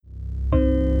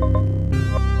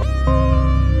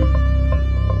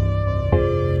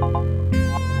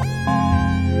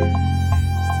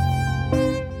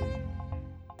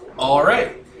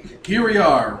here we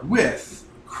are with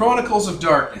Chronicles of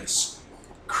Darkness,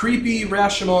 Creepy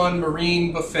Rashomon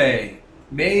Marine Buffet,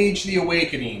 Mage the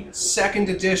Awakening, 2nd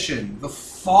edition, The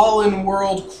Fallen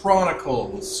World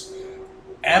Chronicles,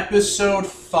 Episode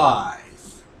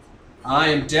 5. I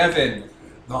am Devin,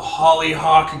 the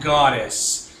Hollyhock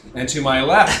Goddess, and to my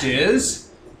left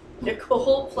is...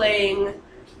 Nicole playing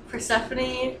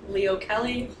Persephone, Leo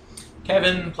Kelly.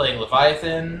 Kevin playing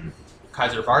Leviathan,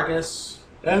 Kaiser Vargas.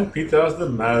 And Peter as the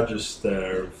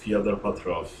Magister, Fyodor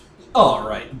Patrov.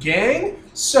 Alright, gang.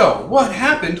 So, what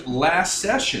happened last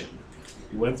session?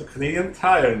 We went to Canadian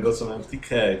Tire and got some empty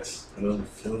kegs, and then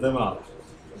filled them up.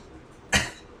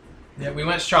 Yeah, we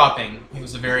went shopping. It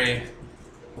was a very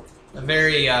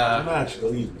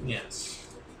Magical evening. yes.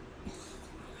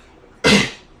 And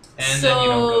So then,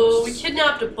 ghosts. we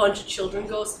kidnapped a bunch of children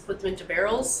ghosts and put them into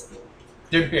barrels.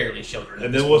 They're barely children.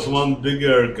 And there was one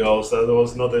bigger ghost that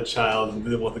was not a child and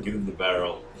didn't want to get in the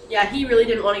barrel. Yeah, he really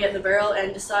didn't want to get in the barrel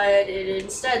and decided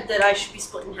instead that I should be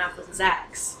split in half with his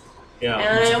axe. Yeah.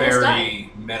 And It's I almost died.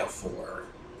 very metaphor.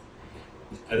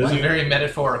 And It was then, a you, very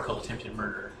metaphorical attempted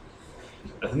murder.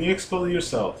 and then you exploded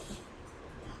yourself.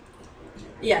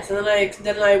 Yes, and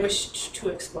then I wished to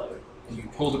explode. You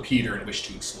pulled a Peter and wished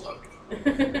to explode.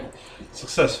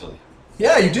 Successfully.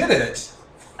 Yeah, you did it.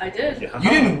 I did. Yeah. You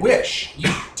didn't wish. You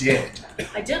did.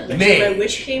 I did wish. Mage. My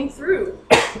wish came through.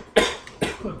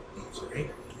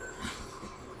 Sorry.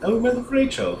 And we met with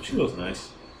Rachel. She was nice.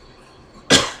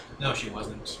 No, she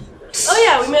wasn't. Oh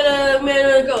yeah, we met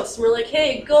a ghost, and we're like,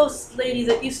 hey, ghost lady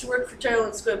that used to work for Terrell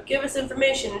and Squib, give us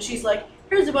information. And she's like,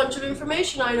 here's a bunch of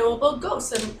information I know about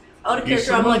ghosts. And out of Here's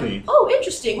character, some I'm money. like, oh,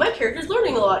 interesting, my character's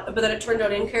learning a lot. But then it turned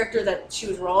out in character that she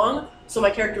was wrong, so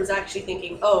my character was actually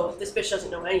thinking, oh, this bitch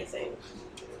doesn't know anything.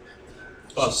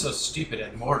 She's so stupid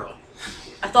and mortal.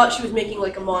 I thought she was making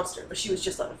like a monster, but she was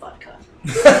just on a vodka.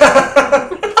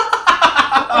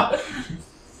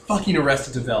 Fucking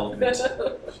Arrested Development.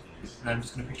 I'm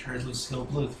just gonna picture her as Lucille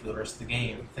Bluth for the rest of the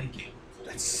game. Thank you.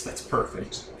 That's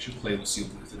perfect. I should play Lucille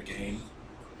Bluth in a game.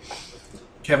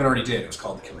 Kevin already did. It was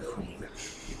called The Killer Queen.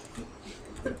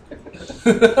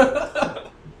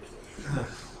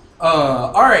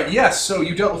 Alright, yes, so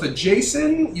you dealt with a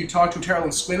Jason, you talked to a Terrell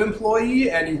and Squib employee,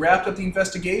 and you wrapped up the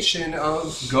investigation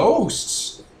of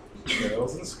ghosts.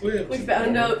 Girls and squibs. We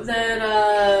found out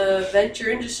that Venture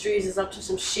Industries is up to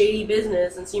some shady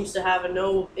business and seems to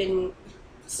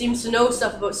know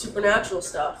stuff about supernatural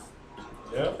stuff.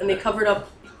 Yeah. And they covered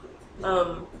up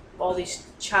all these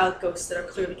child ghosts that are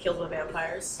clearly killed by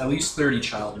vampires. At least 30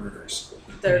 child murders.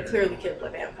 That are clearly killed by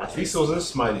At vampires. least it was a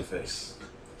smiley face.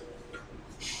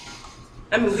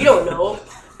 I mean, we don't know.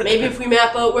 Maybe if we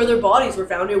map out where their bodies were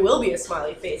found, it will be a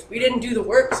smiley face. We didn't do the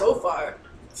work so far.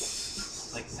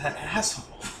 Like that asshole.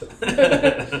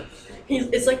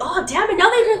 It's like, oh, damn it, now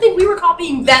they're going to think we were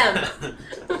copying them.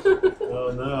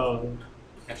 Oh no.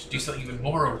 I have to do something even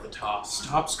more over the top.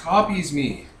 Stops copies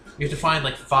me. You have to find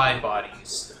like 5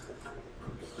 bodies.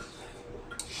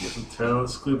 Get some Terrell and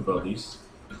Squib buddies.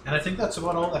 And I think that's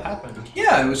about all that happened.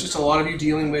 Yeah, it was just a lot of you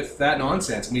dealing with that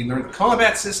nonsense. And we learned the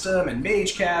combat system and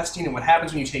mage casting and what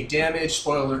happens when you take damage.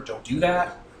 Spoiler alert, don't do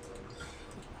that.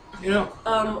 You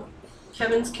know,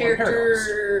 Kevin's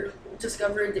character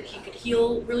discovered that he could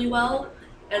heal really well.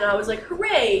 And I was like,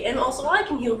 hooray! And also I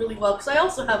can heal really well because I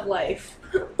also have life.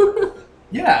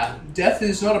 Yeah, death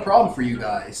is not a problem for you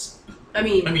guys. I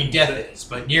mean, death is,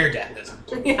 but near death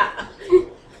isn't. yeah.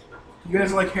 You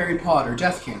guys are like Harry Potter.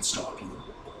 Death can't stop you.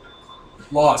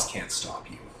 Laws can't stop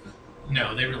you.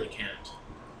 No, they really can't.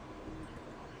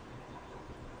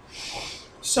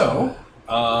 So,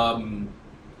 I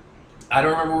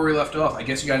don't remember where we left off. I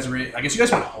guess you guys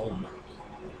went home.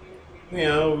 we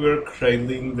were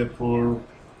cradling the poor,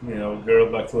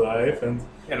 girl back to life, and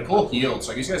Yeah, Nicole healed,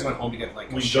 so I guess you guys went home to get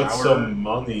like a we shower. got some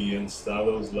money and stuff.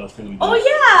 That was the last thing we did. Oh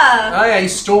yeah! Oh yeah, you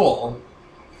stole.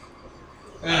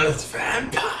 It's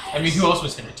vampire. I mean, who else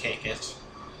was gonna take it?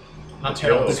 Not The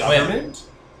Terrell. The government?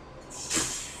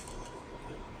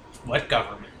 What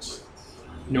government?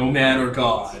 No man or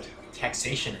god.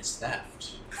 Taxation is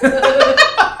theft.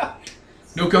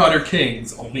 No god or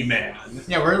kings, only man.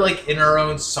 Yeah, we're like in our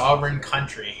own sovereign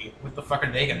country. What the fuck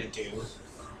are they gonna do?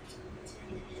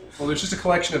 Well, there's just a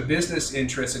collection of business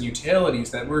interests and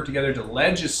utilities that work together to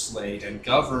legislate and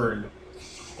govern.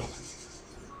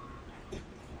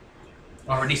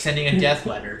 Already sending a death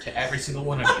letter to every single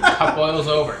one of you. Cup boils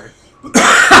over.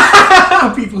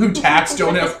 People who tax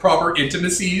don't have proper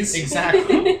intimacies.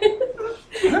 Exactly.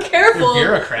 Careful! They're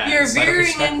bureaucrats. You're I don't veering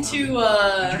respect into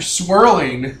You're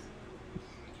swirling.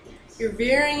 you're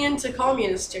veering into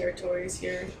communist territories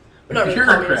here. Not really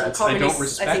Bureaucrats, communism. I don't Communists,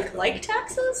 respect I think, them. like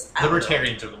taxes? I don't know.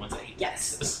 Libertarians are the ones that hate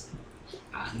Yes. taxes.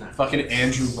 Fucking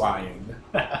Andrew Ryan.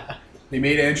 They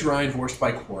made Andrew Ryan divorced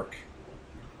by Quark.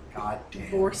 God damn.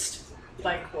 Forced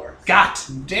by Quark. God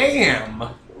damn.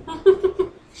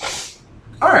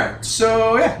 Alright,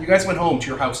 so yeah, you guys went home to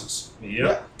your houses.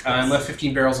 Yep. And left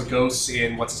 15 barrels of ghosts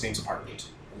in what's his name's apartment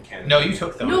in Canada. No, you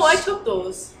took those. No, I took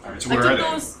those. Alright, so I where are took they?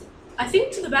 those, I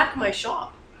think, to the back of my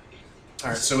shop.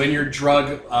 Alright, so in your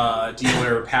drug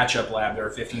dealer patch-up lab, there are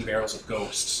 15 barrels of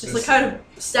ghosts. Just like kind of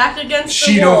stacked against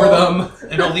Sheet the wall. over them.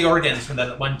 And all the organs from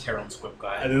that one Terran Squib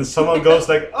guy. And then someone goes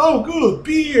like, "Oh, good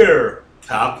beer."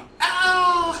 Top.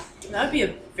 That'd be a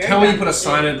very Tell me you bad put a mistake.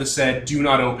 sign in that said, "Do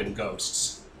not open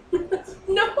ghosts."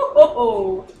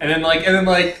 No! And then like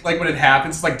when it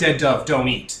happens, it's like dead dove, don't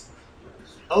eat.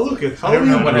 Oh, look at I don't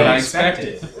know Halloween. what What I I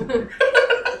expected.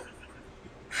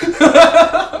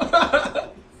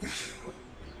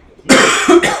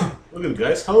 Look at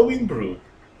guys, Halloween brew.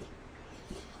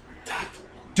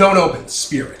 Don't open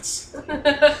spirits.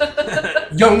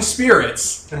 Young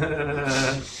spirits. There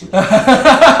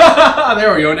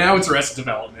we go. Now it's Arrested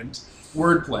Development.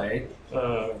 Wordplay.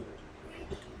 Oh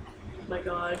my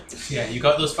god. Yeah, you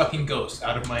got those fucking ghosts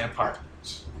out of my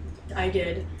apartment. I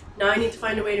did. Now I need to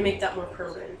find a way to make that more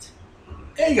permanent.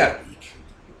 Yeah, you got a week.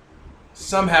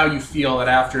 Somehow you feel that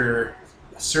after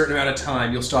a certain amount of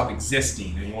time, you'll stop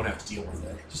existing and you won't have to deal with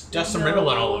it. Just dust some No.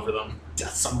 Ritalin all over them.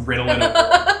 Just some Ritalin.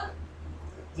 over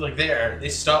Like there, they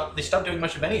stopped doing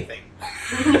much of anything.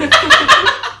 I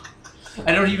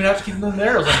don't even have to keep them in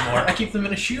barrels anymore. I keep them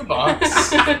in a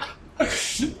shoebox.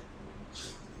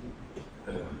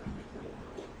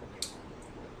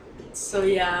 So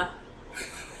yeah,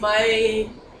 my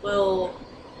little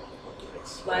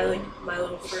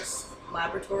first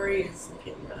laboratory is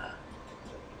looking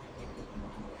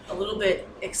a little bit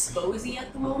exposy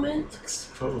at the moment.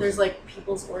 Exposed. There's like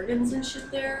people's organs and shit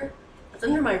there. It's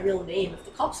under my real name. If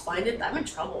the cops find it, I'm in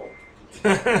trouble.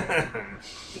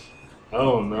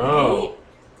 Oh no.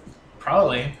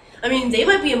 Probably. I mean, they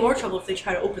might be in more trouble if they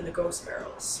try to open the ghost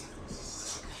barrels.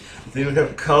 They would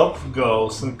have cop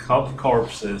ghosts and cop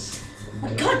corpses.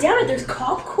 God damn it! There's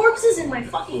cop corpses in my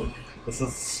fucking This is in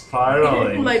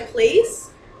spiraling. my place.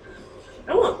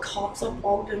 I don't want cops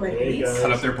all up in my Hey, place. guys.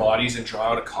 Cut up their bodies and draw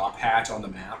out a cop hat on the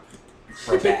map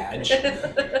for a badge.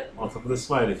 On top of the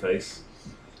smiley face.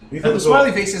 You And the have to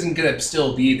smiley face isn't gonna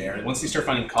still be there, and once they start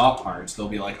finding cop parts, they'll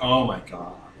be like, "Oh my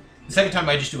god." The second time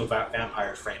I just do a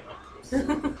vampire frame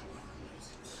up.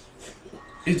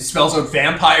 It spells out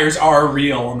vampires are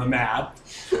real on the map.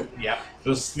 Yep.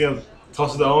 Just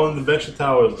toss it on the Venture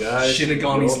Towers, guys.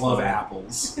 Shinigamis Go love on.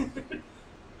 apples.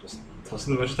 Just toss it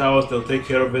in the Venture Towers. They'll take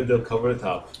care of it. They'll cover it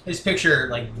up. I just picture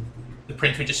like the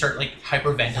prince would just start like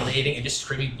hyperventilating and just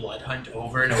screaming blood hunt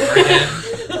over and over again.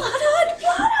 Blood hunt!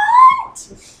 Blood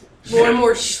hunt! More and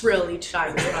more shrill each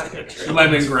time I picture.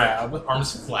 Lemon grab.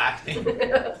 Arms flat.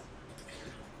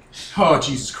 Oh,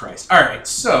 Jesus Christ. Alright,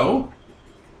 so.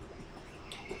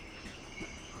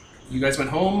 You guys went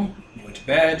home, you went to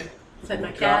bed, Fed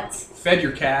my cats. fed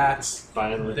your cats.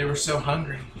 Finally. They were so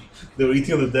hungry. They were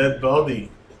eating on the dead body.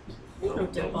 No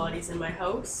dead bodies in my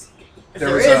house. If There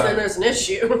there was is, a- then there's an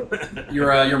issue.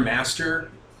 Your master,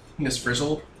 Miss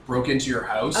Frizzle, broke into your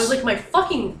house. I was like, my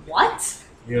fucking what?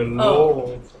 Your Oh.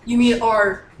 Lord. You mean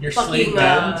our Your fucking slave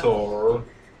Mentor.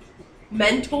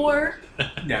 mentor?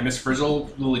 Yeah, Miss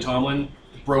Frizzle, Lily Tomlin,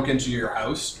 broke into your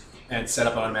house and set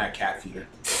up an automatic cat feeder.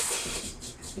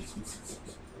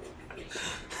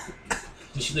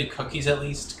 Did she leave cookies at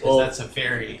least? Because Well- that's a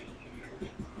very.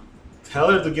 Tell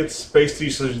her to get space to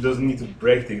you so she doesn't need to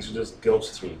break things. She just goes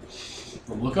through.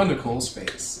 The look on Nicole's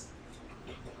face.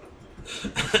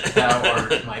 Thou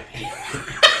art my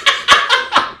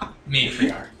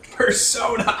matriarch.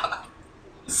 Persona!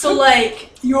 So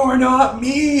like, You're not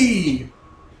me!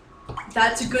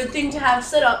 that's a good thing to have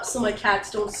set up so my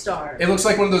cats don't starve. It looks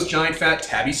like one of those giant fat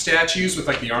tabby statues with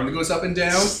like the arm that goes up and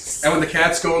down. And when the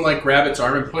cats go and like grab its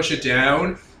arm and push it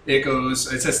down,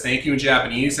 it says thank you in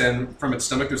Japanese, and from its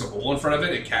stomach there's a bowl in front of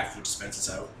it, and cat food dispenses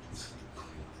out.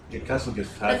 Your cats will get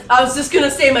fat. I was just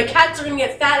gonna say, my cats are gonna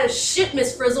get fat as shit,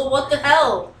 Miss Frizzle. What the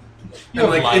hell? And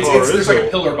like Live there's like a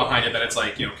Orizo. pillar behind it that it's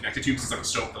like, connected to because it's like a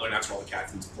stone pillar, and that's where all the cat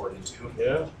food's poured into.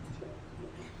 Yeah.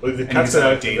 Well, the And cats it's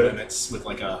like are day active. limits with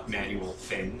like a manual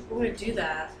thing. I'm gonna do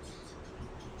that.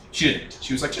 She didn't.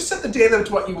 She was like, just set the day limit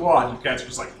to what you want. You cats are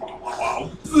just like, wow, wow,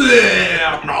 wow. Bleh,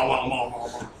 wow, wow, wow,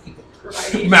 wow.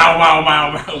 Right? Mow, wow,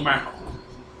 wow, wow,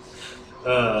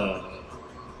 wow.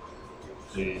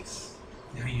 Jeez.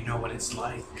 Now you know what it's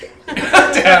like. To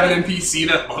have an NPC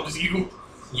that loves you.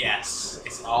 Yes,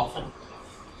 it's awful.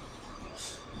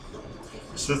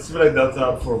 just like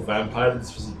that for vampire.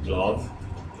 This was blood.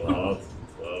 Blood.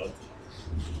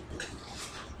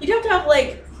 You'd have to have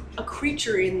like a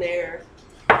creature in there.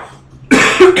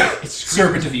 It's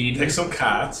Serpent of Eden. Take some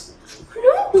cats.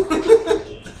 No.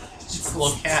 just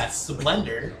little cats. It's a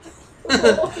blender.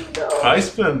 Oh, no.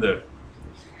 Ice blender.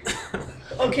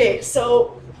 Okay,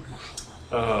 so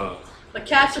Uh, the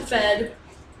cats are fed.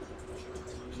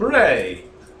 hooray!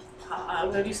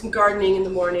 I'm gonna do some gardening in the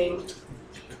morning,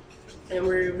 and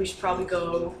we should probably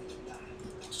go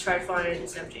to try to find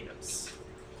Sam Jacobs.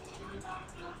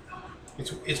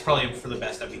 It's probably for the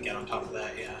best that we get on top of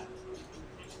that. Yeah.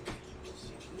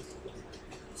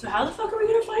 So how the fuck are we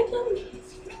gonna find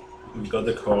them? We got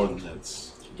the coordinates.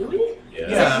 Do we?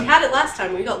 Yeah. We had it last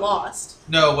time. We got lost.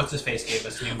 No, what's his face gave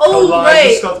us new. Oh, Come on, I right.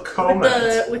 just got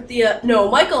comments. With the no,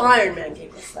 Michael Ironman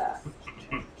gave us that.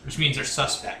 Which means they're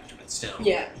suspect, but still.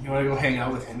 Yeah. You want to go hang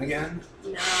out with him again?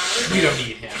 Nah. We don't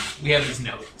need him. We have his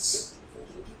notes.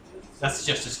 That's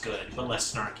just as good, but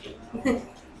less snarky.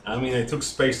 I mean, I took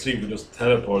Space 3 to just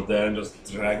teleport there and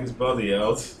just drag his body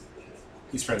out.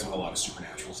 He's friends with a lot of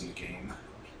supernaturals in the game.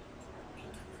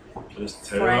 Just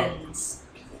tear up. Friends.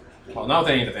 Well, not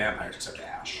with any of the vampires except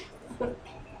Ash.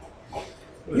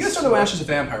 You guys don't know Ash is a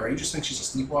vampire, right? You just think she's a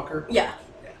sleepwalker? Yeah.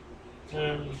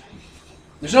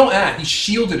 There's no Ash. He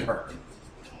shielded her.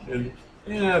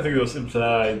 Yeah, I think it was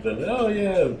implied that, oh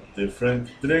yeah, different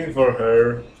drink for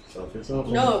her.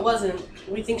 Something. No, it wasn't.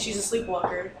 We think she's a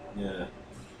sleepwalker. Yeah.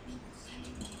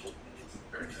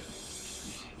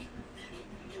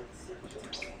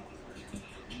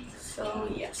 So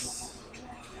yes,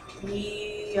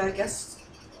 we I guess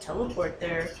teleport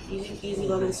there. Easy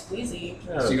lemon squeezy.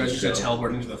 Yeah, So you guys just gonna so.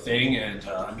 teleport into the thing and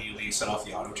immediately set off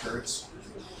the auto turrets?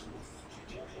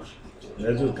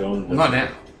 Yeah, just go. Well, not now.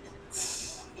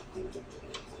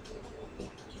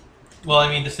 Well, I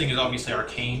mean, this thing is obviously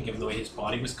arcane, given the way his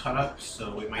body was cut up,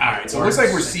 so we might. Alright, so it looks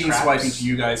like we're scene swiping to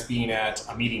you guys being at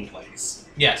a meeting place.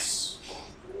 Yes.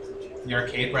 The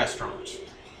arcade restaurant,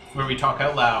 where we talk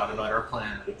out loud about our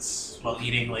plans while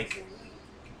eating, like,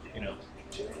 you know,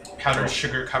 powdered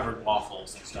sugar-covered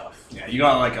waffles and stuff. Yeah, you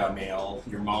got like a mail.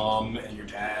 Your mom and your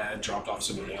dad dropped off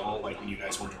some mail like when you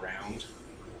guys weren't around.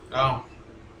 Oh,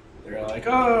 They're like,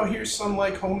 oh, here's some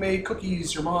like homemade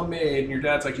cookies your mom made. And your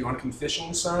dad's like, you want to come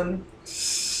fishing, son?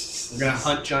 We're gonna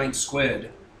hunt giant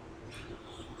squid.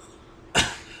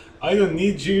 I don't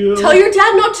need you. Tell your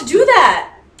dad not to do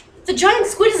that. The giant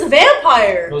squid is a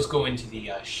vampire. those go into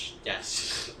the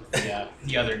desk.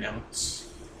 The other notes.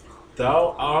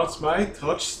 Thou art my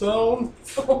touchstone.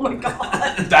 Oh my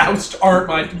god. Thou art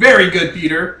mine. Very good,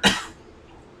 Peter.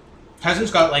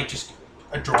 Hasn't got like just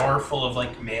a drawer full of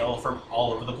like mail from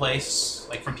all over the place,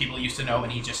 like from people he used to know,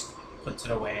 and he just puts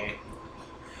it away.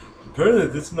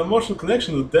 Bernard, it's an emotional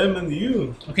connection with them and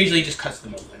you. Occasionally, he just cuts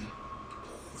them open.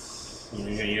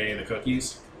 You gonna eat any of the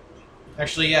cookies?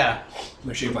 Actually, yeah,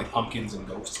 They're shaped like pumpkins and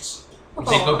ghosts.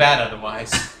 they'd go bad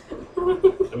otherwise.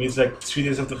 I mean, it's like 3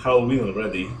 days after Halloween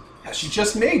already. Yeah, she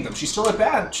just made them. She's still a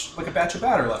batch of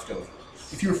batter left over.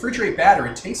 If you refrigerate batter,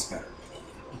 it tastes better.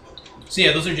 So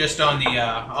yeah, those are just on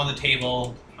the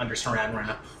table under Saran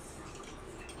wrap.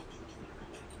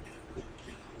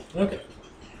 Okay.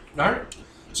 Alright.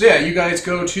 So yeah, you guys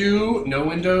go to no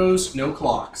windows, no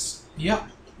clocks. Yep.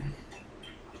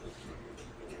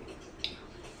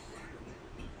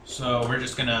 So we're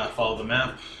just gonna follow the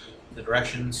map, the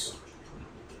directions.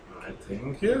 I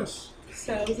think yes.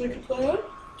 Sounds like a plan.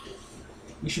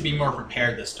 We should be more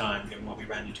prepared this time, given what we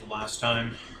ran into last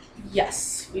time.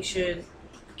 Yes, we should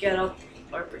get up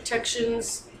our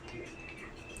protections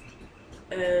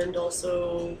and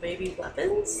also maybe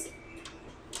weapons.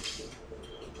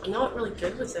 I'm not really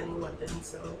good with any weapons,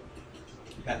 so.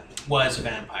 That was a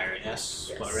vampire,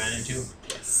 yes? What I ran into?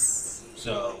 Yes.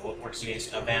 So, what works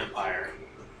against a vampire?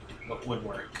 What would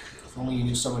work? If only you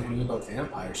knew someone who knew about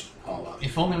vampires, you could call up.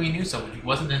 If only we knew someone who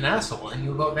wasn't an asshole and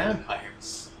knew about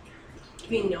vampires. Do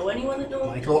we know anyone that knows?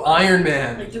 Michael Iron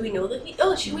Man. Like, do we know that he?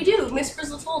 Oh, we do. Miss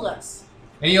Frizzle told us.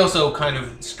 And he also kind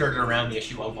of skirted around the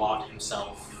issue a lot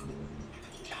himself.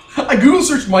 I Google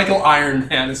searched Michael Iron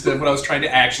Man instead of what I was trying to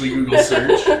actually Google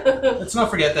search. Let's not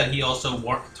forget that he also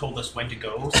told us when to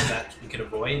go so that we could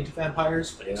avoid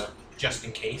vampires, but Yeah. just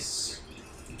in case.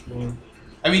 Mm.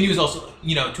 I mean, he was also,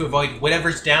 to avoid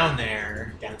whatever's down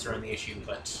there, dance around the issue,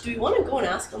 but... Do we want to go and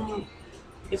ask him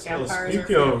if vampires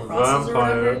speaking are of crosses or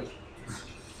whatever? vampire,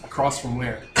 Across from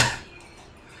where?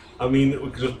 I mean, we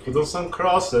could just put on some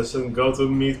crosses and go to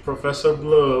meet Professor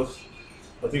Bluff.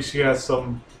 I think she has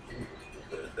some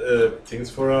things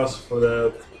for us for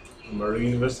that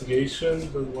marine investigation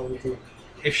that we wanted to.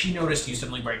 If she noticed you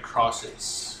suddenly wearing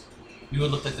crosses, we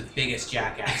would look like the biggest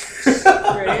jackasses.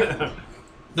 Right?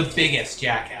 The biggest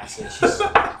jackasses.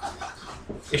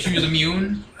 If she was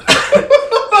immune,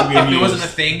 To be if it wasn't a amused.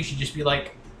 thing, she'd just be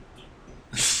like,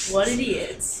 What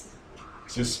idiots.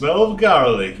 So you smell of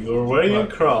garlic, you're wearing a What?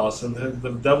 cross, and have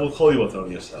the double holy water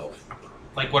on yourself.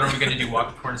 like, what are we gonna do? Walk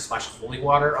up to her and splash holy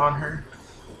water on her?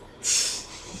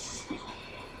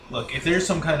 Look, if there's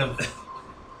some kind of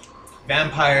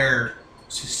vampire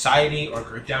society or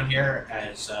group down here,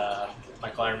 as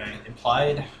Michael Iron Man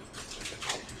implied,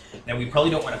 then we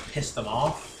probably don't want to piss them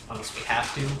off unless we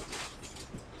have to.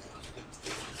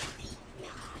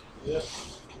 Yeah.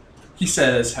 He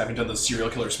says, having done the serial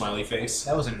killer smiley face.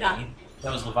 That wasn't Yeah. me.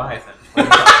 That was Leviathan.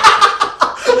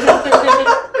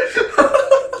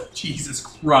 Jesus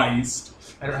Christ.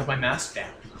 I don't have my mask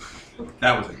down.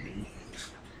 That wasn't me.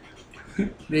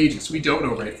 Mages, we don't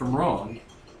know right from wrong.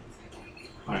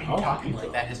 Why are you talking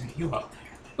like that? Isn't you up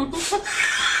there?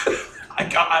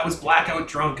 I was blackout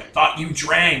drunk. I thought you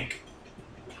drank.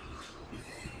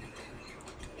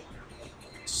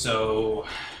 So,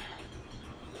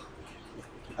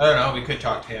 I don't know. We could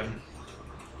talk to him.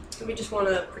 Do we just want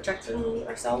to protect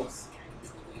ourselves?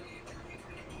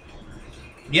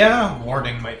 Yeah,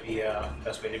 warding might be the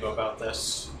best way to go about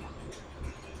this.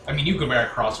 I mean, you could wear a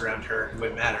cross around her. It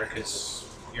wouldn't matter because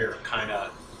you're kind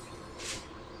of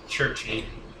churchy.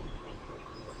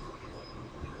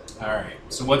 alright.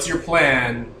 So what's your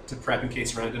plan to prep in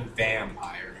case we run into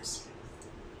vampires?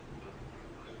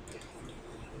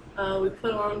 We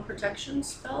put on protection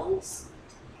spells.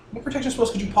 What protection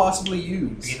spells could you possibly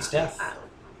use? Against death. I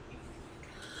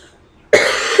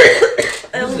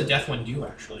What does the don't. death one do,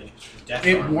 actually? Death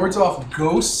It armor. wards off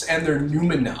ghosts and their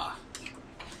noumena.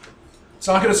 It's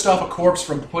not going to stop a corpse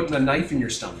from putting a knife in your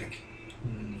stomach.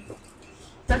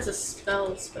 That's a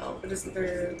spell, but isn't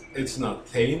there? It's not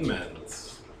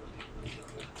attainment.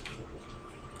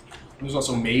 There's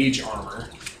also mage armor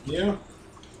Yeah.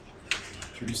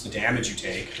 to reduce the damage you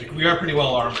take. Like, we are pretty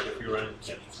well armored if we run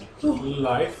into anything.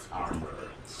 Life armor.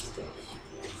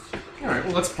 Alright,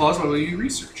 well let's pause while you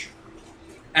research.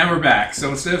 And we're back. So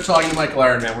instead of talking to Michael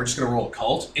Iron Man, we're just going to roll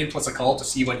occult. Int plus occult to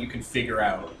see what you can figure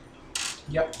out.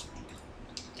 Yep.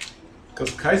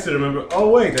 Because Kaiser remember, oh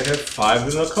wait, I had 5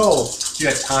 in occult. If you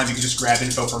had time, you could just grab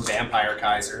info from Vampire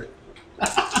Kaiser.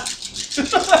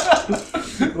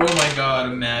 Oh my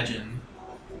god, imagine.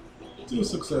 2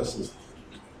 successes.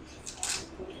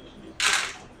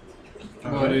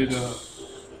 Alright.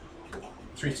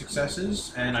 3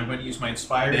 successes, and I'm going to use my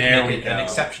Inspired There to we make it an go.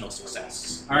 exceptional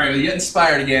success. Alright, well, you get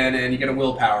inspired again, and you get a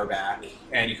willpower back.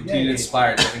 And you completed Yay.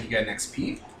 inspired, so I think you get an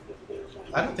XP.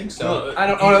 I don't think so. I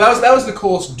don't. Oh no, that was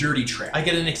Nicole's dirty trick. I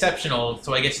get an exceptional,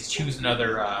 so I get to choose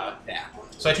another. Yeah.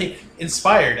 So I take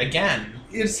Inspired again.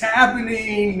 It's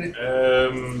happening.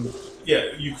 Yeah,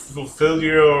 you fulfill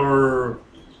your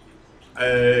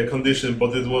condition,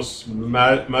 but it was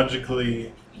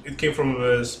magically. It came from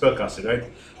a spellcaster, right?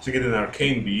 So you get an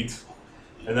arcane bead,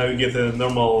 and now you get a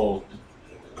normal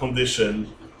condition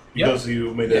because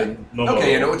you made a normal.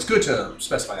 Okay, you know it's good to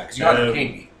specify that because you got an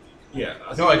arcane beat. Yeah.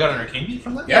 No, I got an Arcane Beat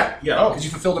from that? Yeah, Yeah. because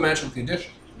you fulfilled a magical condition.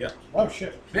 Oh,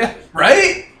 shit. Yeah,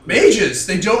 right? Mages,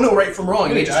 they don't know right from wrong.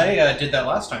 They Wait, just I did that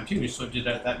last time, too. So did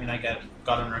that mean I got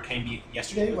an Arcane Beat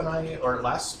yesterday or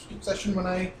last session when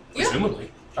I... Yeah.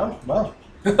 presumably. Oh, well.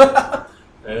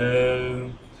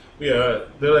 Yeah,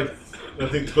 they're like, I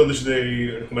think the condition they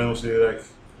recommend was like,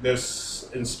 there's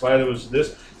inspired with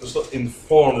this, just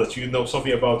inform that you know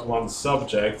something about one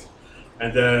subject,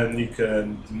 and then you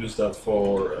can use that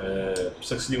for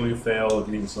succeeding when you fail,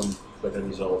 getting some better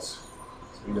results.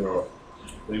 So either or.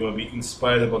 But you want to be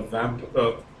inspired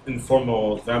about inform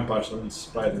about vampires, not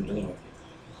inspired in general.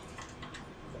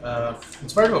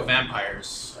 Inspired about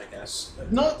vampires, I guess.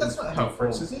 No, that's not how it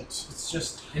works, is it? It's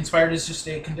just... Inspired is just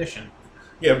a condition.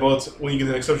 Yeah, but when you get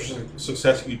an exceptional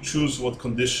success, you choose what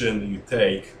condition you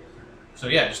take. So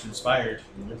yeah, just Inspired.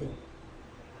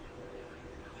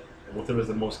 Whatever is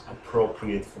the most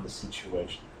appropriate for the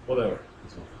situation. Whatever.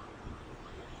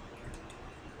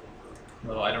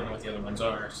 Well, I don't know what the other ones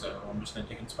are, so I'm just going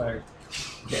to take Inspired.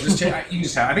 Yeah, just take, you can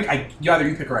just have. I think either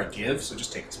you pick or I give, so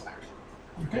just take inspired.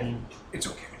 Okay. It's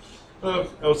okay. I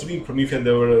was reading Promethean,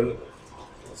 they were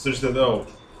suggested,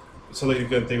 something you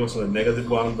can take also a negative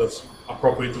one that's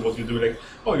appropriate to what you do. Like,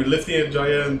 oh, you're lifting a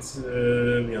giant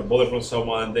boulder from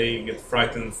someone, they get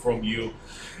frightened from you.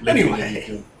 lifting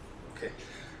Anyway. it.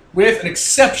 With an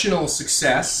exceptional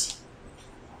success,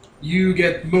 you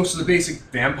get most of the basic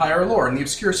vampire lore and the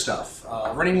obscure stuff.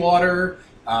 Running water,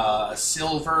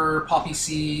 silver, poppy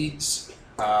seeds,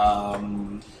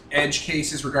 edge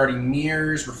cases regarding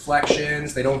mirrors,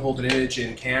 reflections. They don't hold an image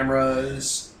in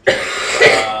cameras.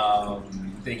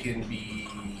 They can be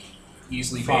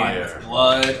easily Fire. made with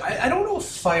blood. I don't know if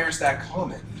fire's that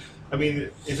common. I mean,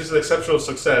 if it's an exceptional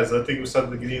success, I think we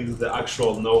start getting into the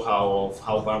actual know-how of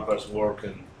how vampires work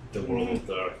in the world of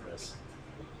darkness.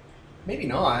 Maybe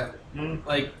not. Mm.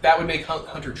 Like, that would make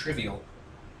Hunter trivial.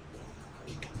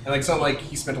 And like, it's not like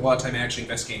he spent a lot of time actually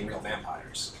investigating real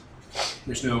vampires.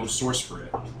 There's no source for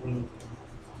it.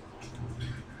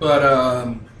 But,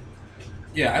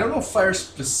 yeah, I don't know if fire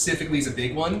specifically is a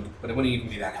big one, but it wouldn't even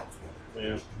be that helpful.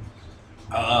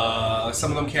 Yeah.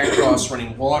 Some of them can't cross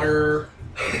running water.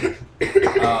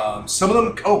 Some of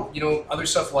them, other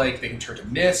stuff like they can turn to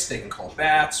mist, they can call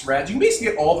bats, rats. You can basically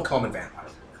get all the common vampire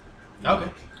lore.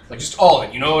 Okay. Like, just all of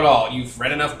it. You know it all. You've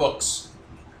read enough books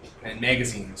and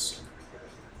magazines.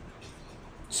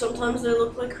 Sometimes they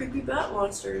look like creepy bat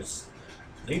monsters.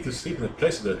 They need to sleep in a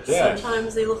place of the dead.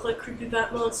 Sometimes they look like creepy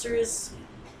bat monsters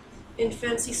in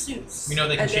fancy suits. We know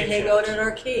they can and they hang shapeshift. out at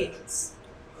arcades.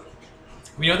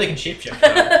 We know they can shapeshift,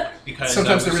 though, because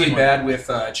Sometimes they're we've really seen bad with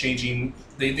changing.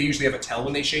 They usually have a tell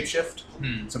when they shapeshift.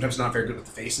 one. Sometimes not very good with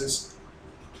the faces.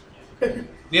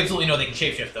 We absolutely know they can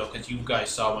shapeshift, though, because you guys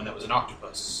saw one that was an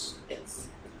octopus. Yes.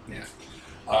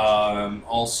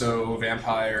 Also,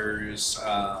 vampires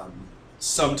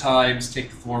sometimes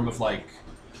take the form of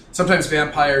Sometimes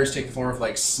vampires take the form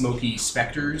of smoky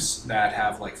specters that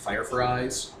have fire for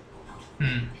eyes.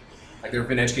 Like there have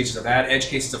been edge cases of that, edge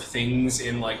cases of things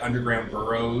in underground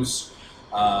burrows,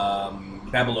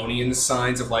 Babylonian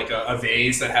signs of a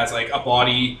vase that has a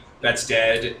body that's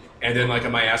dead, and then a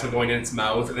miasma going in its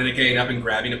mouth, and then it getting up and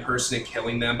grabbing a person and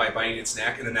killing them by biting its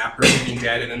neck, and then that person being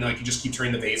dead, and then you just keep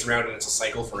turning the vase around and it's a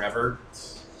cycle forever.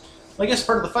 Well, I guess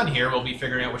part of the fun here will be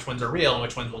figuring out which ones are real and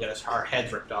which ones will get us our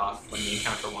heads ripped off when we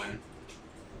encounter one.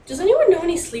 Does anyone know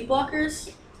any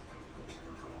sleepwalkers?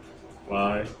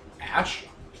 Why? Ash?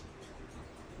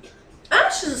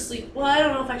 Ash is asleep. Well, I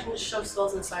don't know if I can just shove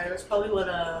spells inside her. That's probably what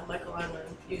Michael Einman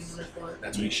uses it for.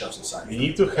 That's what he shoves inside. You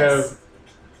need to have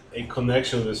a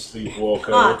connection with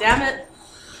Sleepwalker. Ah, damn it.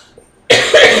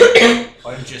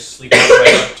 Why don't you just sleep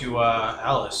right up to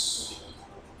Alice?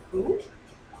 Who?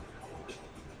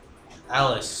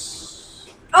 Alice.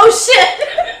 Oh shit!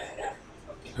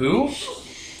 Who? I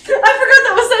forgot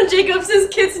that was Son Jacobs'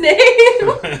 kid's name.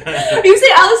 You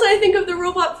say Alice, I think of the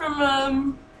robot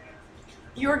from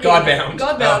your game. Godbound.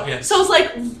 Godbound. Oh, yes. So I was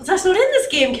like, that's not in this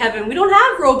game, Kevin. We don't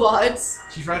have robots.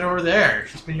 She's right over there.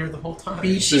 She's been here the whole time.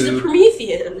 She's a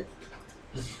Promethean.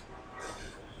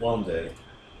 One day.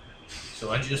 So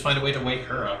why don't you just find a way to wake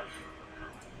her up?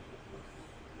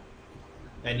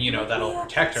 And that'll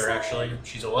protect her, actually.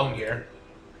 She's alone here.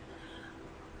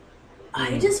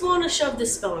 I just want to shove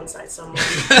this spell inside someone.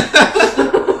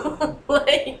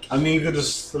 I mean, you could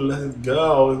just let it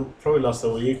go. It'll probably last a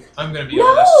week. I'm gonna be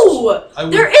honest. No!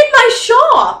 They're in my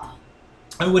shop!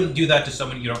 I wouldn't do that to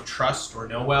someone you don't trust or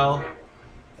know well.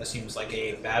 That seems like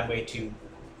a bad way to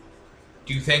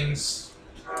do things.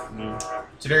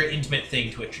 It's a very intimate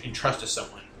thing to entrust to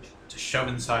someone, to shove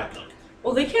inside them.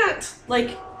 Well, they can't,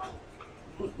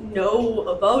 know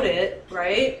about it,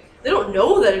 right? They don't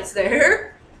know that it's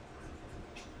there.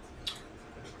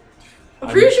 I'm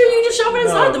pretty sure you can just shove it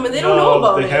inside them and they don't know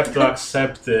about it. They have to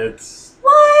accept it.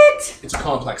 What? It's a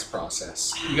complex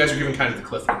process. You guys are given kind of the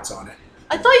cliff notes on it.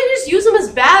 I thought you could just use them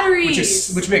as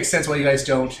batteries. Which makes sense why you guys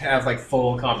don't have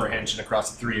full comprehension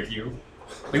across the three of you.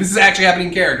 This is actually happening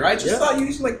in character. I just thought you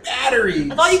used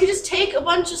batteries. I thought you could just take a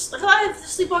bunch of. I thought if the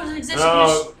sleepwalkers exist, you could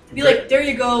just be like, "There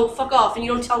you go, fuck off," and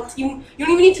you don't tell. You don't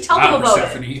even need to tell them about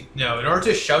it. No, in order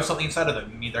to shove something inside of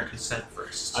them, you need their consent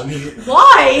first. I mean,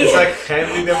 why? it's like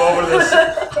handing them over this.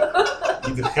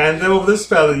 You just hand them over the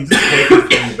spell and you just take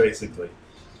it from you, basically.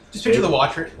 Just picture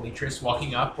the waitress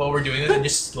walking up while we're doing it and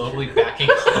just slowly backing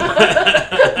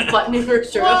Buttoning her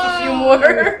shirt up a few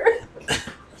more.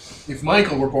 If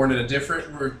Michael were born at a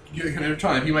different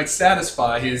time, he might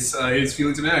satisfy his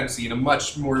feelings of inadequacy in a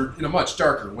much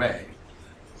darker way.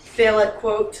 Fail at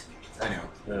quote. I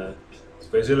know. It's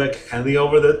basically like handing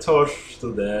over the torch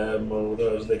to them, or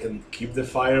whatever, so they can keep the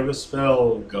fire of a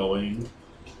spell going.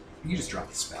 You just drop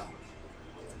the spell.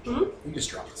 Hmm? You just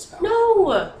drop the spell.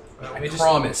 No. I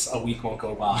promise a week won't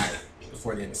go by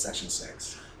before the end of session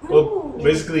 6. Well,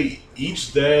 basically,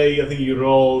 each day, I think you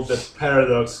roll the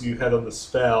paradox you had on the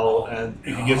spell, and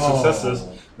if you get successes,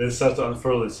 then it starts to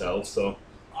unfurl itself, so...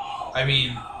 I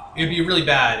mean, it would be really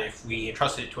bad if we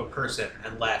entrusted it to a person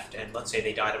and left, and let's say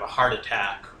they died of a heart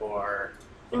attack, or...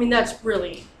 I mean, that's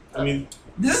really... I mean...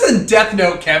 This is a Death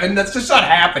Note, Kevin. That's just not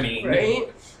happening. Right?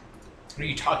 What are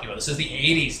you talking about? This is the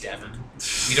 80s, Devin.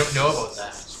 We don't know about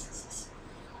that.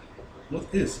 What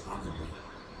is honorable?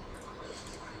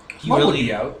 Mom would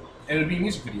be out. And it would be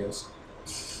music videos.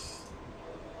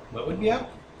 What would be out?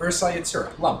 Ursa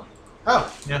Yatsura, Lum.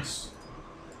 Oh, yes.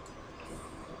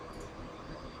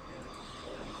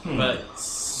 But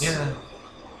yeah,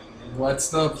 What's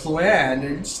the plan?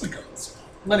 You're just like,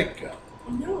 let it go.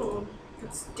 No,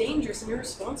 it's dangerous and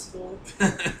irresponsible.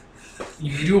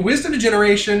 You can do a wisdom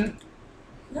degeneration.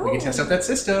 No. We can test out that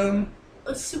system.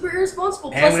 It's super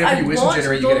irresponsible. And Plus, whenever I you wisdom want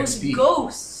generate, you get those XP.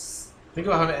 ghosts. think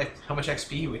about how much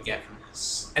XP you would get from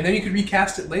this. And then you could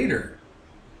recast it later.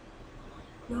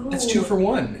 No. That's 2 for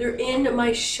 1. They're in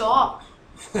my shop.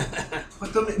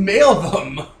 Put them, mail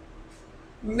them.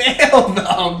 Mail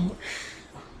them.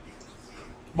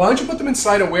 Why don't you put them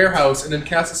inside a warehouse and then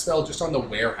cast a spell just on the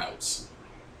warehouse?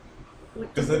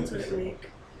 What Does difference it- would it make?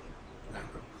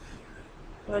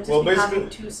 Why just Well, be having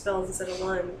basically- 2 spells instead of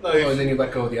 1? No, Oh, and then you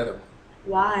let go of the other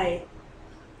Why?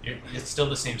 It's still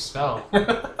the same spell. one.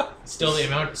 Still the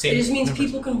amount. Same It just means numbers.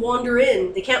 people can wander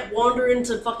in. They can't wander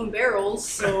into fucking barrels,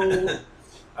 so...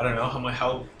 I don't know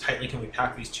how tightly can we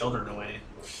pack these children away.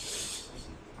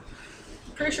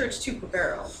 Pretty sure it's 2 per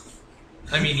barrel.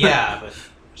 I mean, yeah, but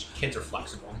kids are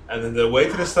flexible. And then the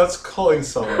waiter starts calling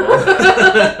someone.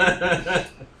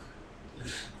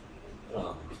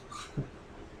 Oh.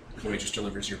 The waitress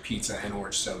delivers your pizza and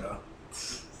orange soda.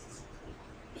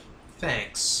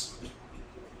 Thanks.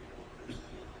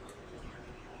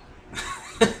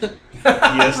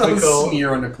 Yes, A Nicole.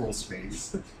 sneer on Nicole's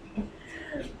face.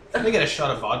 Can I get a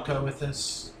shot of vodka with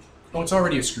this? Oh, it's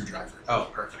already a screwdriver. Oh,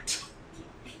 perfect.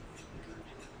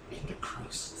 What a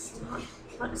gross. It's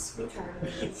not a screwdriver.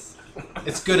 It's...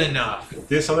 It's good enough.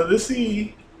 This under the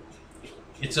sea.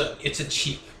 It's a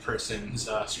cheap person's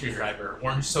screwdriver,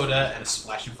 orange soda, and a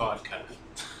splash of vodka,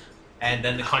 and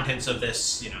then the contents of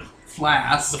this, the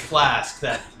Flask. flask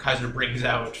that Kaiser brings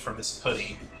out from his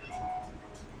hoodie.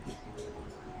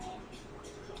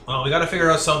 Well, we got to figure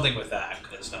out something with that,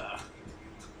 because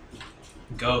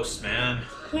ghosts, man.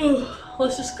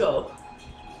 Let's just go.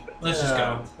 Let's just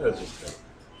go. Let's just go.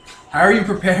 How are you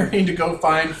preparing to go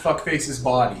find Fuckface's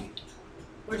body?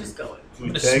 We're just going. I'm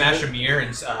gonna smash a mirror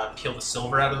and peel the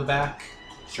silver out of the back.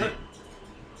 Sure.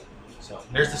 So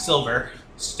there's the silver.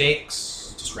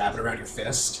 Steaks. Just wrap it around your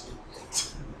fist.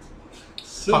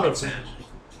 Pocket sand.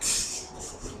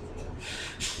 So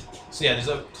yeah, there's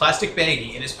a plastic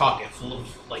baggie in his pocket full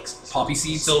of like Poppy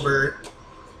seeds? silver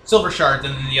shards,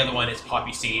 and then the other one is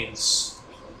poppy seeds.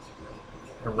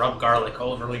 And rub garlic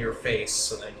all over your face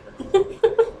so that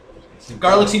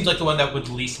garlic seems like the one that would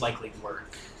least likely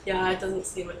work. Yeah, it doesn't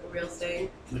seem like a real thing.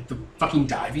 Like the fucking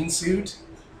diving suit?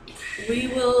 We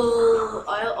will...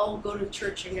 I'll go to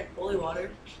church and get holy water.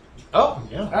 Oh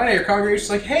yeah. Alright, your congregation's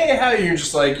like, hey, how are you? You're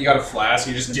just like, you got a flask,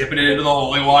 you're just dipping it into the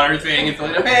holy water thing and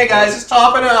filling it up. Hey guys, just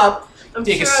top it up. I'm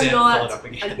Take a sure sip, I'm fill not it up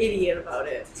again. an idiot about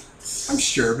it. I'm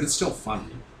sure, but it's still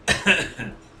funny.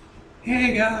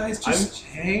 Hey guys, just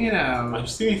hanging out. I'm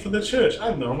stealing for the church.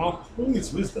 I'm normal. Who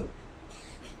needs wisdom?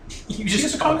 You She's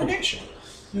just a congregation.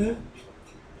 Yeah.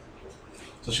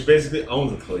 So she basically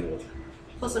owns the holy water.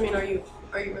 Plus, I mean, are you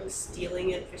really stealing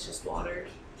it if it's just water?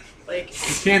 Like,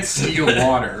 You can't steal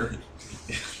water.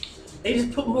 they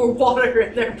just put more water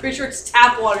in there. I'm pretty sure it's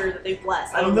tap water that they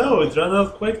bless. I don't know. It ran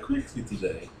out quite quickly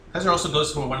today. Kaiser also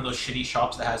goes to one of those shitty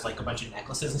shops that has like a bunch of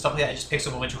necklaces and stuff like that. He just picks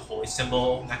up a bunch of holy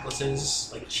symbol necklaces,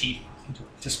 like cheap,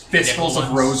 Just fistfuls of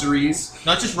ones. rosaries.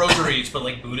 not just rosaries, but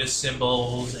like Buddhist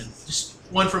symbols and just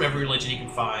one from every religion you can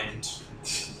find.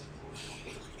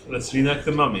 Let's reenact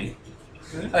the mummy.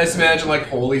 I just imagine like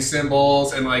holy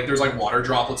symbols and like there's like water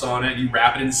droplets on it. You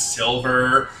wrap it in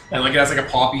silver and like it has like a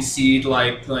poppy seed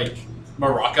like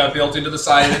maraca built into the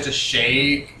side of it to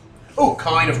shake. Oh,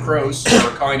 kind of crows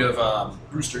or kind of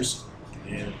roosters.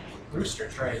 Yeah.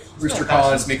 Roosters, right? Rooster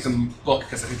caws make them look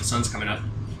because I think the sun's coming up.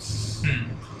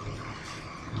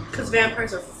 Because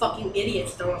vampires are fucking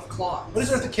idiots. They don't have claws. What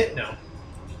does Eartha Kitt know?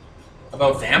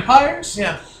 About vampires?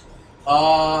 Yeah.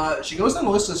 She goes down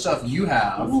the list of stuff you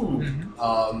have.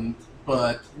 Mm-hmm.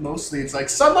 But mostly it's like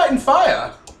sunlight and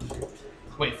fire.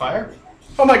 Wait, fire?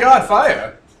 Oh my god,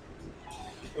 fire!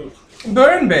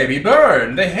 Burn, baby,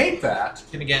 burn! They hate that.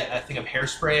 Gonna get a thing of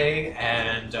hairspray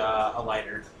and a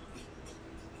lighter.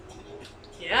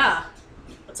 Yeah.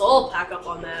 Let's all pack up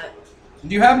on that.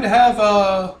 Do you happen to have,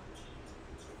 well,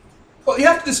 you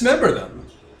have to dismember them.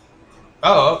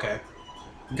 Oh, okay.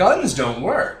 Guns don't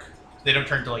work. They don't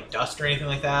turn to like dust or anything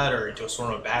like that, or into a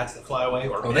swarm of bats that fly away,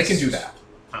 or Oh, they can mist? do that.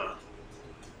 Huh.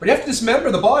 But you have to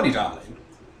dismember the body, darling.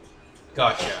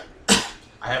 Gotcha.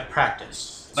 I have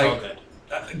practice. It's Like- all good.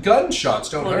 Gunshots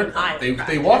don't Well, hurt I them. They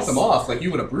practice. walk them off like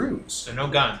you would a bruise. So no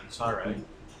guns, alright.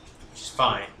 Which is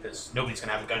fine, because nobody's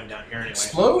gonna have a gun down here anyway.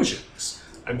 Explosions.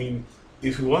 I mean,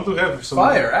 if you want to have some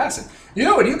Fire, acid. You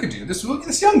know what you could do?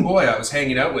 This young boy I was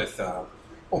hanging out with,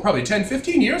 probably 10,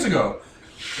 15 years ago.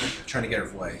 Trying to get her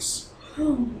voice. He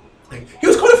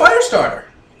was quite a fire starter.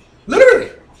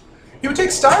 Literally. He would take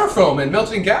styrofoam and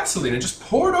melt it in gasoline and just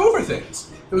pour it over things.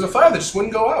 There was a fire that just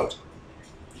wouldn't go out.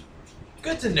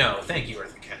 Good to know. Thank you,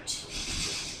 Eartha Kent.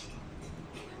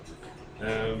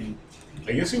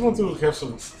 I guess we want to have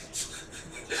some.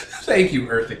 Thank you,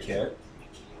 Eartha Kit.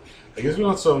 I guess we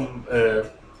want some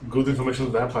good information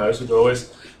on vampires. We could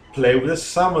always play with the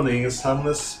summoning and summon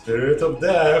the spirit of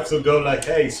death to go like,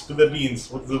 hey, spill the beans.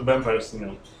 What do the vampires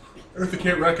know? Eartha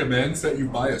Kit recommends that you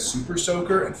buy a super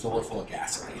soaker and fill it full of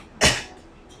gasoline.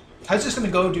 I was just going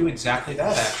to go do exactly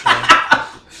that, actually.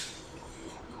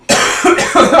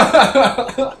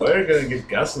 Where are you gonna get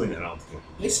gasoline around here?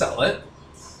 They sell it.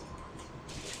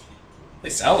 They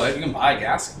sell it. You can buy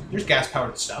gasoline. There's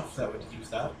gas-powered stuff that would use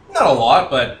that. Not a lot,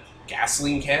 but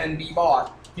gasoline can be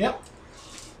bought. Yep.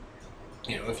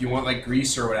 You know, if you want like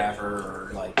grease or whatever,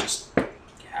 or like just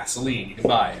gasoline, you can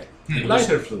buy it.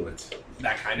 Lighter fluid.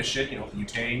 That kind of shit, you know,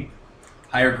 butane.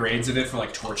 Higher grades of it for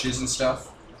like torches and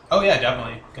stuff. Oh yeah,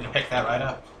 definitely. Gonna pick that right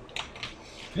up.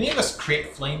 Can any of us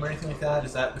create flame or anything like that?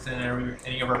 Is that within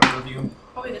any of our purview?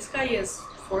 Probably this guy has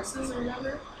forces or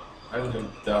whatever. I don't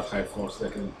have that high force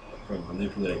that can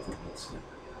manipulate it.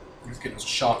 This kid was a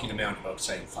shocking amount about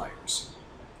setting fires.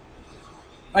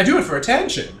 I do it for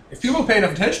attention. If people pay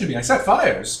enough attention to me, I set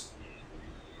fires.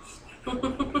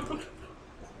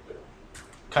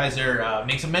 Kaiser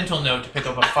makes a mental note to pick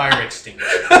up a fire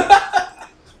extinguisher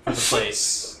for the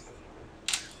place.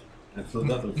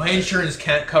 My insurance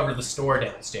can't cover the store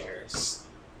downstairs.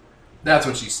 That's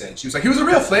what she said. She was like, he was a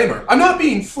real flamer. I'm not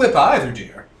being flip either,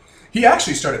 dear. He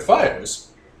actually started fires.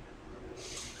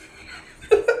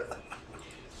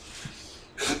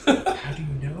 How do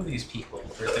you know these people?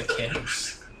 Eartha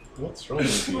Kent? What's wrong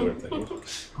with you,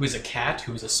 Eartha? Who is a cat?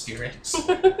 Who is a spirit?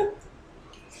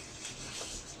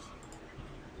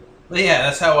 But yeah,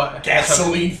 that's how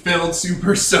Gasoline-filled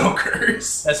super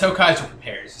soakers. that's how Kaiser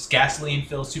prepares. It's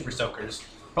gasoline-filled super soakers.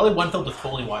 Probably one filled with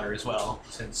holy water as well,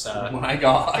 since Oh my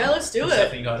god. Yeah, let's do it.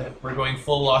 Stephanie got it. We're going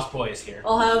full Lost Boys here.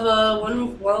 I'll have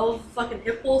one fucking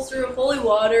hip holster of holy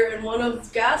water and one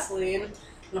of gasoline,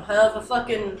 and I'll have a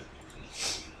fucking.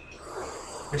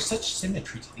 There's such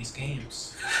symmetry to these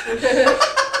games.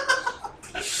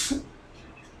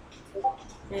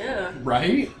 Yeah.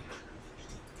 Right?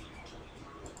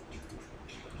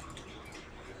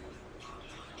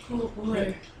 Oh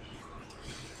boy.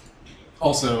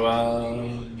 Also,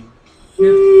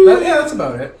 that's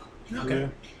about it. Okay.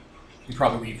 You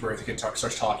probably leave where the kid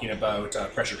starts talking about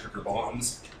pressure cooker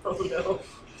bombs. Oh no.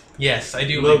 Yes, I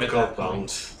do Love leave it that compound.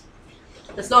 point.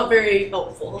 That's not very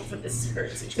helpful for this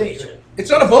current situation. It's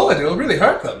not a bullet, it'll really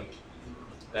hurt them.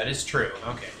 That is true.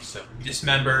 Okay, so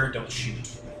dismember, don't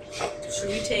shoot. Should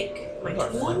we take my What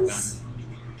about a flame tools?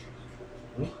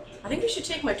 I think we should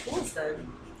take my tools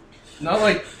then. Not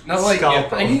like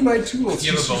Scalpel. I need my tools. Do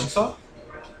you have a bone saw?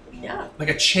 Yeah. Like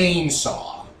a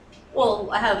chainsaw. Well,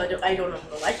 I don't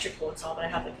have an electric bone saw, but I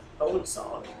have like a bone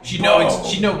saw. She'd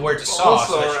know where to saw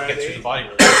so that she gets through the body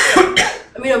really quick.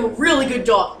 I mean, I'm a really good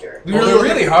doctor. We Well, really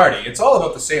they're really hardy. It's all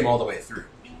about the same all the way through.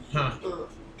 Huh. Mm.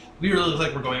 We really look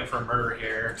like we're going in for a murder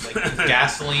here. Like with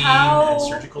gasoline How? and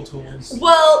surgical tools.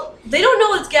 Well, they don't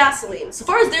know it's gasoline. So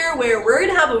far as they're aware, we're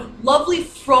gonna have a lovely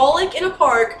frolic in a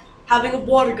park having a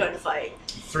water gun fight.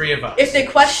 3 of us. If they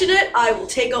question it, I will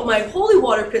take out my holy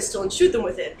water pistol and shoot them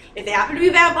with it. If they happen to be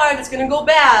a vampire, that's gonna go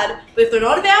bad. But if they're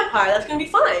not a vampire, that's gonna be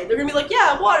fine. They're gonna be like,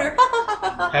 yeah, water.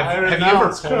 have you ever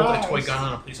renounce pulled a Christ. toy gun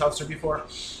on a police officer before?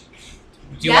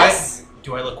 Yes.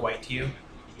 Do I look white to you?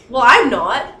 Well, I'm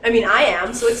not. I mean, I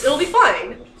am, so it'll be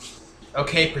fine.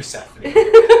 Okay, Persephone.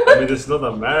 I mean, it's not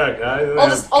America.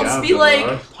 I'll just be like,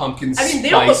 Pumpkin I mean, they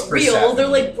don't spice look real. Persephone. They're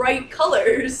like bright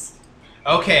colors.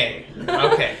 Okay.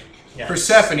 Okay. Yes.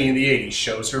 Persephone in the 80s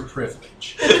shows her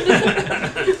privilege.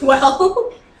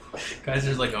 Well, Guys,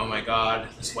 there's like, oh my god,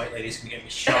 this white lady's gonna get me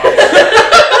shot.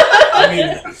 I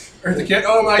mean, Eartha Kit,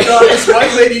 oh my god, this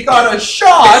white lady got a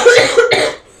shot!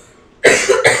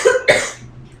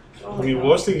 I mean,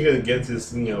 worst thing you're gonna get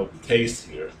is, taste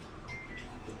here.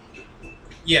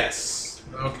 Yes.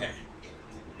 Okay.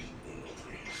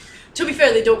 to be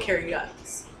fair, they don't carry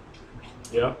guns.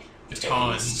 Yeah.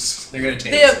 Tons. They're gonna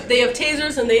take They have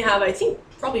tasers and they have, I think,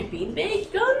 probably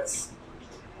beanbag guns.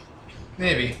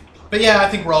 Maybe. But yeah, I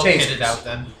think we're all Tasers. kitted out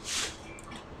then.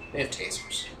 They have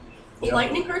tasers. Will Yeah.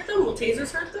 lightning hurt them? Will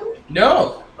tasers hurt them?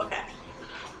 No, Okay.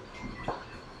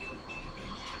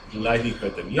 Lightning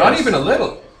hurt them. not yes. even a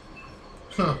little.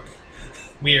 Huh.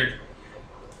 Weird.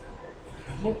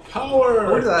 More power!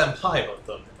 What does that imply about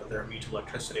them? That they're immune to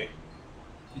electricity?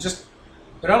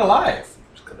 They're not alive.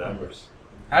 Just cadavers.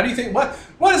 How do you think? What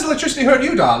does electricity hurt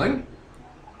you, darling?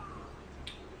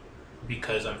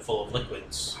 Because I'm full of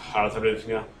liquids. Heart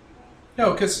arrhythmia.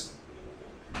 No, because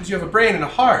you have a brain and a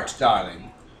heart,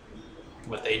 darling.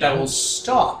 What they That don't. will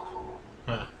stop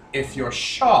Huh. if you're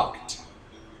shocked.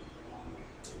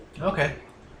 Okay.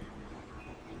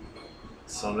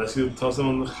 So unless you toss them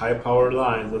on high power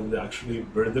lines that they actually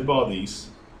burn the bodies.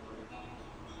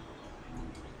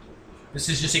 This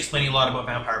is just explaining a lot about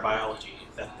vampire biology.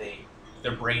 That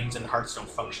their brains and hearts don't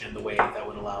function in the way that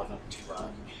would allow them to.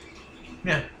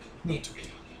 Yeah. Neat.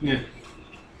 Yeah.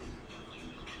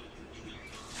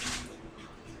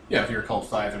 Yeah, if you're a Cult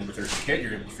 5 and with Eartha Kitt,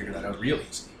 you're able to figure that out real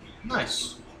easy.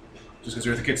 Nice. Just because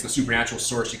Eartha Kitt's the supernatural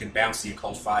source you can bounce the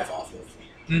Occult 5 off of.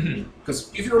 Mm-hmm.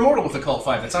 Because if you're immortal with Occult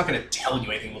 5, that's not going to tell you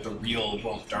anything about the real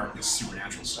world darkness,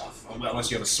 supernatural stuff.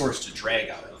 Unless you have a source to drag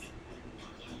out of.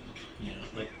 Yeah,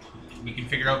 like we can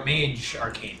figure out mage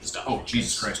arcane stuff. Oh,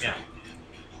 Jesus Christ. Yeah.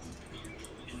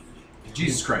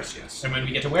 Jesus Christ, yes. And when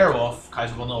we get to werewolf,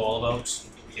 Kaiser will know all about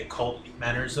the occult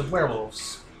manners of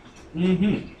werewolves.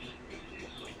 Mm-hmm.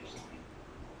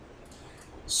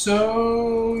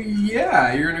 So,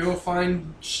 yeah, you're going to go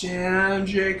find Sam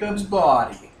Jacob's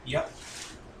body. Yep.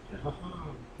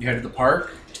 You head to the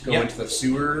park to go Yep. into the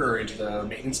sewer or into the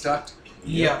maintenance duct.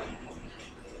 Yep.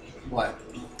 What?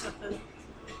 Nothing.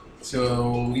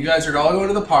 So you guys are all going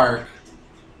to the park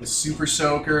with super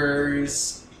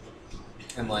soakers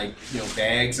and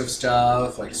bags of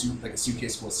stuff, like a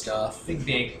suitcase full of stuff, Big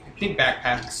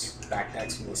backpacks.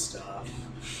 backpacks full of stuff.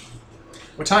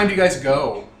 What time do you guys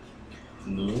go?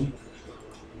 Noon.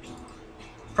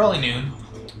 Probably noon.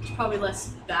 It's probably less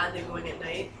bad than going at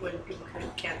night when people kind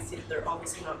of can't see that they're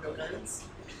obviously not real guns.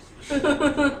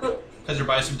 Because they're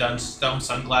buying some dumb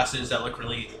sunglasses that look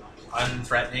really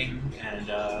unthreatening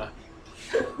and,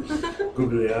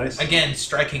 Googly eyes. again,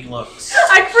 striking looks.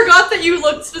 I forgot that you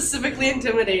looked specifically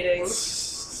intimidating.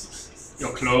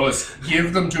 Your clothes.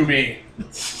 Give them to me.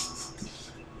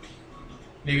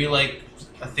 Maybe like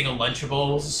a thing of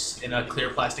Lunchables in a clear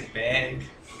plastic bag.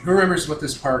 Who remembers what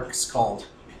this park's called?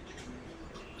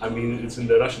 I mean, it's in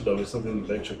the Russian though, it's not in the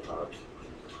Adventure Park.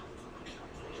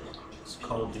 It's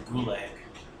called the Gulag.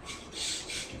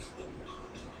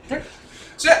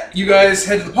 So yeah, you guys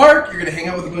head to the park. You're gonna hang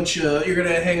out with a bunch of. You're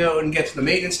gonna hang out and get to the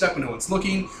maintenance duct when no one's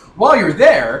looking. While you're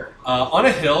there, on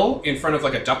a hill in front of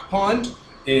like a duck pond,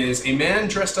 is a man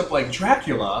dressed up like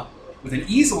Dracula with an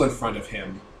easel in front of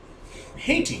him,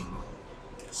 painting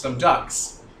some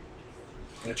ducks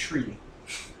in a tree.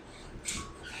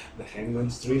 The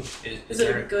Hangman's Tree. Is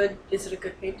it a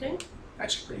good painting?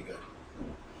 Actually, pretty good.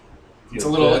 It's a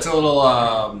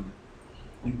little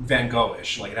Van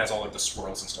Gogh-ish. Like it has all like the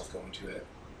swirls and stuff going to it.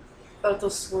 About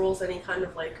those swirls, any kind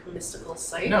of like mystical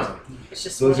sight? No. It's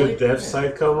just Does your swirling. death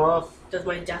side come off? Does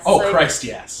my death Oh sight? Christ,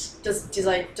 yes. Does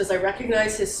I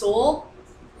recognize his soul?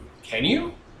 Can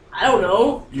you? I don't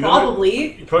know. You know-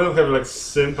 Probably. You probably don't have like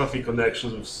sympathy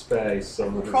connections with space.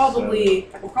 So it's, Probably.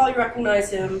 I can probably recognize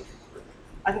him.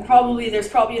 There's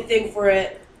probably a thing for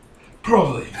it.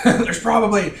 Probably.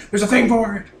 There's a thing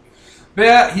for it. But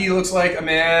yeah, he looks like a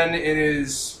man in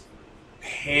his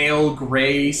pale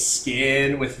gray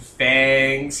skin with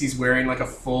fangs. He's wearing like a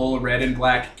full red and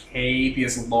black cape. He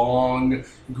has long,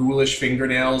 ghoulish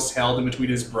fingernails held in between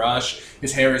his brush.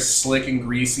 His hair is slick and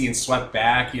greasy and swept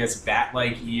back. He has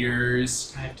bat-like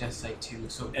ears. I have death sight too,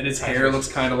 so And his hair looks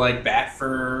kind of like bat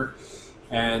fur.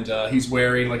 And he's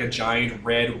wearing like a giant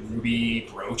red ruby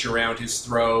brooch around his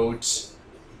throat.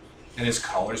 And his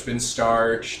collar's been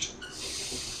starched.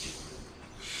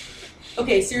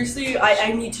 Okay, seriously,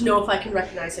 I need to know if I can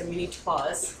recognize him. You need to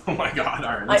pause. Oh my god,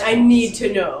 alright. I need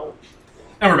to know.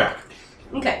 And we're back.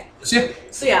 Okay. So yeah,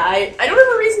 So yeah, I don't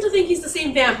have a reason to think he's the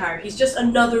same vampire. He's just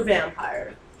another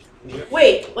vampire. Yeah.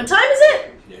 Wait, what time is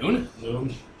it? noon?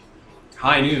 Noon.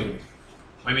 High noon.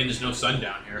 I mean, there's no sun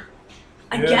down here.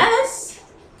 I Yeah. guess.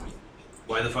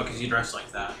 Why the fuck is he dressed like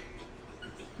that?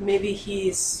 Maybe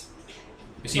he's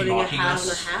Is he putting a mocking hat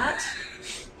us? on a hat.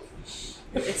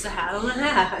 It's a hat on a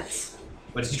hat.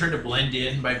 But is he trying to blend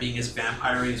in by being as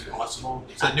vampire as possible?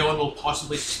 So that no one will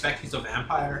possibly suspect he's a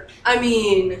vampire? I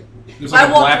mean, There's if I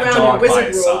a walked black around dog in by wizard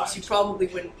his robes, side. you probably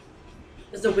wouldn't.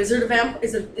 Is the wizard a vampire?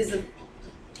 Is the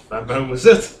Vampire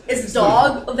Wizard. is the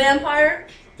dog a vampire?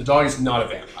 The dog is not a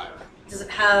vampire. Does it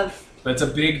have? But it's a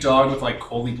big dog with like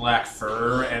coaly black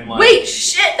fur and like... Wait,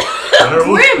 shit!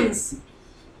 Werewolf? Grims.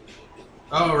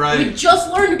 Oh, We right. just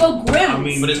learned about Grims. I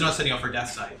mean- But it's not setting off for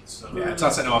death sight, so... Yeah, it's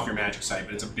not setting off your magic sight,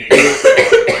 but it's a big,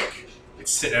 like,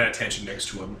 It's sitting at attention next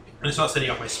to him. And it's not setting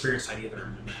off my spirit side either,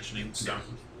 I'm imagining. So.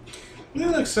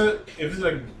 Yeah, like so, if it's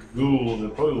like ghoul,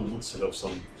 then probably would set up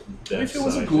some. If it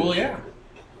was a side ghoul, to- yeah.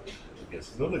 I guess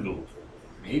it's not a ghoul.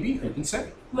 Maybe, who can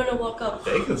say? I'm gonna walk up.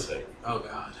 They can say. Oh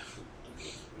god.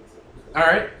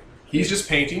 Alright. He's just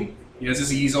painting. He has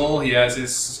his easel, he has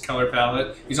his color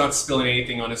palette. He's not spilling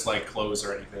anything on his like clothes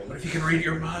or anything. What if you can read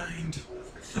your mind?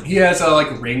 He has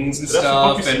like rings and That's what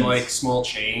stuff Bucky and says. like small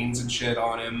chains and shit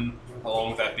on him, along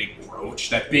with that big brooch,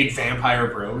 that big vampire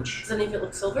brooch. Does any of it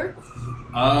look silver?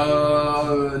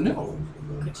 No.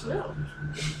 Good to know.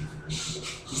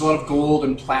 There's a lot of gold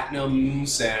and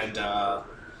platinums and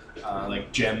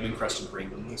like gem encrusted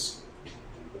rings.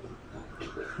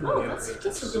 Oh,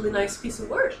 that's a really nice piece of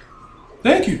work.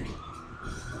 Thank you.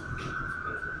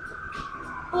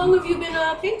 How long have you been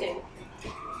painting?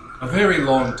 A very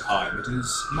long time. It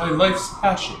is my life's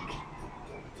passion.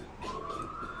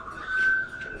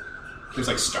 There's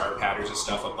like star patterns and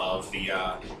stuff above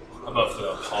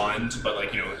the pond, but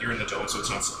like you're in the dome, so it's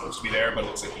not supposed to be there. But it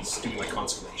looks like he's doing like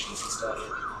constellations and stuff.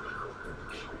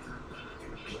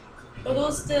 Are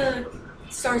those the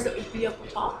stars that would be up on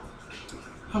top?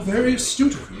 How very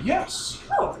astute of you. Yes,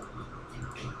 Oh.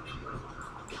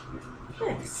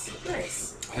 Nice,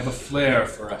 nice. I have a flair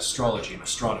for astrology and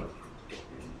astronomy.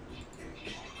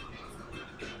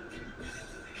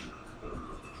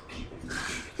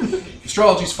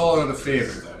 Astrology's fallen out of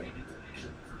favor,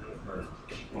 though.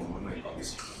 What am I calling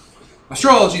this?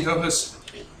 Astrology, though, has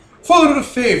fallen out of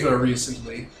favor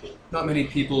recently. Not many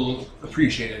people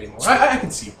appreciate it anymore. I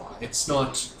can see why. It's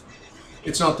not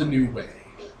the new way.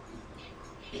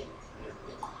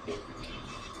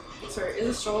 Sorry, is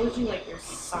astrology like your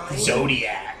sign?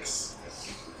 Zodiacs.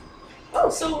 Oh,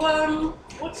 so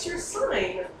what's your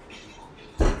sign?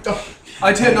 Oh,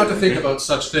 I tend not to think about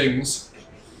such things.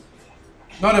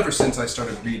 Not ever since I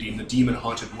started reading The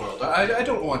Demon-Haunted World. I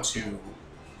don't want to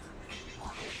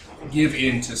give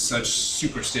in to such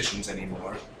superstitions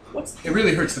anymore. What's It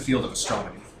really hurts the field of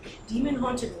astronomy. Demon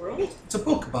Haunted World? It's a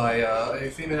book by a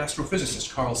famous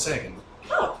astrophysicist, Carl Sagan.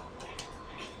 Oh.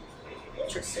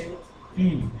 Interesting.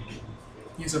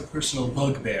 He's a personal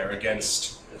bugbear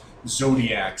against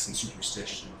zodiacs and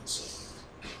superstitions.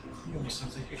 You almost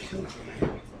sounds like you're killing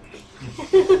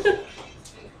me.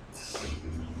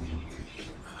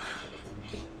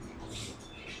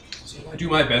 So I do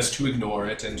my best to ignore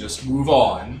it and just move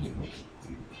on.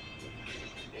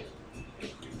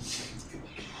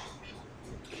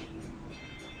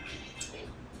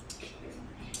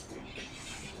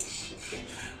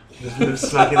 Just live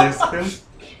smacking next to him.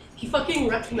 He fucking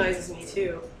recognizes me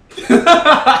too.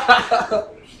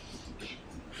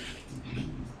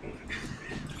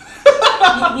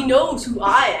 He knows who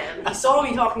I am. He saw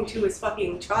me talking to his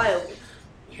fucking child.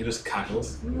 He just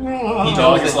cackles. The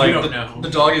dog is You like don't know. the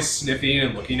dog is sniffing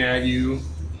and looking at you.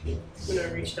 I'm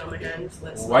gonna reach down my hand.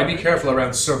 Let's Why be careful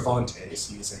around Cervantes?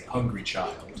 He is a hungry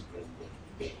child.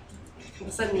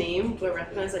 What's that name? Do I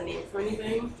recognize that name for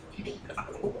anything?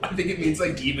 I think it means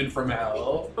like demon from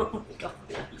hell. Oh my god.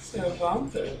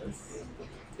 Cervantes.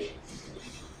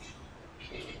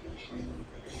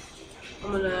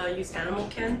 I'm gonna use Animal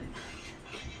Ken.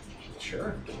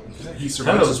 Sure. He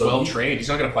Cervantes is Hello, well doggy. trained. He's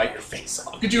not gonna bite your face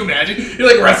off. Could you imagine? He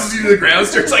like wrestles you to the ground,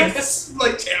 starts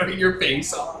like tearing your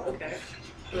face off. Okay.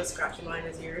 I'm gonna scratch a line in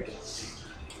his ear.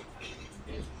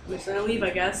 I'm just gonna leave,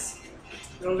 I guess.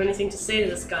 I don't have anything to say to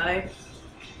this guy.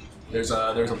 There's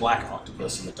a black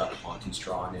octopus in the duck pond who's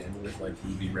drawn in with like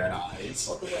ruby red eyes.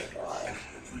 Oh my god.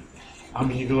 I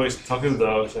mean, you can always talk to the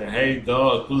dog, say, "Hey,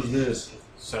 dog, who's this?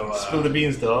 So, Spill the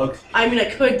beans, dog." I mean, I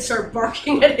could start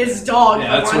barking at his dog.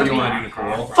 Yeah, that's if I what you wanted want to do,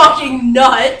 Nicole. be fucking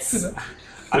nuts.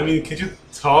 I mean, can you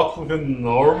talk with him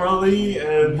normally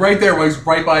and Right there, while he's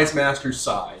right by his master's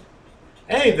side.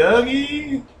 "Hey,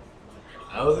 doggy,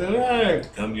 how's it going?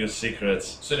 Tell me your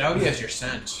secrets." so now he has your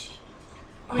scent.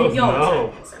 I mean, Oh, y'all no.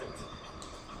 have consent.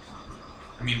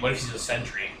 I mean, what if he's a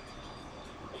sentry?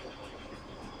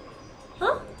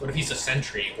 Huh? What if he's a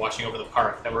sentry watching over the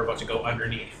park that we're about to go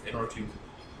underneath in order to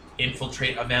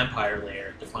infiltrate a vampire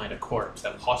lair to find a corpse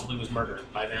that possibly was murdered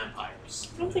by vampires?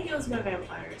 I don't think it was about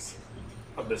vampires.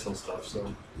 Abyssal stuff,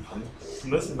 so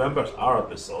unless the vampires are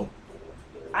abyssal,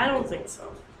 I don't think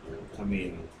so. I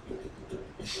mean,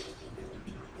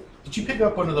 Did you pick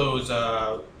up one of those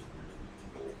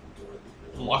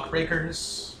lock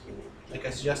breakers, like I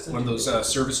suggested? One of those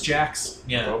service jacks.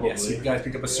 Yeah. Probably. Yes, you guys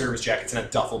pick up a service jack. It's in a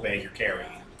duffel bag you're carrying.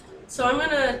 So I'm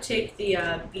gonna take the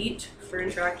beat for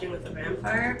interacting with the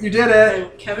vampire. You did it.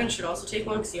 And Kevin should also take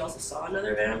one because he also saw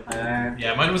another vampire.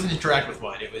 Yeah, mine wasn't interact with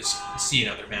one. It was see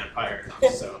another vampire.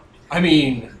 So I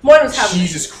mean, Mine was having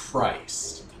Jesus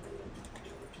Christ.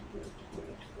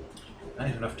 I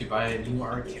have enough to buy a new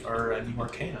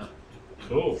Arcana.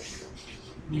 Cool.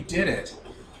 You did it.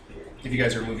 If you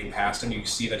guys are moving past him, you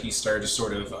see that he started to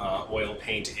sort of oil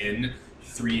paint in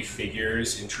 3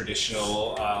 figures in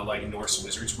traditional like Norse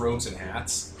wizards' robes and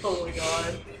hats. Oh my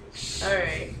god.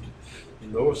 Alright.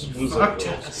 No smooth. Fuck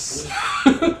yes.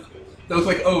 They look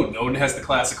like Odin. Odin has the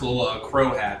classical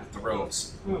crow hat with the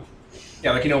robes.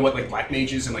 Yeah, like you know what like Black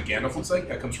Mages and like Gandalf looks like?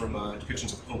 That comes from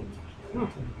depictions of Odin.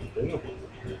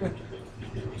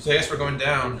 So I guess we're going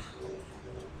downtown.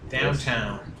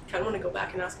 Kinda wanna go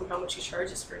back and ask him how much he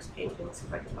charges for his paintings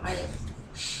if I can buy it.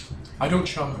 I don't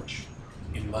charge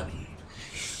in money.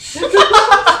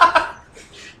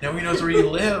 Now he knows where you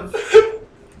live.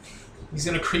 He's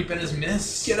gonna creep in his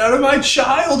mist. Get out of my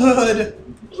childhood!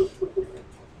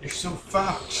 You're so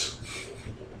fucked.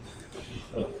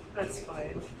 That's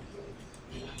fine.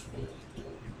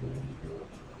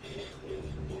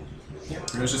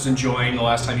 He was just enjoying the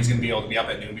last time he's going to be able to be up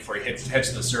at noon before he heads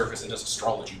to the surface and does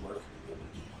astrology work.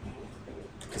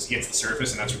 Because he hits the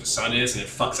surface and that's where the sun is and it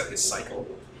fucks up his cycle.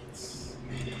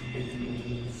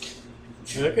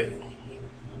 Okay.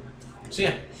 So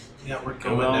yeah, we're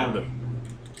Go going down. down.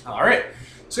 Alright.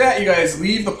 So yeah, you guys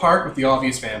leave the park with the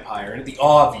obvious vampire. And the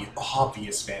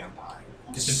obvious vampire.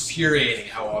 Just infuriating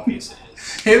how obvious it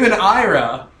is. Him and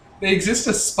Ira, they exist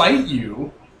to spite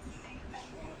you.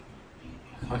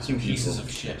 Fucking pieces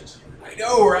of shit. I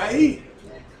know, right?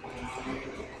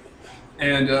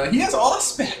 And he has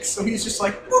Auspex, so he's just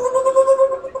like...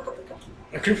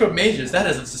 A group of mages, that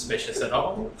isn't suspicious at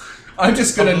all. I'm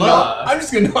just gonna Allah.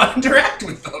 not interact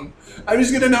with them. I'm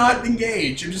just gonna not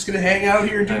engage. I'm just gonna hang out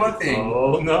here and do my thing.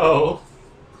 Oh no.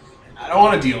 I don't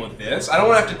want to deal with this. I don't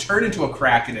want to have to turn into a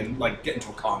kraken and like get into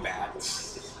a combat.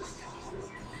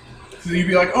 So you'd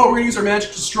be like, "Oh, we're gonna use our magic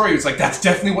to destroy you." It's like that's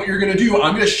definitely what you're gonna do.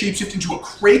 I'm gonna shapeshift into a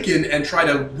kraken and try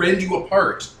to rend you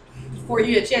apart. Before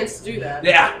you get a chance to do that.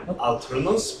 Yeah, I'll turn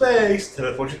on space,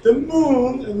 teleport you to the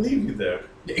moon, and leave you there.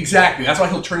 exactly. That's why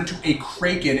he'll turn into a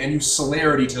kraken and use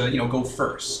celerity to go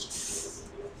first.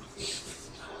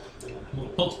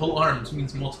 Multiple arms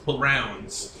means multiple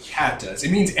rounds. Yeah, it does.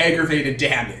 It means aggravated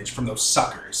damage from those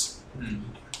suckers.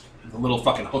 The little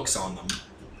fucking hooks on them.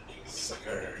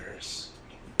 Suckers.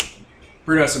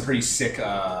 Bruno has some pretty sick,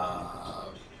 not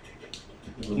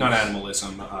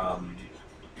animalism,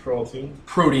 Protein.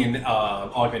 protein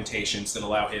augmentations that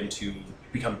allow him to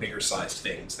become bigger sized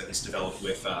things that he's developed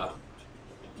with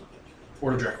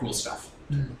Order Dracul stuff.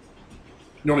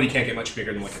 Normally you can't get much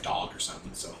bigger than like a dog or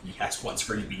something, so he has ones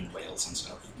for bean whales and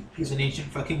stuff. He's an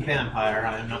ancient fucking vampire,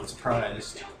 I'm not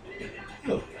surprised.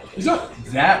 He's not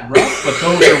that rough, but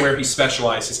those are where he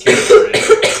specialized his character in.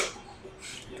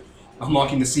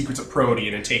 Unlocking the secrets of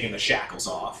Protean and taking the shackles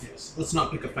off. Yes. Let's not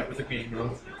pick a fight with a green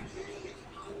girl.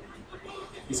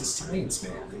 He's a science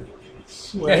man.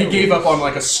 Yeah, he gave up on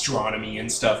like astronomy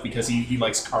and stuff because he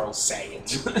likes Carl Sagan.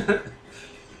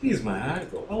 He's my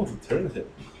idol. I'll return him.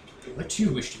 I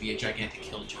too wish to be a gigantic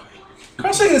killjoy.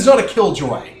 Carl Sagan is not a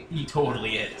killjoy. He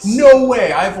totally is. No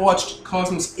way! I've watched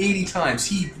Cosmos 80 times.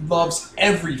 He loves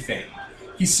everything.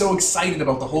 He's so excited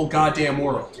about the whole goddamn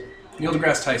world. Neil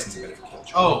deGrasse Tyson's a bit of a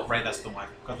killjoy. Oh, right, that's the one.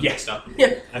 Got the Yeah. mixed up.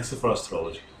 Except for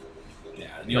astrology. Yeah,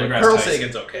 Neil Like, deGrasse Carl Tyson.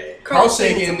 Sagan's okay. Carl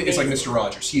Sagan's Sagan is like amazing. Mr.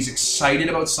 Rogers. He's excited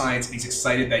about science, and he's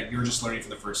excited that you're just learning for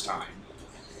the first time.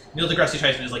 Neil deGrasse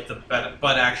Tyson is like the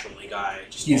but actually guy.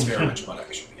 Just He is very much about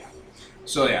actually, yeah.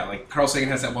 So yeah, like Carl Sagan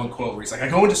has that one quote where he's like, I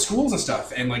go into schools and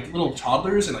stuff, and like little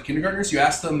toddlers and like kindergartners, you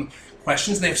ask them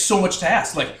questions, and they have so much to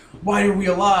ask. Like, why are we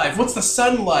alive? What's the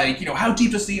sun like? How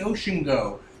deep does the ocean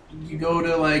go? You go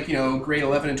to like, grade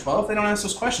 11 and 12, they don't ask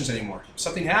those questions anymore.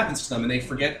 Something happens to them, and they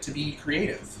forget to be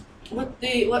creative.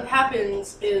 What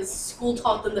happens is school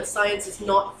taught them that science is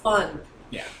not fun.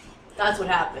 Yeah. That's what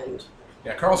happened.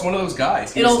 Yeah, Carl's one of those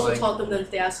guys. It He's also like, taught them that if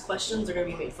they ask questions, they're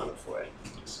going to be made fun of for it.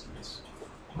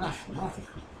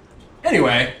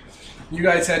 Anyway, you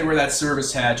guys head where that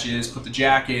service hatch is, put the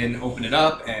jack in, open it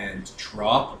up, and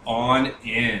drop on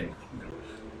in.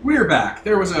 We're back.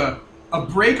 There was a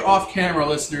break off camera,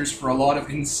 listeners, for a lot of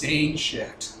insane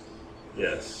shit.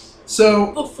 Yes.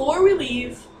 So, Before we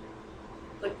leave,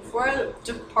 before I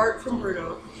depart from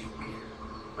Bruno,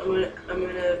 I'm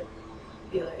gonna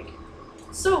be like,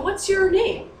 so what's your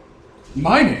name?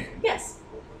 my name, Yes.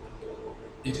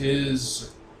 it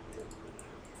is...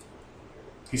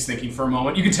 He's thinking for a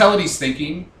moment. You can tell that he's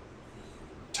thinking.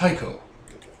 Tycho.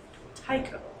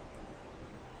 Tycho.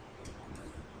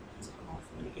 It's an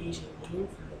awfully Asian name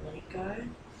for a white guy.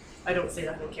 I don't say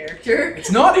that in character.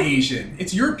 It's not Asian.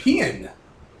 It's European.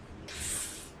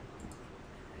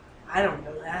 I don't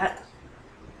know that.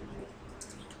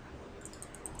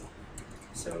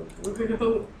 So, So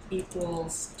Bruno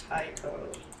equals Tycho.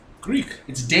 Greek.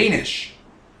 It's Danish.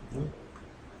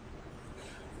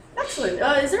 Excellent.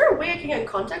 Is there a way I can get in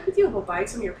contact with you about buying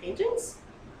some of your paintings?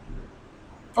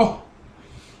 Oh,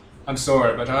 I'm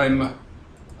sorry, but I'm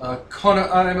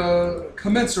a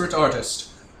commensurate artist.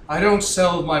 I don't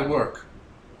sell my work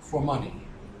for money.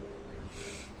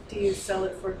 Do you sell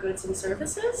it for goods and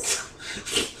services?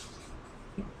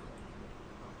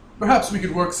 Perhaps we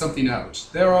could work something out.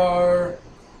 There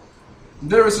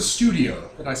is a studio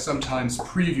that I sometimes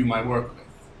preview my work with.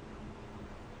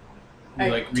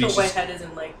 He, Tilt my head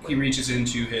isn't like. He reaches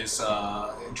into his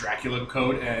Dracula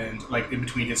coat and, like, in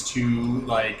between his two,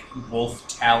 like,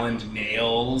 wolf-taloned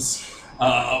nails,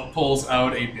 pulls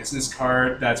out a business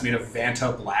card that's made of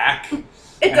Vanta Black. It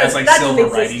and does. has, like, That silver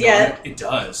doesn't writing exist yet. on it. It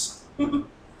does. It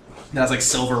has, like,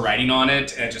 silver writing on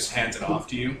it and just hands it off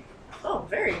to you. Oh,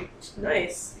 very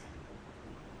nice.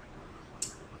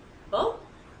 Well,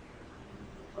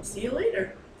 I'll see you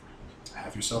later.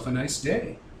 Have yourself a nice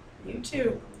day. You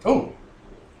too. Oh!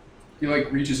 He,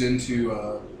 like, reaches into,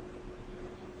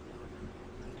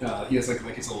 he has,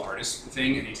 like his little artist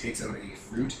thing, and he takes out a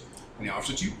fruit, and he offers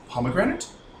it to you. Pomegranate?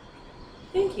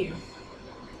 Thank you.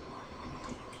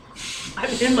 I'm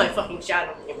in my fucking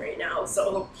shadow game right now,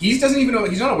 so. He doesn't even know,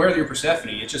 he's not aware that you're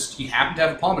Persephone. It's just, he happened to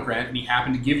have a pomegranate, and he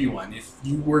happened to give you one. If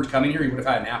you weren't coming here, he would have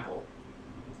had an apple.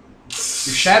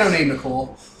 Your shadow name,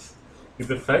 Nicole. It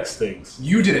affects things.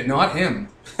 You did it, not him.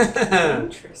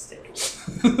 Interesting.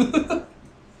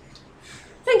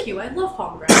 Thank you. I love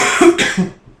pomegranates.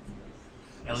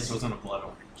 At least it wasn't a blood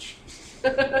orange.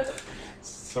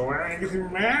 So we're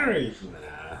getting married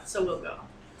now. So we'll go.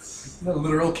 The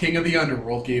literal king of the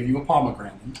underworld gave you a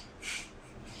pomegranate.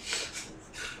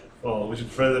 Oh, which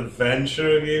Fred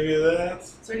Adventure gave you that?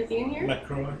 Is there anything in here?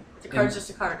 Macroy? The card's just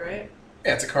a card, right?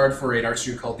 Yeah, it's a card for an art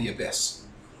studio called The Abyss.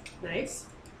 Nice.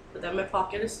 Put that in my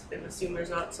pocket and assume there's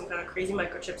not some kind of crazy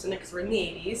microchips in it because we're in the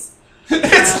 80s.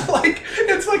 It's like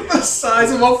the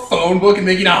size of a phone book and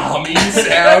making a humming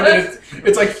sound, and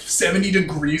it's like 70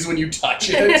 degrees when you touch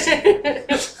it.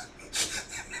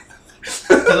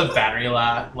 Has a battery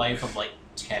life of like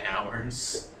 10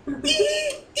 hours.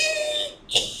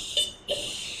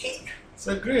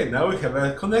 So great, now we have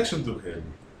a connection to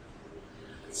him.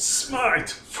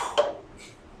 Smart!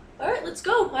 Alright, let's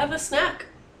go. I have a snack.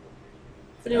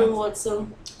 If anyone wants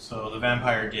some. So the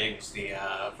vampire digs the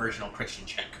virginal Christian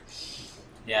chick.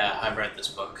 Yeah, I've read this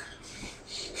book.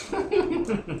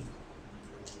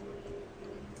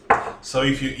 So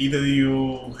if you either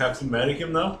you have to marry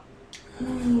him now?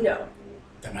 No.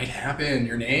 That might happen.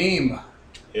 Your name.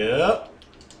 Yeah.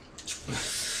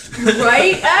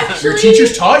 Right, actually? Your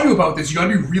teachers taught you about this. You gotta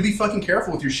be really fucking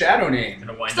careful with your shadow name.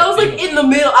 Gonna wind So I was up like being- in the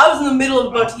middle. I was in the middle of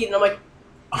about to eat, and I'm like,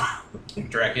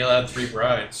 Dracula had 3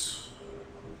 brides.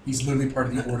 He's literally part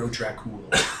of the Ordo Dracula.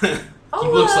 oh, He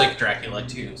looks like Dracula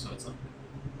too, so it's like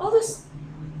I'll just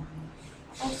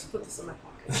put this in my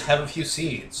pocket. have a few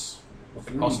seeds. What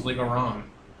could possibly go wrong?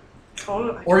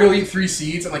 Oh, Or you'll eat 3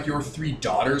 seeds and like your 3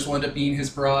 daughters will end up being his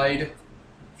bride.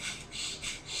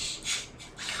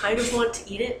 I kind of want to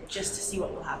eat it just to see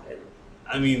what will happen.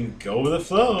 I mean, go with the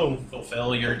flow.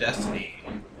 Fulfill your destiny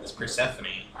as Persephone.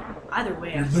 Either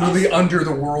way, You're I'm literally under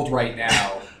the world right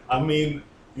now. I mean,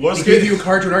 They worst gave case, you a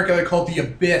card to an art gallery called The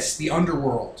Abyss, the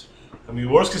Underworld.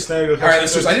 worst case scenario. Alright,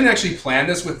 listeners, I didn't actually plan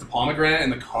this with the pomegranate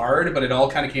and the card, but it all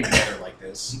kind of came together like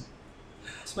this.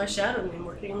 It's my shadow name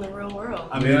working in the real world.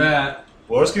 I mean, that.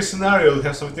 worst case scenario, you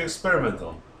have something to experiment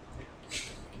on.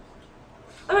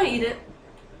 I'm gonna eat it.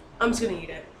 I'm just gonna eat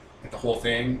it. Like the whole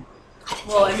thing.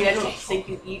 Well, I mean, I don't think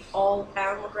you eat all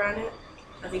pomegranate.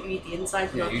 I think you eat the inside,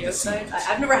 Yeah, not you the eat the outside. seeds.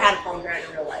 I've never had a pomegranate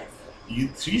in real life. You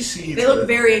 3 seeds. They look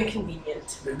very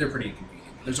inconvenient. They're pretty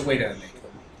inconvenient. There's a way to make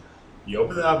them. You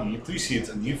open it up, you eat 3 seeds,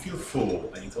 and you feel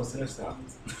full, and you toss the rest out.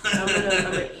 I'm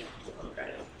gonna eat the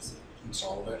pomegranate. It's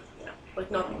all of it. Yeah,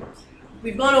 like not.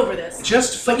 We've gone over this.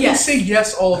 Just But fucking yes. say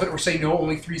yes all of it or say no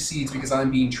only 3 seeds because I'm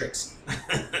being tricksy.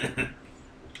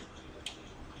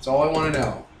 That's all I want to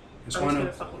know. Just I'm want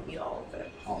just to gonna fucking eat all of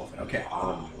it. all of it. Okay.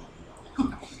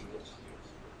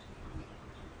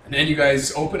 And then you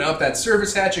guys open up that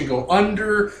service hatch and go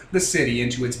under the city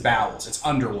into its bowels, its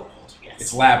underworld, Yes.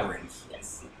 its labyrinth.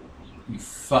 Yes. You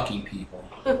fucking people.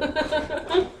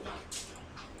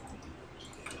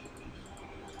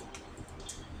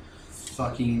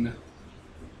 Fucking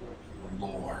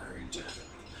Lord.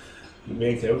 You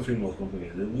make everything more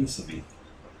complicated than it needs to be.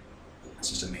 It's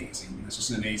just amazing. It's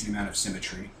just an amazing amount of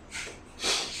symmetry.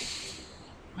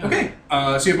 Okay,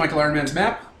 so you have Michael Ironman's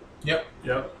map. Yep.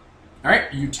 Yep. All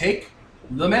right, you take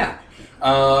the map.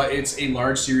 It's a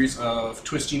large series of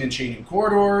twisting and chaining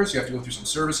corridors. You have to go through some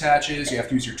service hatches. You have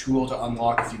to use your tool to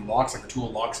unlock a few locks. Like the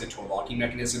tool locks into a locking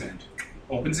mechanism and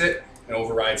opens it and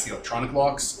overrides the electronic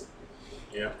locks.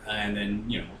 Yeah. And then,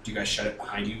 do you guys shut it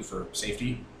behind you for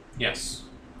safety? Yes.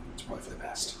 It's probably for the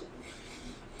best.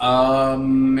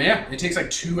 Yeah, it takes like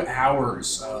 2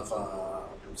 hours of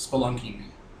spelunking.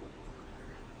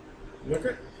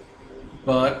 Okay.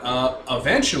 But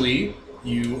eventually,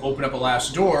 you open up a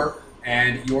last door,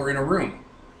 and you're in a room.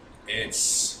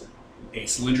 It's a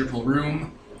cylindrical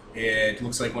room. It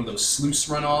looks like one of those sluice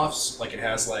runoffs. Like it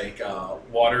has like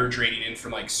water draining in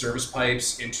from like service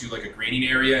pipes into like a grading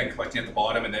area and collecting at the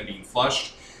bottom and then being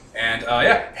flushed. And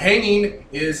yeah, hanging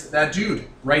is that dude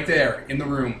right there in the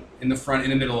room, in the front, in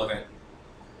the middle of it.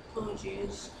 Oh,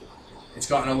 jeez. It's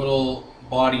gotten a little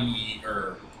body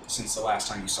since the last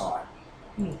time you saw it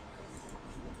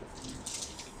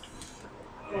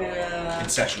in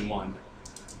session 1.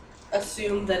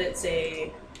 Assume that it's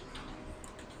a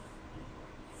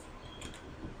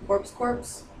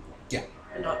corpse? Yeah.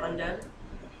 And not undead?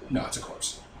 No, it's a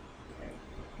corpse.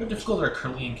 How difficult are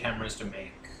Kirlian cameras to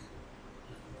make?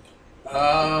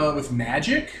 With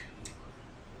magic?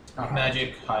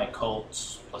 Magic, high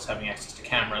occult, plus having access to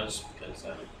cameras, because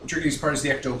The trickiest part is the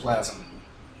ectoplasm.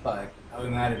 But other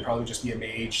than that, it'd probably just be a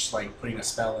mage, like putting a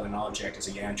spell in an object as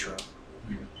a yantra.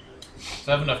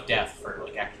 so I have enough depth for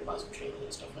like ectoplasm chaining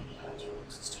and stuff like that. So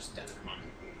it's just depth of money.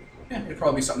 Yeah, it'd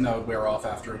probably be something that would wear off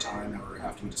after a time or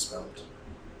have to be dispelled.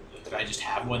 Could I just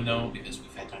have one though, because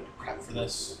we've had time to prep for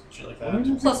this, shit like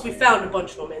that? Plus, we found a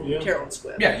bunch of them in Yeah. Carol and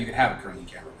Squib. Yeah, you could have a curling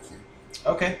camera with you.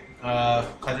 Okay.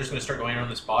 Cleanser's gonna start going around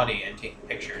this body and taking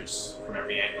pictures from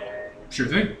every angle. Sure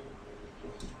thing.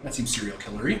 That seems serial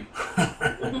killery.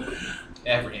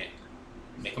 Every angle.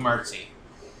 Make them artsy.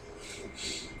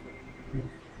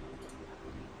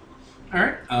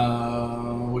 Alright,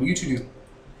 what do you two do?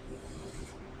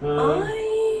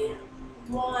 I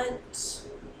want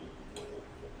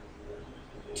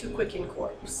to quicken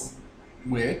corpse.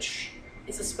 Which?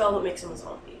 It's a spell that makes him a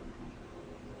zombie.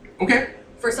 Okay.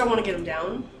 First, I want to get him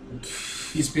down.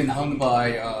 He's been hung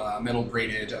by metal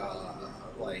braided,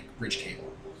 like, bridge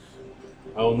cable.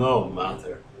 Oh no,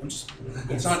 matter.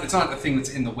 It's not a thing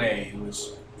that's in the way. It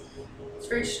was. It's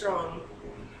very strong.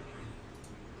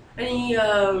 Any,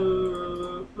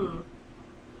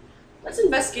 Let's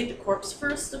investigate the corpse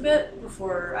first a bit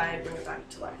before I bring it back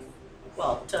to life.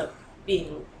 Well, to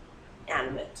being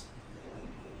animate.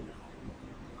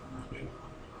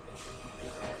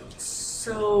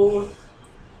 So,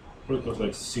 Probably got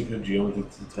like secret geometry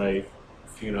to try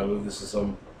figure out if this is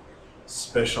some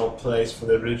special place for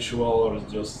the ritual or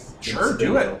just Sure,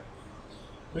 do it.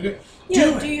 Okay. yeah,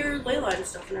 Do do it. your ley line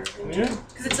stuff and everything. Yeah.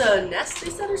 Because it's a nest, they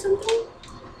said, or something?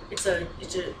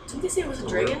 Didn't they say it was a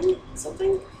dragon?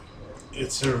 Something?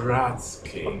 It's a rat A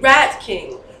king. rat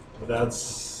king.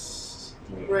 That's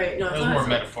Right, no, I That was thought more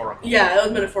metaphorical. yeah, that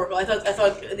was metaphorical. I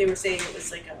thought they were saying it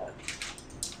was like a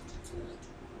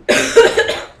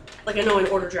like I know in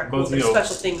Order Drac But, rules you there's know-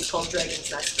 special things called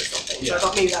dragon's nest or something. So I Yeah.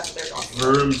 thought maybe that's what they're talking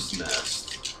about. Worm's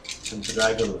nest and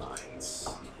dragon lines.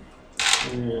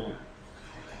 Yeah.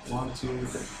 1, 2,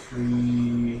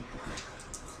 3.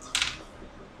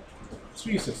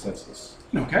 3 successes.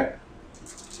 Okay.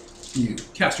 You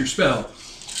cast your spell.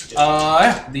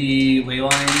 The ley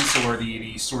lines or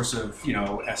the source of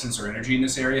essence or energy in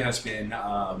this area has been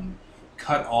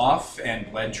cut off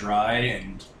and bled dry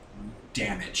and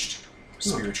damaged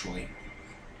spiritually.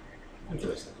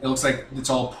 Interesting. It looks like it's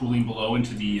all pooling below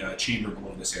into the chamber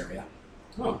below this area.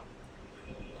 Oh.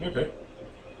 Okay.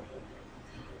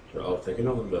 Sure, I'll take a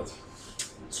note of that.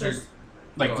 So there's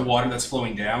Like the water that's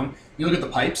flowing down. You look at the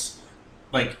pipes.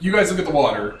 Like you guys look at the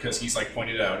water because he's like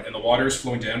pointed out, and the water is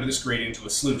flowing down to this gradient into a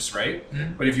sluice, right?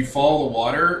 Mhm. But if you follow the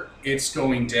water, it's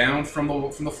going down from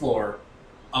the floor,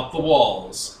 up the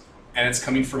walls, and it's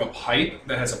coming from a pipe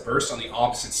that has a burst on the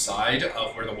opposite side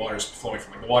of where the water is flowing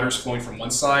from. Like the water is flowing from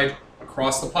one side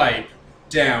across the pipe,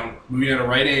 down, moving at a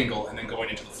right angle, and then going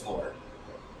into the floor.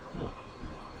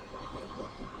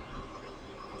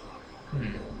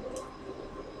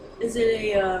 Is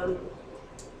it a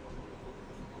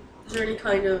is there any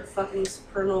kind of fucking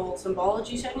supernal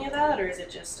symbology to any of that, or is it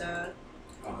just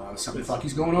Something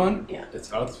fucky's going on.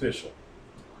 It's artificial.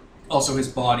 Also, his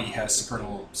body has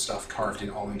supernal stuff carved in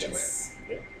all into it. yes.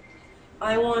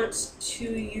 I want to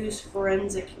use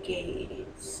forensic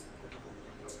gaze,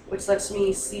 which lets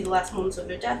me see the last moments of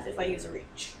their death if I use a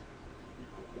reach.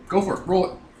 Go for it. Roll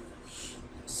it.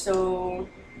 So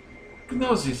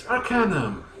Gnosis,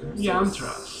 Arcanum,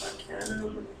 Yantras.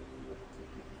 Arcanum,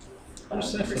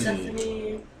 Persephone. Persephone. Can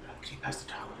you pass the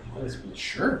towel?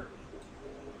 Sure.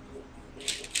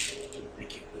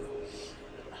 Thank you.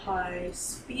 High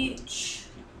speech.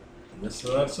 Let's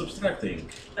start subtracting.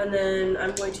 And then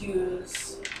I'm going to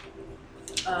use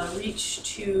reach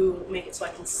to make it so I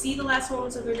can see the last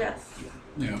moments of their death.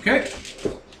 Okay.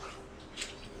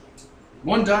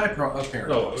 One die of No,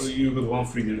 paradox you got one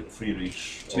free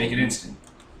reach. to make it instant.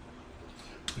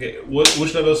 Okay, which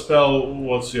level spell?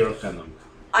 What's your canon?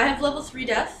 I have level 3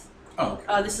 death. Oh,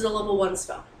 okay. This is a level 1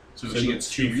 spell. So she gets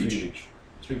 2 free reach.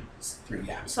 reach. 3,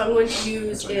 yeah. So I'm going to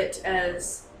use That's right. it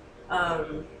as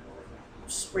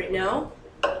just right now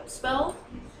spell.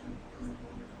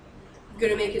 I'm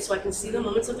going to make it so I can see the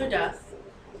moments of their death.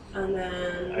 And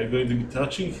then Are you going to be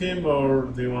touching him, or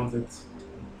do you want it?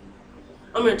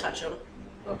 I'm going to touch him.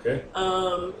 Okay.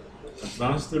 Um,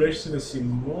 Advanced duration is see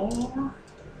more.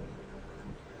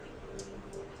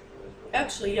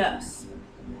 actually, yes.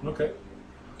 Okay.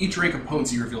 Each rank of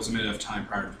potency reveals a minute of time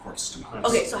prior to the corpse's demise.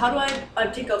 Okay, so how do I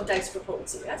take out dice for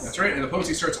potency? Yes? That's right, and the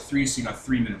potency starts at 3, so you got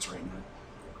 3 minutes right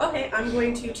now. Okay, I'm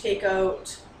going to take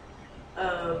out.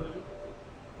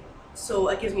 So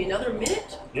that gives me another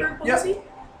minute Yep. per potency.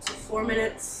 So 4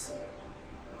 minutes,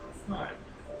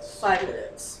 5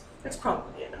 minutes. That's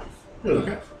probably enough. Good.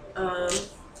 Okay.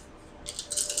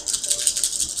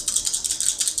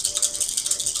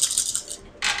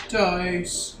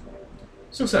 Dice.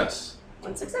 Success.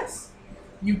 1 success.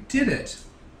 You did it.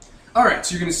 Alright,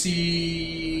 so you're going to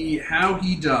see how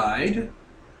he died.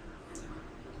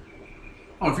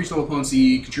 Oh, and for each level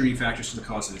potency, contributing factors to the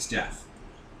cause of his death.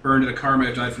 Burned in a car might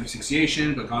have died from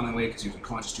asphyxiation, but gone that way because he was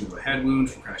unconscious due to a head wound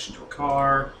from crashing into a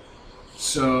car.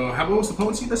 So, what was the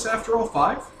potency of this after all?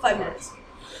 5? 5 minutes.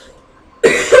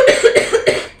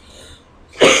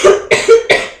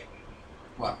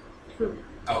 What?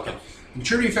 Oh, okay.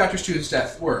 Contributing factors to his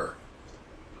death were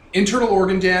internal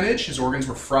organ damage, his organs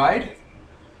were fried,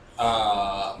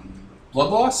 blood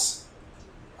loss,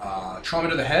 trauma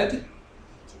to the head,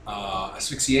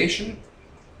 asphyxiation,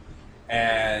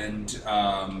 and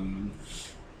what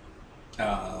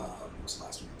was the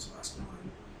last one?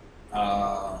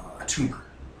 A tumor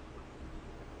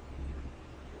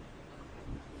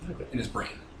in his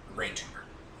brain, a brain tumor.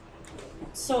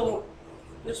 So,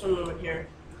 just one moment here.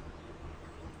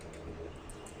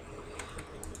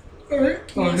 Alright,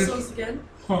 Can you use those again?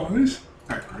 Alright,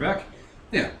 we're back.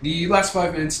 Yeah, the last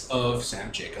 5 minutes of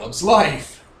Sam Jacobs'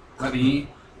 life. Okay,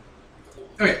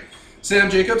 Sam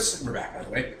Jacobs, we're back by the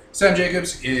way. Sam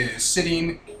Jacobs is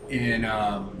sitting in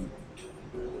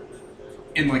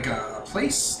like a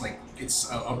place, like it's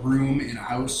a room in a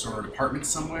house or an apartment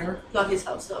somewhere. Not his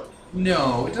house, though.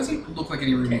 No, it doesn't look like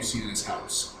any room you've seen in his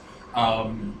house.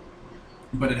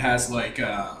 But it has like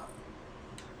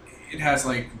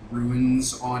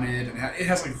ruins on it, and it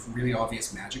has like really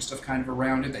obvious magic stuff kind of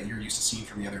around it that you're used to seeing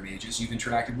from the other mages you've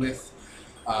interacted with.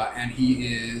 And he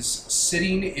is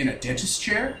sitting in a dentist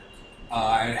chair,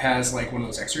 and it has like one of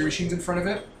those X-ray machines in front of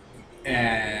it,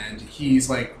 and he's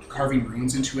like carving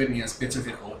runes into it, and he has bits of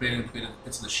it open and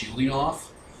bits of the shielding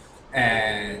off.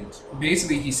 And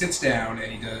basically, he sits down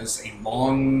and he does a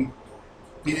long.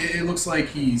 It looks like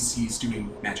he's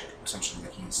doing magic, essentially.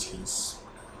 Like he's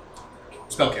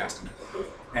spellcasting,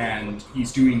 and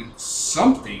he's doing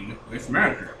something with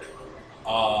magic.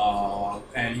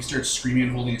 And he starts screaming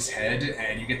and holding his head,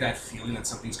 and you get that feeling that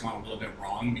something's gone a little bit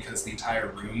wrong because the entire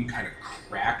room kind of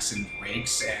cracks and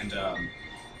breaks, and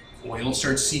oil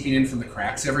starts seeping in from the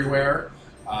cracks everywhere.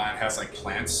 It has like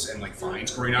plants and like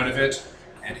vines growing out of it,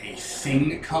 and a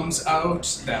thing comes out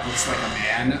that looks like a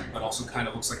man, but also kind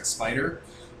of looks like a spider,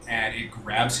 and it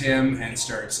grabs him and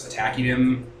starts attacking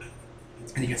him,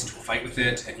 and he gets into a fight with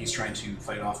it, and he's trying to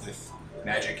fight it off with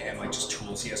magic and like just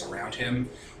tools he has around him.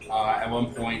 At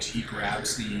one point, he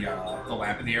grabs the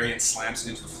lamp in the area and slams it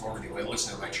into the floor where the oil is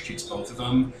and electrocutes both of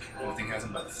them. The thing has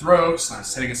him by the throat, slams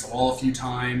his head against the wall a few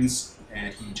times,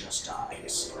 and he just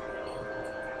dies.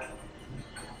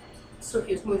 So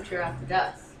he was moved here after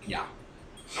death. Yeah.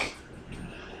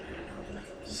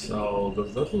 So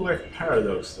does that look like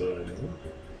Paradox to it?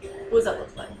 What does that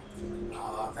look like?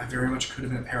 That very much could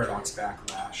have been a Paradox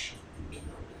Backlash.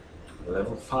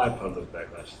 Level 5 Paradox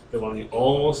Backlash. The one you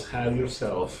almost had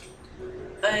yourself.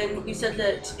 And you said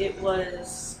that it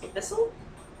was Abyssal?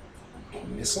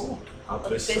 Missile?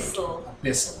 Abyssal.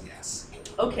 Abyssal, yes.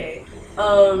 Okay.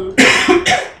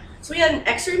 So he had an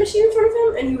X-ray machine in front of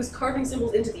him, and he was carving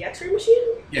symbols into the X-ray machine?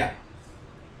 Yeah.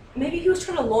 Maybe he was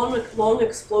trying to long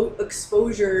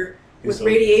exposure with So-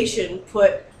 radiation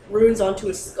put runes onto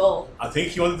his skull. I think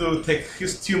he wanted to take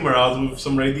his tumor out with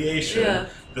some radiation. Yeah.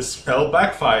 The spell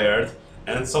backfired,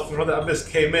 and something from the abyss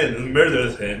came in and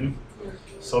murdered him,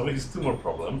 solving his tumor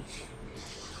problem.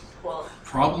 Well,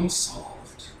 Problem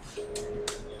solved.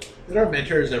 Did our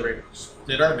mentor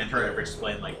ever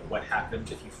explain like what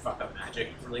happens if you fuck up magic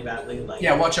really badly? Like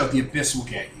Yeah, watch out. The abyss will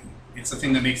get you. It's the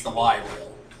thing that makes the lie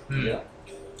real. Yeah.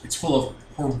 It's full of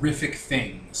horrific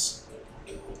things.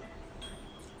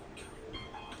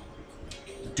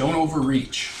 Don't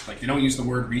overreach. Like, they don't use the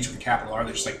word reach with a capital R.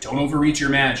 They're just like, don't overreach your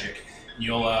magic.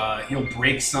 He'll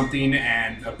break something,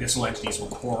 and abyssal entities will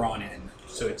pour on in.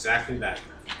 So exactly that.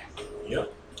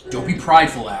 Yep. Don't be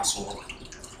prideful, asshole.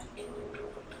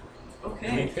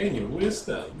 okay. Maintain your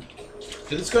wisdom.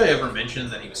 Did this guy ever mention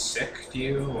that he was sick to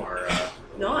you, or?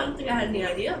 No, I don't think I had any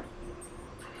idea.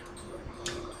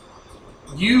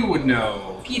 You would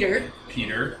know, Peter.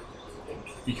 Peter,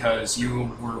 because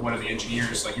you were one of the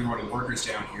engineers, like you were one of the workers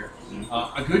down here.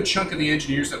 A good chunk of the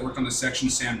engineers that worked on the section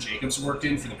Sam Jacobs worked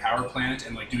in for the power plant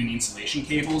and like doing the insulation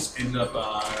cables ended up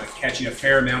catching a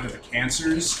fair amount of the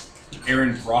cancers,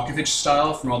 Aaron Brockovich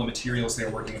style, from all the materials they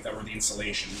were working with that were the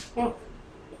insulation. In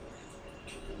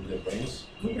their brains.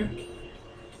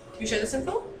 You share this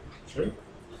info? Sure.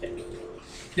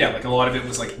 Yeah, like a lot of it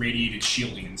was like radiated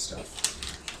shielding and stuff.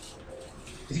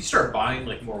 Did he start buying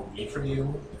like more weed from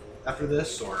you after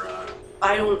this, or?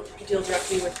 I don't deal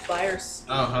directly with buyers,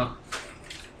 Uh huh.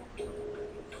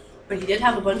 but he did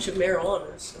have a bunch of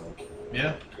marijuana, so.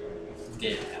 Yeah.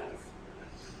 Did.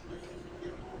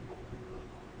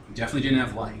 You definitely didn't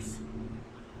have life.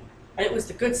 And it was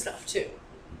the good stuff, too.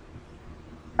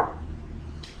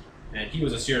 And he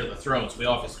was a seer to the throne, so we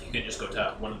obviously couldn't just go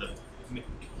to one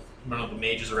of the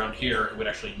mages around here who would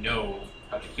actually know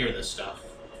how to cure this stuff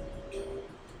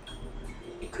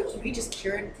Couldn't we just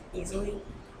cure it easily?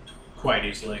 quite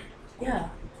easily. Yeah.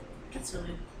 That's really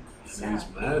sad. These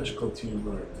magical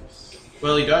tumors.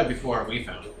 Well, he died before we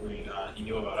found him. He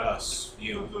knew about us,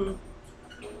 you. Mhm.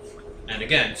 And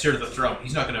again, seer to the throne.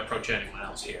 He's not going to approach anyone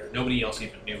else here. Nobody else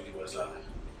even knew he was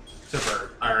except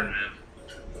for Iron Man.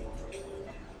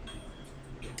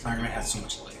 Iron Man has so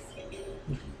much life.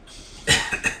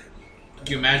 Can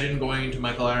you imagine going to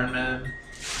Michael Iron Man and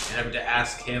having to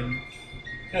ask him?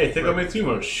 Hey, take out my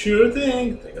tumor. Sure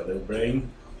thing. Take out their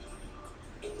brain.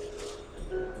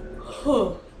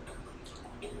 Huh.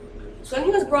 So then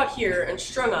he was brought here and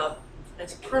strung up, and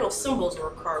supernal symbols were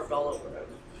carved all over him.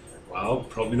 Well,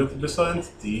 probably not the abyssal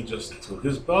entity, just took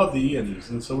his body and used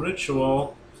in some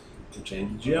ritual to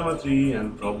change the geometry,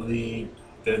 and probably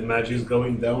dead magic is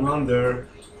going down under.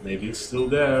 Maybe it's still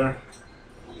there.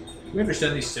 Do we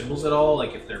understand these symbols at all?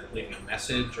 Like if they're leaving a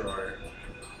message or?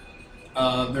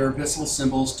 They're abyssal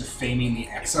symbols defaming the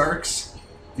exarchs,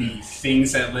 the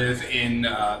things that live in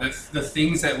the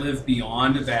things that live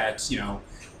beyond that,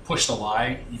 push the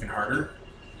lie even harder.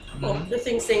 Well, the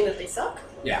thing's saying that they suck?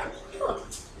 Yeah, Huh.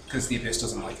 because the abyss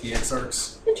doesn't like the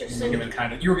exarchs. Interesting.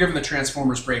 You were given the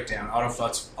Transformers breakdown.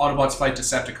 Autobots fight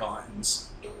Decepticons.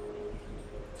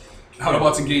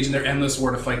 Autobots engage in their endless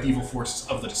war to fight the evil forces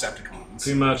of the Decepticons.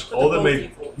 Pretty much But all they're the both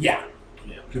mages. evil. Yeah.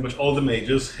 Yeah, pretty much all the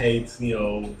mages hate, the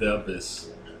abyss.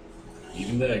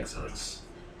 Even the exarchs.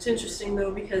 It's interesting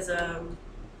though because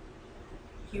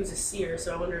he was a seer,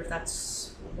 so I wonder if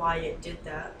that's why it did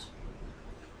that.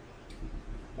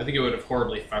 I think it would have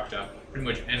horribly fucked up pretty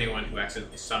much anyone who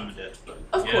accidentally summoned it. But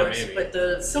Of yeah, course, maybe. but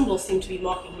the symbols seem to be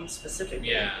mocking him specifically.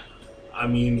 Yeah. I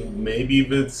mean, maybe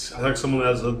if it's attack someone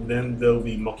else, then they'll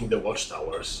be mocking the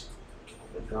watchtowers.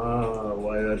 Like,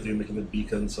 why are you making the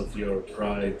beacons of your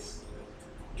pride?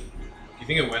 Do you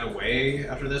think it went away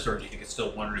after this, or do you think it's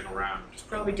still wandering around? It's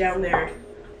probably down there.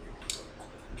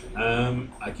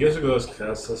 I guess it goes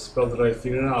cast a spell that I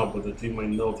figured out, but the team might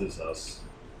notice us.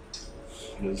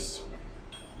 Because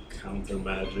counter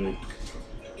magic.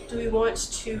 Do we want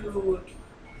to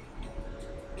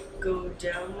go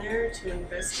down there to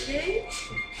investigate?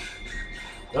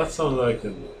 That sounds like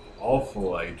an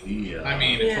awful idea. I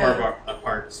mean, it's Yeah. far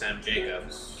apart Sam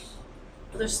Jacobs.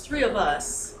 There's 3 of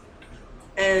us,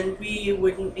 and we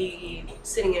wouldn't be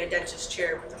sitting in a dentist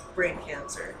chair with brain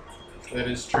cancer. That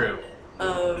is true.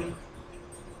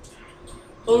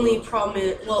 Only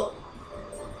problem well,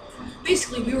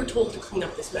 basically we were told to clean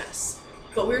up this mess.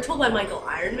 But we were told by Michael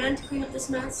Iron Man to clean up this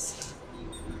mess.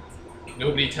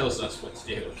 Nobody tells us what to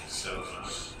do, so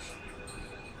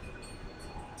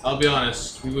I'll be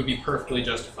honest, we would be perfectly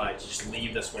justified to just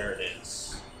leave this where it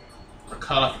is. Or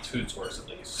cut off its food source at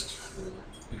least.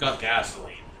 We got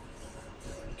gasoline.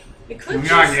 We could We just,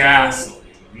 got gas.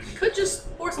 we could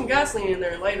just pour some gasoline in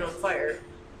there and light it on fire.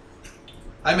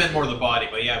 I meant more the body,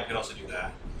 but yeah, we could also do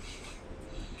that.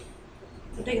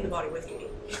 I'm taking the body with me.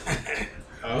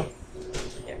 Oh?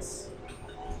 Yes.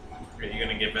 Are you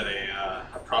gonna give it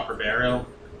a proper burial?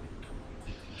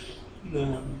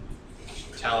 No.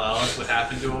 tell Alice what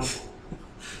happened to him.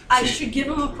 I should give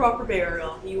him a proper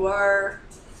burial. You're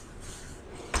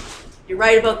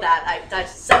right about that.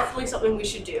 That's definitely something we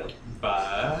should do.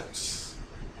 But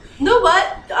No,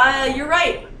 but you're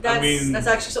right. That's mean- that's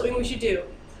actually something we should do.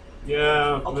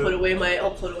 Yeah. I'll put away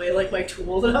like my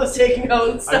tool that I was taking out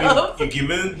and I stuff. mean, you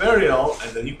give it burial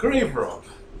and then you grave rob.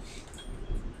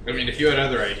 I mean, if you had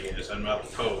other ideas, I'm not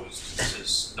opposed. This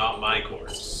is not my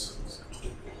course.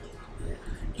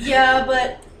 Yeah,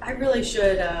 but I really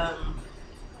should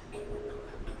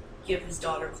give his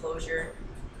daughter closure.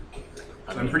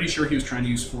 I'm pretty sure he was trying to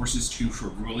use Forces 2 for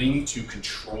ruling to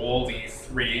control the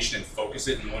radiation and focus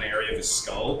it in one area of his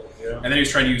skull. Yeah. And then he was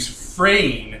trying to use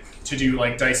Frayne to do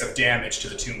like dice of damage to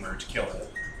the tumor to kill it.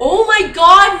 Oh my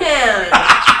god,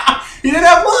 man! He didn't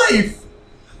have life!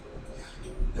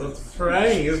 But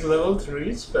Frank is level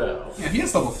 3 spell. Yeah, he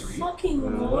has level 3.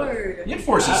 Fucking lord. He had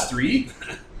Forces 3.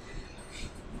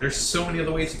 There's so many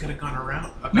other ways he could have gone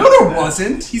around. No, there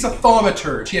wasn't. He's a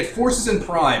thaumaturge. He had Forces in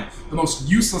Prime, the most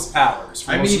useless powers.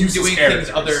 For the I most mean, useless doing characters.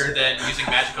 things other than using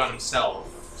magic on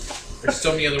himself. There's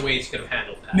so many other ways he could have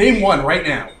handled that. Name one right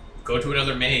now. Go to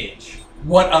another mage.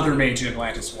 What other mage in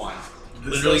Atlantis won?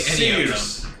 Literally This is any of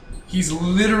Sears. them. He's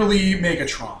literally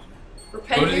Megatron.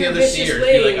 Repent Go to of the your other vicious seers.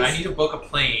 ways. Be like, I need to book a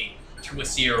plane to a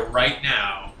seer right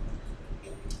now.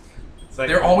 It's like,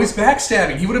 They're always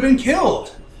backstabbing. He would have been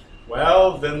killed.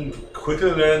 well, then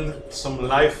quickly learn some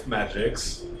life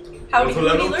magics How Go did to who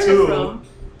did he level learn 2. it from?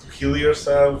 to heal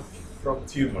yourself from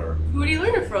tumor. Who did he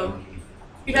learn it from?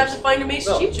 You'd have to find a mage to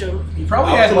Well, teach him. He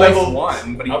probably Up had to life level-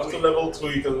 1, but he Up to level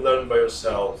 2 you can learn by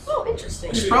yourself. Oh,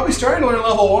 interesting. He's probably starting to learn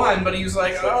level 1, but he was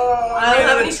like, oh, I don't man,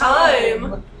 have any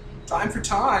time. Time for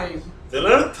time. They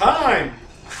learn time!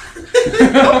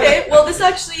 Okay, well, this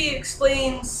actually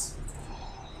explains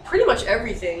pretty much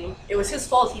everything. It was his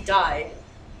fault he died.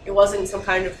 It wasn't some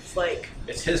kind of, like...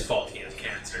 It's his fault he has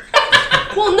cancer.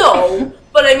 Well, no,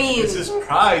 but I mean, It's his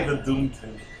pride that doomed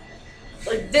him.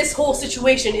 like, this whole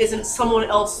situation isn't someone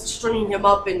else stringing him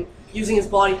up and using his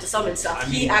body to summon stuff. I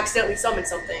He mean- accidentally summoned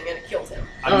something and it killed him.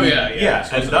 Oh, yeah.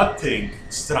 And that thing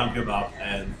strung him up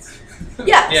and...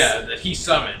 Yes. Yeah, that he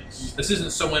summoned. This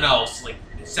isn't someone else, like,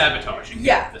 sabotaging him.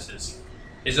 Yeah. This is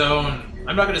his own...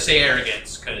 I'm not going to say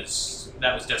arrogance, because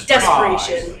that was desperation.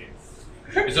 Desperation.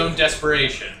 His own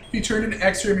desperation. He turned an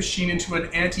X-ray machine into an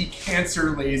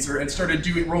anti-cancer laser and started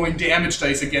rolling damage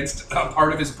dice against a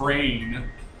part of his brain.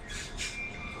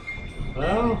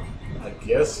 Well, I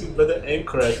guess you better aim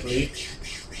correctly.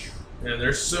 Yeah,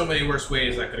 there's so many worse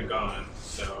ways that could have gone,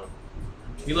 so...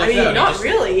 He I lucked mean, out. not he just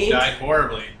really. died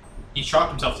horribly. He shocked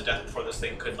himself to death before this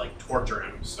thing could, like, torture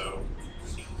him, so...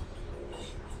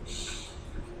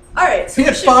 Alright, so He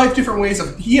had we should- 5 different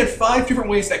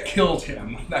ways that killed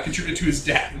him that contributed to his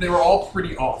death. They were all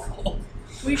pretty awful.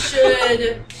 we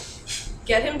should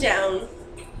get him down.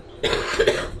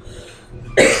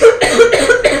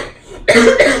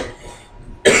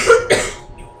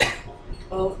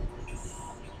 Oh.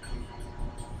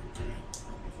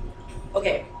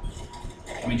 Okay.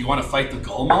 I mean, do you want to fight the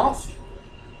Gullmoth?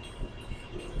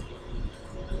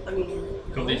 I mean,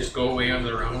 Don't they just go away on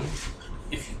their own?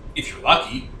 If you're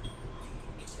lucky.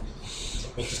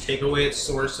 We'll just take away its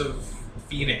source of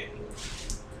feeding.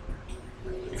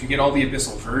 If you get all the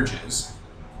Abyssal Verges.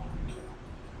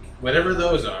 Whatever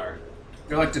those are.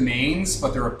 They're like domains,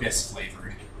 but they're Abyss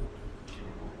flavored.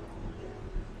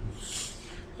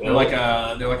 They're like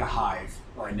a hive,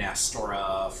 or a nest, or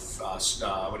a,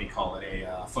 what do you call it,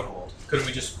 a foothold. Couldn't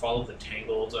we just follow the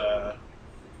tangled, Oh,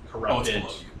 it's corrupted...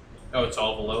 below you. Oh, it's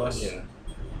all below us? Yeah.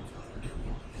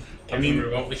 Can I mean- we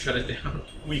remotely shut it down?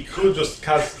 We could just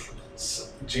cast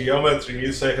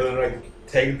geometry so I can like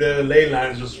take the ley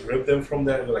lines, just rip them from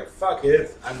there and be like, fuck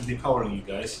it, I'm depowering you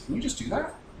guys. Can you just do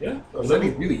that? Yeah. That'd be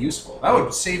really useful. That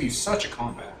would save you such a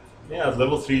combat. Yeah, at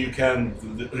level 3 you can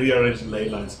rearrange the ley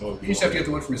lines. You just have to get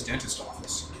the one from his dentist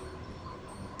office.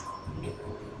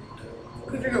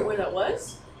 could we figure out where that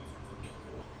was?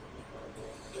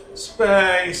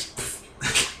 Space!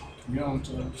 You don't,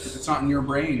 it's not in your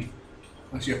brain.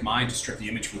 Unless you have mind to strip the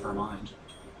image from her mind.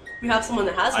 We have someone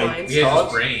that has I- minds. He has Thought-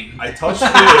 his brain. I touched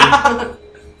him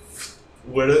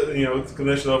where, you know, it's a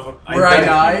combination of... Where I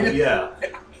died? Yeah.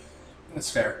 That's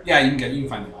fair. Yeah, you can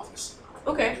find the office.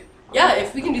 Okay. Yeah,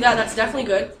 if we can do that, that's definitely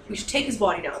good. We should take his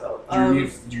body now, though.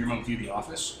 Do you remote view the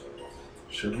office?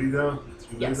 Should we though?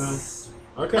 Should we Yes.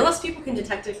 though? Okay. Unless people can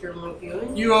detect if you're remote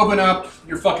viewing. You open up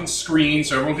your fucking screen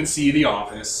so everyone can see the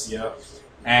office. Yeah.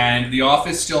 And the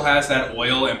office still has that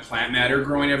oil and plant matter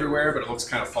growing everywhere, but it looks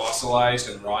kind of fossilized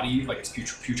and rotty, like it's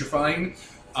putrefying.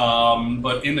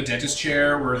 But in the dentist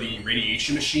chair where the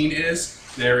radiation machine is,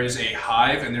 there is a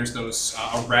hive, and there's those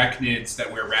arachnids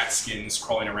that wear rat skins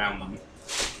crawling around them.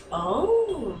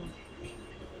 Oh.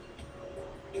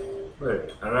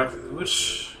 Wait,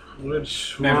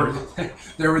 which Remember, one?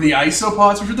 there were the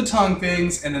isopods, which were the tongue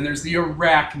things, and then there's the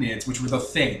arachnids, which were the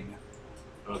thing.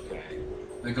 Okay.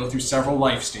 They go through several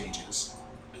life stages.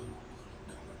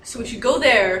 So we should go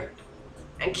there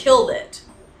and kill it.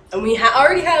 And we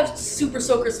already have super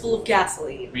soakers full of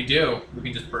gasoline. We do. We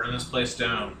can just burn this place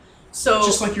down. So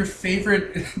Just like your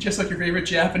favorite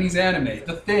Japanese anime,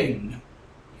 The Thing.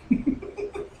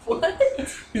 what?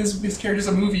 His character's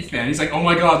a movie fan. He's like, oh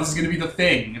my god, this is gonna be The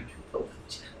Thing. Oh,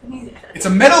 Japanese. It's a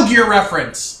Metal Gear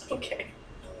reference. Okay.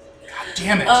 God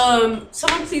damn it.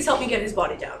 Someone please help me get his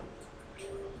body down.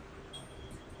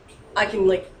 I can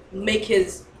like make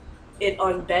it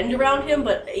unbend around him,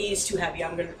 but he's too heavy.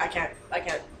 I can't.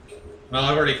 Well,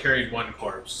 I've already carried one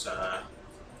corpse.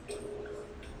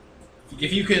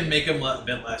 If you can make him a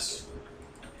bit less.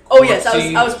 Oh yes,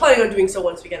 corpsey- I was planning on doing so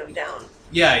once we get him down.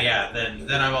 Yeah. Then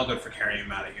I'm all good for carrying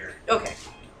him out of here. Okay.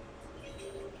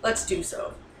 Let's do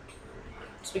so.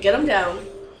 So we get him down.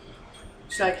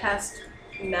 Should I cast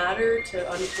matter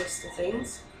to untwist the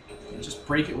things? Just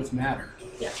break it with matter.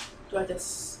 Yeah. Do I have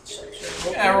this?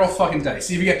 Yeah, roll fucking dice.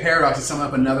 See if you get paradox and summon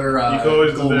up another You can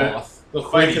always do gold that. moth. The Fight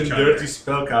quick and each other. dirty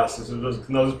spellcasters, so those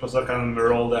Gnosis plus I can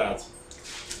roll that.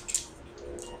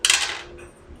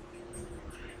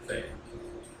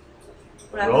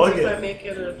 What Roll happens if again. I make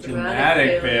it a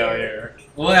Dramatic failure.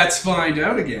 Let's find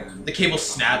out again. The cable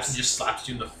snaps and just slaps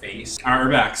you in the face. Alright,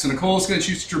 we're back. So Nicole's going to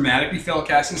choose to dramatically fail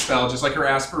casting spell, just like her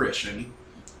aspiration.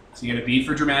 So you get a beat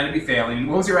for dramatically failing.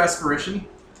 What was your aspiration?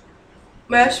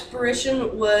 My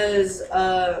aspiration was,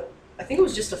 I think it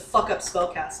was just a fuck up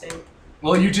spellcasting.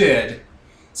 Well, you did.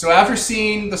 So after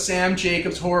seeing the Sam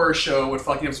Jacobs horror show what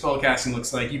fucking up spellcasting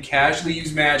looks like, you casually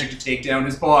use magic to take down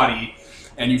his body,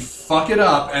 and you fuck it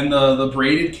up, and the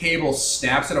braided cable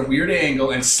snaps at a weird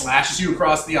angle and slashes you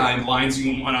across the eye and blinds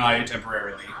you in one eye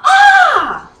temporarily.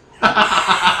 Ah!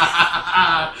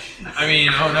 I mean,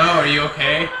 oh no, are you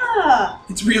okay? Ah!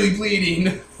 It's really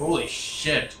bleeding. Holy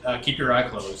shit. Keep your eye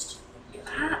closed.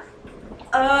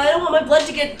 I don't want my blood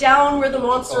to get down where the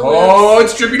monster Oh,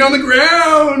 lives. it's dripping on the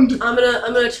ground! I'm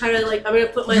gonna try to like, I'm gonna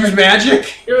put my Use like,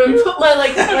 magic? I'm gonna put my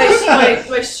like,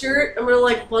 my shirt, I'm gonna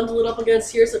like bundle it up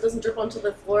against here so it doesn't drip onto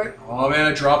the floor. Oh man,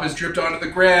 a drop has dripped onto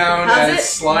the ground Has and it? it's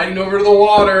sliding over to the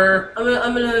water. I'm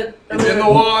gonna It's in the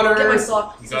water. get my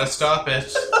sock. You gotta stop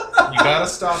it. You gotta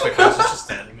stop it because it's just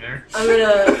standing there.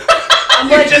 I'm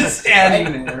You're like, just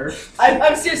standing there.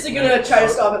 I'm seriously gonna try to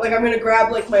stop it. Like, I'm gonna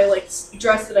grab like my like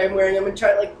dress that I'm wearing. I'm gonna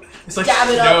try to like It's like, dab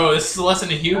it up. no, this is a lesson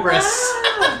in hubris.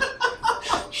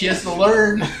 Ah! She has to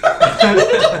learn.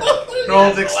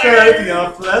 Roll dexterity on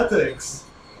athletics.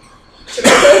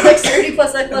 Dexterity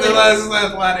plus And then athletics.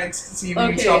 last athletics to see if you can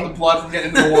Okay. stop the blood from getting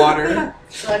into the water.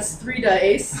 So that's 3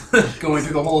 dice. Going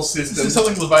through the whole This system. is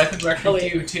something Leviathan would Oh, actually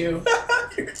wait. do, too.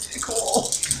 Cool.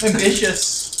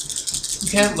 Ambitious. You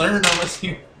can't learn unless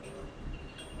you...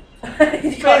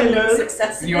 You got no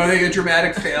successes. You want to make a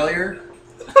dramatic failure?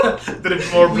 Did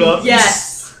it more blood?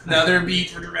 Yes. Another beat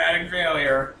for dramatic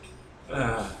failure.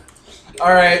 Ah.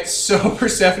 Alright, so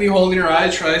Persephone holding her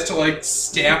eyes tries to like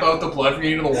stamp out the blood from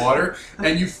into the water,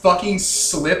 and you fucking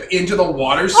slip into the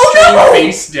water straight no!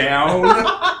 face down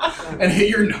and hit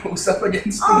your nose up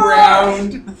against the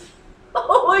ground.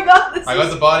 Oh my god, this I got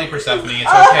is... the body, Persephone. It's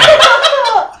okay.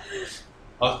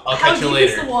 I'll How catch you deep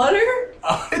is later. the water?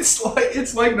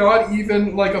 It's like not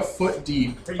even like a foot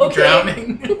deep. Are you Okay.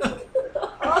 drowning?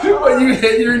 When you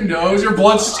hit your nose, your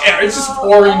blood's just it's just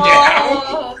pouring down.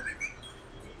 Oh.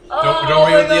 Don't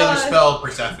worry my about the other God. spell,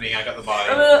 Persephone. I got the body.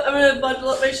 I'm gonna bundle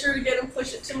up my shirt again and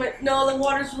push it to my... No, the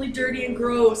water's really dirty and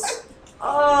gross.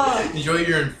 Oh. Enjoy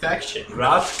your infection.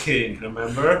 Rat King,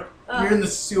 remember? You're in the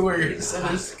sewers, and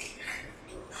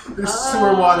there's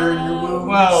sewer water in your wound.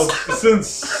 Well, since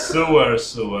sewer.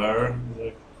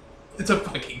 It's a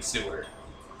fucking sewer.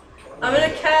 I'm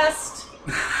gonna cast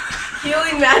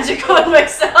healing magic on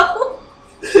myself.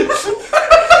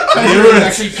 You're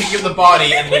actually picking up the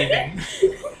body and leaving.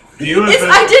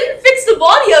 I didn't fix the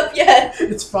body up yet.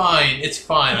 It's fine. It's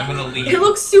fine. I'm gonna leave. It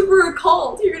looks super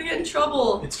recalled. You're gonna get in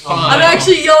trouble. It's fine. I'm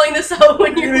actually yelling this out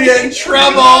when you're You're gonna get in leaving.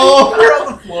 trouble. You're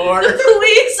on the floor. The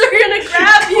police are gonna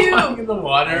grab Falling you. in the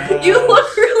water. You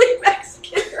look really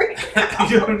Mexican right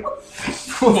now.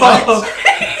 What?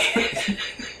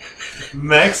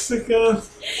 Mexican?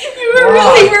 You were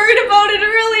really worried about it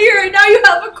earlier, and now you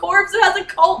have a corpse that has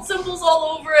occult symbols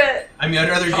all over it. I mean, I'd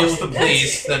rather deal with the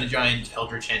police than a giant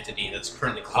eldritch entity that's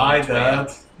currently Hi, cloning its way up.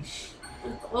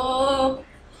 Dad. Oh,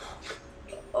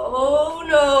 Oh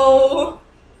no.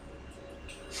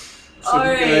 So All do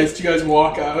right. you guys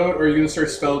walk out, or are you gonna start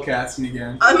spell casting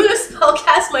again? I'm gonna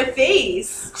spellcast my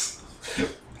face.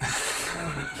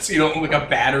 So you don't look like a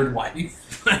battered wife.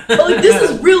 Oh, this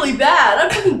is really bad. I'm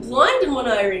fucking blind in one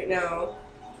eye right now.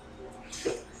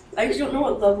 I actually don't know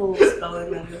what level of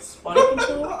spelling that is. Body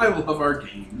control? I love our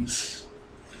games.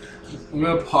 I'm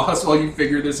gonna pause while you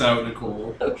figure this out,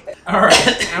 Nicole. Okay.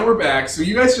 Alright, now we're back. So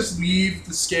you guys just leave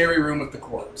the scary room with the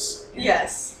corpse.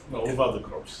 Yes. No, about the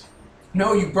corpse.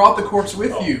 No, you brought the corpse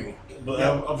with Oh. you. But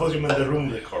I thought you meant the room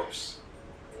with the corpse.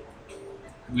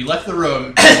 We left the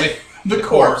room with The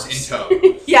corpse corpse. in tow.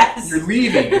 Yes. You're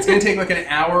leaving. It's gonna take like an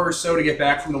hour or so to get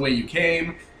back from the way you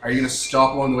came. Are you gonna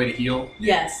stop along the way to heal?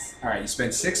 Yes. Alright, you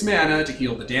spend 6 mana to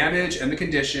heal the damage and the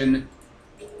condition,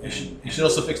 You should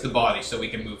also fix the body so we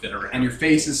can move it around. and your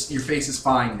face is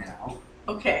fine now.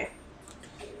 Okay.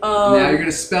 Now you're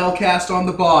gonna spell cast on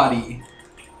the body.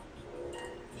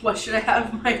 What should I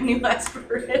have my new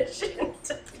aspiration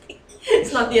to be?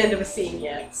 It's not the end of a scene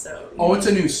yet, so. Oh, it's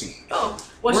a new scene. Oh,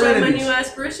 what We're should I have my enemies. new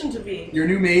aspiration to be? Your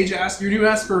new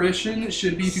aspiration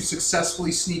should be to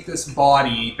successfully sneak this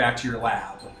body back to your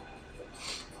lab.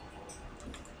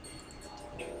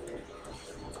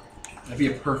 That'd be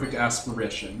a perfect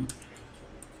aspiration.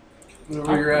 What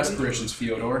are your aspirations,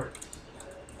 Fyodor?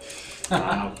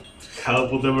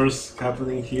 Help whatever's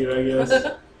happening here, I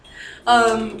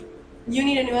guess. You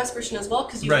need a new aspiration as well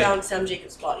because you Right. found Sam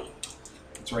Jacobs' body.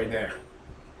 It's right there.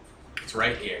 It's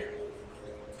right here.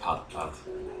 Pat, pat.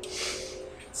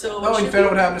 So Oh, what and you should found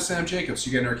out we- what happened to Sam Jacobs.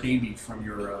 You get an arcane beat from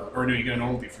your, or no, you get an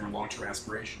old beat from your long-term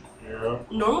aspiration. Yeah.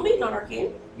 normal beat, not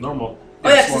arcane. Normal. Oh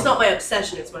yeah, Yes, 'cause it's one. not my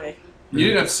obsession. It's my. You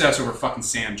didn't obsess over fucking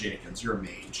Sam Jacobs. You're a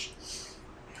mage.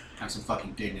 Have some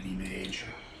fucking dignity, mage.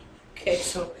 Okay,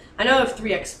 so I now have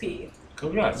 3 XP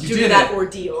Congrats. You due to did that it.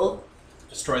 ordeal.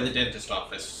 Destroy the dentist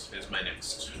office is my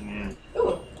next.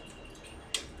 Ooh.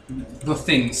 The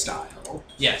Thing style.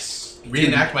 Yes.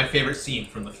 Reenact my favorite scene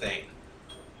from The Thing.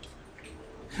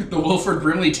 The Wilford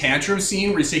Brimley tantrum scene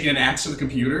where he's taking an axe to the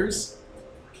computers.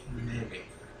 Maybe.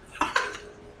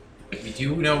 We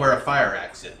do know where a fire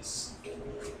axe is.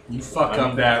 You fuck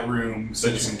up that room,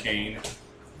 Citizen Kane.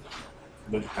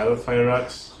 But have a fire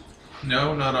axe?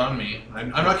 No, not on me. I'm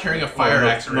not carrying a fire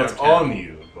axe around. Not town. on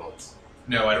you, but.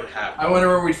 No, I don't have. I wonder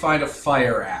where we'd find a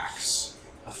fire axe.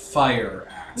 A fire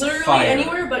axe. Literally Fire.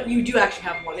 anywhere, but you do actually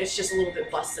have one. It's just a little bit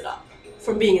busted up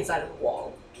from being inside of a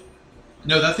wall.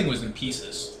 No, that thing was in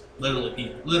pieces. Literally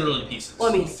pieces. Well,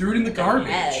 I mean, He threw it in the garbage.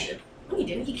 head. No, he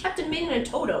didn't. He kept it made in a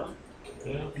totem.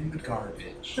 Yeah. In the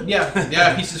garbage.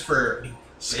 yeah, pieces for.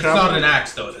 It's not an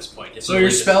axe though at this point. It's So you're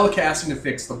literally just- spell casting to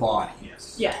fix the body.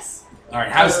 Yes. Yes.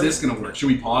 Alright, how's this gonna work? Should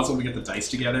we pause while we get the dice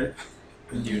together?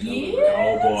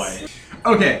 Oh boy.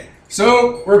 Okay,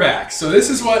 so we're back. So this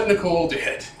is what Nicole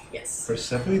did. Yes.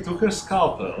 Persephone took her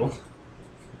scalpel.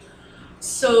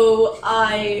 So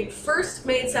I first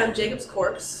made Sam Jacobs'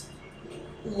 corpse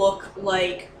look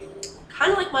like,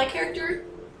 kind of like my character.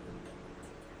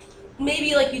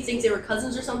 Maybe like you'd think they were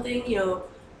cousins or something. You know,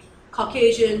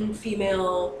 Caucasian,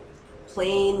 female,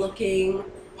 plain looking.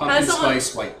 Pumpkin someone-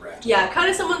 spice white bread. Yeah, kind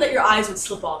of someone that your eyes would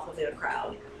slip off of in a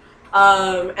crowd.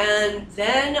 And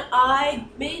then I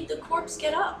made the corpse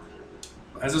get up.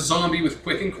 As a zombie with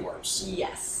quicken corpse.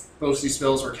 Yes. Most of these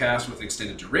spells were cast with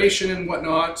extended duration and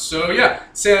whatnot. So yeah,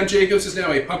 Sam Jacobs is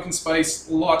now a pumpkin spice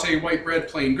latte white bread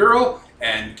plain girl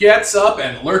and gets up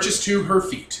and lurches to her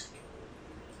feet.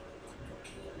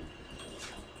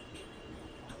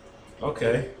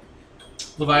 Okay.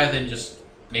 Leviathan just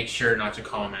makes sure not to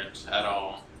comment at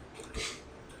all.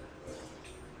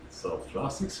 So,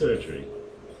 plastic surgery.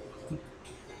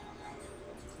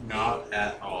 Not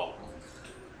at all.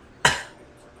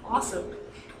 Awesome.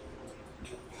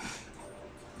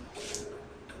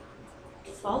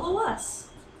 Follow us.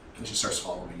 And she starts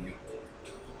following you.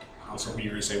 I was hoping you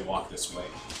were going to say walk this way.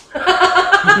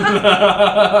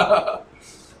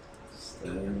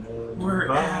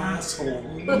 We're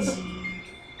assholes.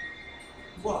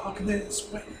 Walk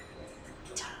this way.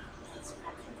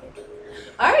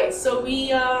 Alright, so we,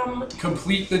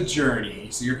 Complete the journey.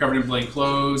 So you're covered in plain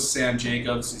clothes. Sam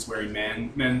Jacobs is wearing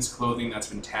men's clothing that's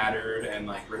been tattered and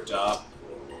like ripped up.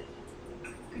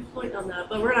 good point on that,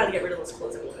 but we're not to get rid of those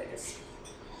clothes anyways.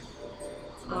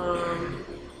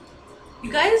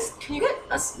 You guys, can you get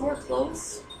us more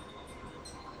clothes?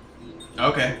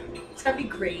 Okay. That'd be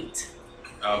great.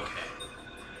 Okay.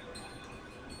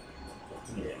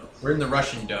 Yeah. We're in the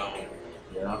Russian Dome.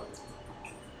 Yeah.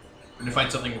 We're gonna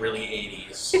find something really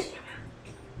 80s.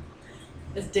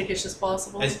 As dickish as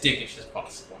possible. As dickish as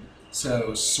possible.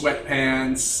 So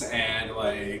sweatpants and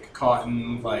like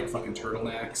cotton, like fucking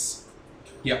turtlenecks.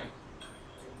 Yep.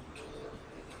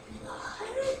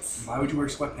 What? Why would you wear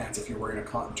sweatpants if you're wearing a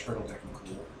cotton turtleneck?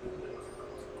 Cool.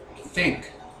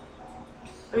 Think.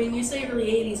 I mean, you say early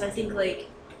 80s, I think like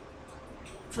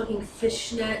fucking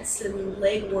fishnets and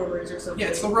leg warmers or something. Yeah,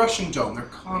 it's the Russian dome. They're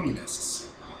communists.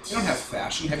 They don't have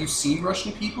fashion. Have you seen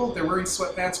Russian people? They're wearing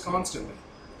sweatpants constantly.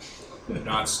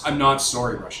 I'm not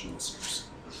sorry, Russian listeners.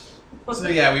 So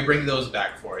yeah, we bring those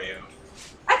back for you.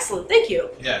 Excellent, thank you.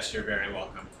 Yes, you're very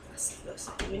welcome. That's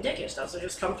not even ridiculous. Those are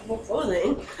just comfortable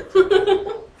clothing.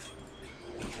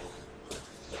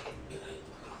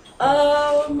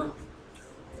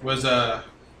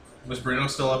 Was Bruno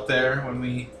still up there when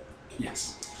we?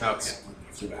 Yes. Okay. It's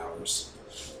a few hours.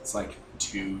 It's like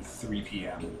 2, 3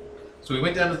 p.m. So we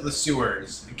went down to the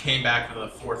sewers and came back with a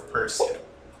fourth person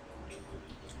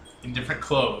in different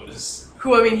clothes.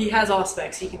 Who, I mean, he has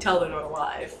aspects. He can tell they're not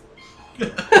alive.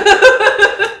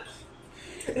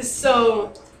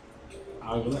 So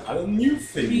I will add a new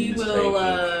thing. we in this will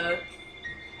painting.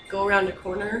 go around a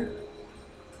corner,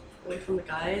 away from the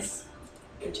guys,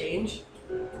 and change.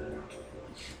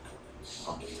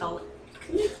 I'll tell.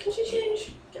 Can she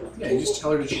change? Yeah, you just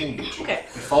tell her to change. Okay.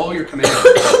 Follow your command.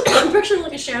 I'm picturing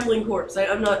like a shambling corpse. I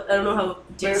don't know how.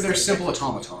 They're simple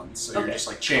automatons, so you're Okay. just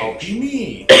like Copy change.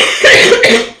 me.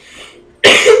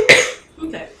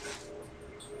 Okay.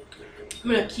 I'm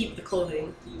gonna keep the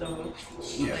clothing, though.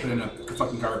 Yeah, put it in a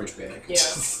fucking garbage bag. Yeah.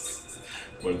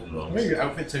 What is How wrong? many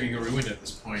outfits have you ruined at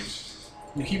this point?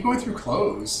 You keep going through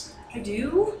clothes. I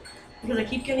do? Because I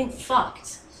keep getting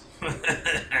fucked.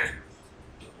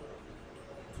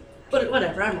 But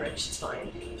whatever, I'm rich, it's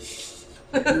fine.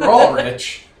 You're all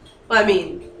rich. I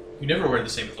mean, You never wear the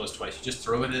same clothes twice. You just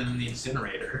throw it in the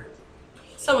incinerator.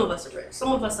 some of us are rich.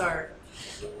 Some of us are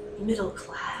middle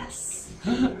class.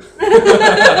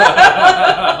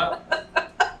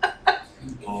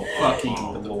 Oh,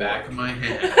 Fucking At the back of my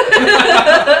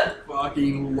hand.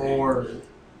 Fucking lord.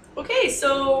 Okay,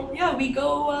 so yeah, we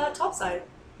go topside.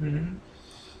 Mm-hmm.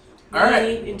 All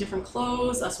right. Me in different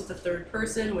clothes, us with a third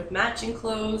person with matching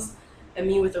clothes, and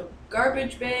me with a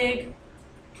garbage bag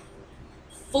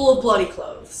full of bloody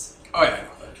clothes. Oh yeah,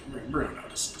 Bruno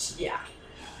notices. Yeah.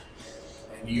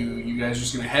 And you guys are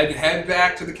just gonna head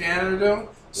back to the Canada Dome.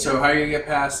 So how are you gonna get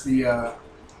past the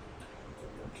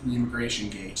immigration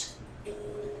gate?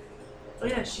 Oh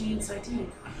yeah, she needs ID.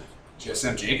 Just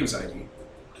have Jacob's ID.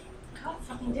 God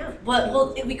fucking damn.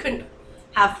 Well, we couldn't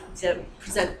have them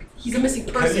present. He's a missing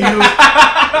Can person. you?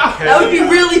 That would be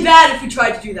really bad if we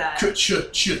tried to do that.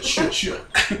 Shut. Can use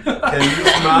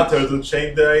matter to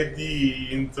change the ID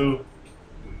into.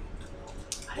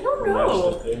 I don't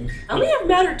know. I only have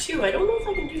matter 2. I don't know if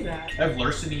I can do that. I have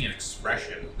larceny and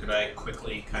expression. Could I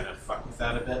quickly kind of fuck with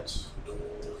that a bit?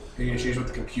 Are you gonna change what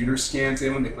the computer scans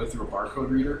in when they put it through a barcode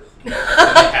reader? Did they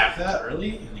have that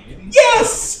early in the 80s?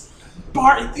 Yes! The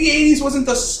 80s wasn't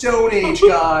the Stone Age,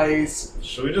 guys.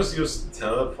 Should we just use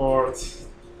teleport?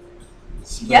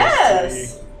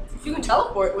 Yes! If you can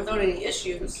teleport without any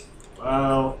issues.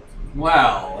 Well,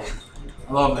 Wow.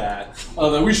 I love that.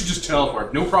 Although we should just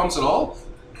teleport. No problems at all?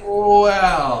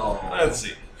 Wow. let's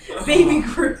see. Baby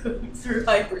Groot through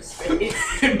hyperspace.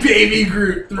 Baby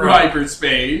Groot through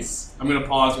hyperspace. I'm gonna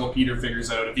pause while Peter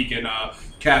figures out if he can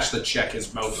cash the check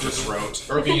his mouth just wrote.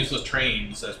 Or we can use those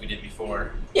trains as we did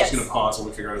before. Yes. Just gonna pause while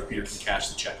we figure out if Peter can cash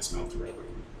the check his mouth wrote.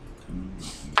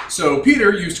 So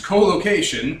Peter used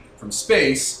co-location from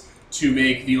space to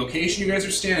make the location you guys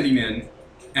are standing in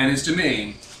and his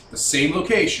domain the same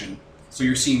location, so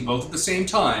you're seeing both at the same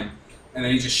time, and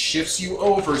then he just shifts you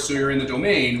over so you're in the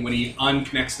domain when he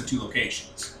unconnects the 2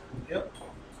 locations. Yep.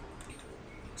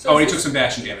 Oh, and he took some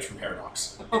bashing damage from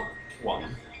Paradox.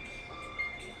 1.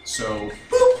 So,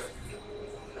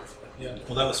 Yeah.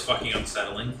 Well, that was fucking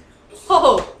unsettling.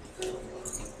 Oh!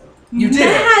 You did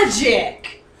it.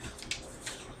 Magic!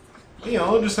 You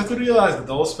know, just have to realize that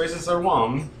all spaces are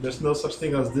one. There's no such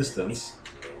thing as distance.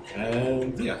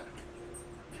 And yeah.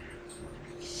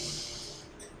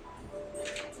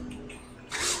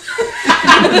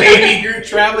 Baby Groot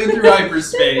traveling through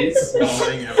hyperspace.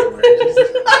 Falling everywhere.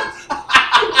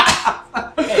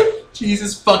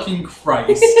 Jesus fucking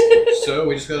Christ. So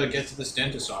we just gotta get to this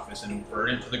dentist's office and burn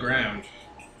it to the ground.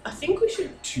 I think we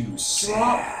should Too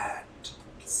sad.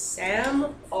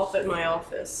 Sam off at my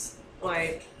office.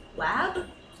 My lab?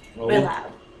 Well, My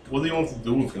lab. what do you want to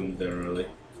do with him there, really?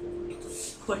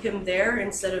 Put him there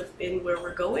instead of in where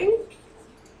we're going?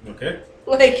 Okay.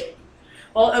 Like,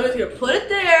 well, I'm just gonna put it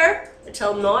there and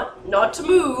tell him not to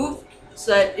move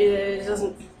so that it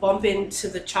doesn't bump into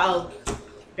the child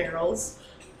barrels.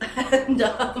 And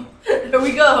there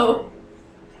we go.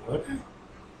 Okay.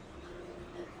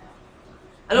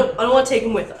 I don't want to take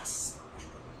him with us.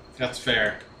 That's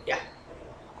fair.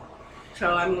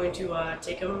 So I'm going to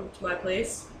take him to my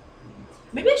place.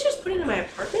 Maybe I should just put it in my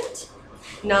apartment?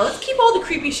 No, let's keep all the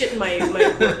creepy shit in my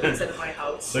apartment instead of my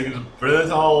house. So you can bring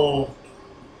it all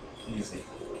easy.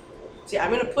 So yeah,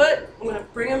 I'm gonna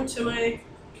bring him to my.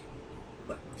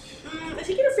 Is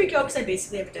he gonna freak out because I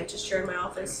basically have a dentist chair in my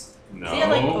office? No. Is he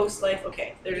like post life?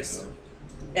 Okay, they're just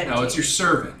empty. No, it's your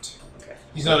servant.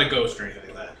 He's not a ghost or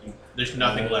anything like that. There's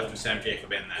nothing left of Sam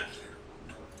Jacob in that.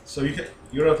 So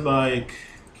you're at like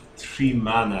 3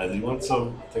 mana. Do you want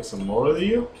to take some more of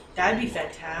you? That'd be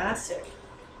fantastic.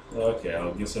 Okay,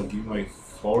 I'll give you my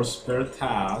 4 spare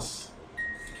tasks.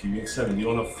 Give you 7. Do you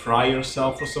want to fry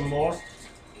yourself for some more?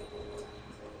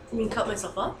 You mean cut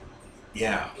myself up?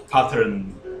 Yeah,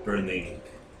 pattern burning.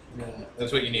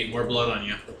 That's what you need. More blood on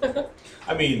you.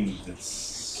 I mean, it's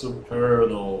super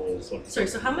dull. So Sorry.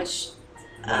 So how much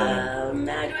mana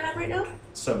do I have right now?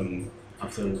 7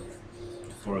 after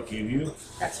 4 I gave you.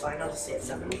 That's fine. I'll just say it's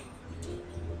 7.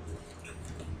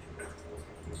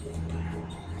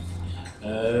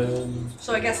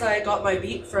 So I guess I got my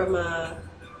beat from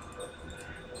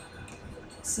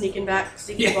sneaking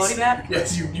the body back.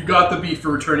 Yes, you got the beat for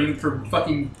returning for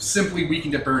fucking simply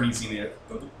weakened at Bernie's unit.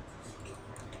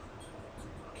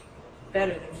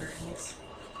 Better than Bernie's.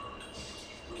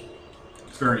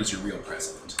 Bernie's your real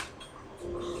president.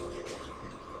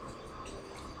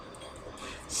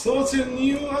 So what's your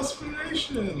new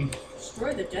aspiration?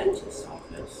 Destroy the dentist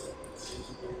office.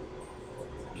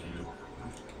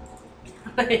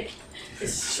 Like, it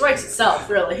strikes itself,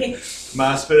 really.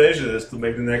 My aspiration is to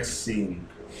make the next scene.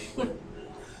 Like,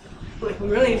 we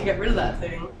really need to get rid of that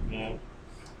thing. Yeah.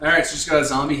 Alright, so just got a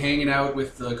zombie hanging out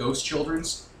with the ghost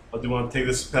children's. Or do you want to take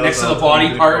the spell Next to the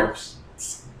body part?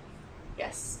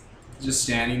 Yes. Just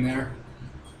standing there.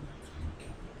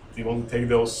 Do you want to take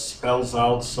those spells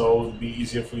out so it'd be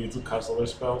easier for you to cast other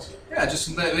spells? Yeah,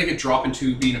 just make it drop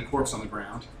into being a corpse on the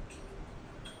ground.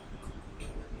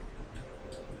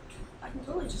 I can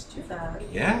totally just do that.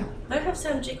 Yeah. I have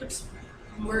Sam Jacobs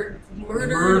murdered.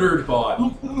 Murdered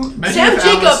body.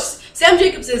 Sam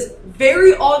Jacobs is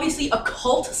very obviously a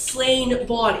cult slain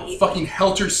body. Fucking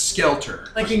helter skelter.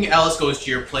 Fucking Alice goes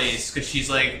to your place because she's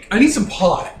like, I need some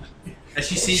pot. as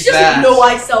she sees She doesn't that. know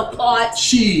I sell pot.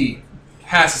 She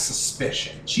has a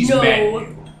suspicion. She's No. met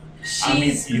you.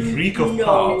 She's you reek of no.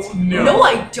 pot. No.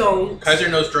 I don't. Kaiser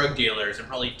knows drug dealers and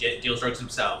probably deals drugs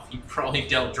himself. He probably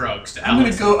dealt drugs to I'm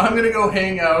Alice. gonna go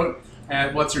hang out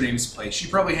at what's her name's place. She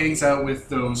probably hangs out with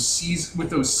those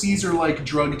Caesar-like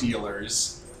drug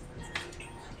dealers.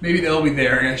 Maybe they'll be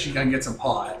there and she can get some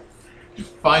pot.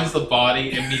 Finds the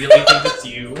body, immediately thinks it's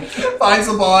you. Finds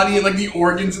the body and like the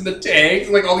organs in the tank,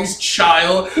 like all these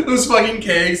those fucking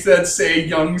kegs that say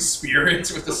young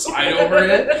spirits with the sign over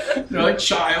it. They're like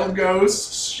child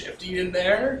ghosts shifting in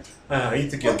there. I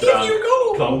need to I'll get give you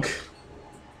gold. Plunk.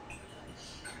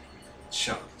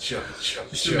 Chug, chug, chug,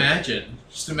 Just chug. imagine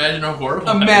how horrible.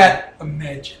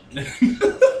 Imagine.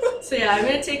 So yeah, I'm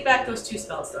gonna take back those 2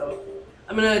 spells though.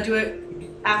 I'm gonna do it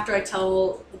after I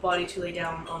tell the body to lay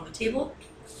down on the table.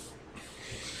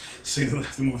 So you don't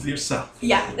have to move yourself.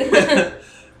 Yeah.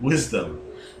 Wisdom.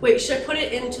 Wait, should I put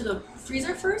it into the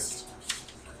freezer first?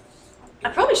 I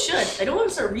probably should. I don't want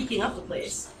to start reeking up the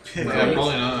place. Yeah, probably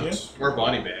not. Yeah. Or a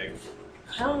body bag.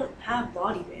 I don't have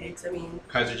body bags. I mean,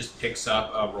 Kaiser just picks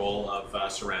up a roll of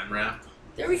saran wrap.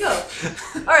 there we go.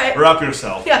 All right. Wrap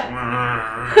yourself. Yeah.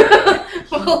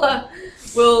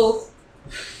 We'll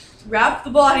wrap the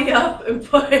body up and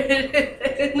put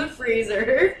it in the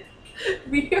freezer.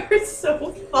 We are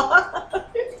so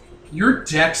fucked. You're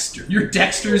Dexter. You're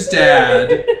Dexter's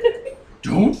dad.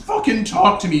 Don't fucking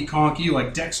talk to me, Conky,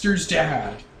 like Dexter's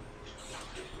dad.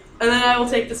 And then I will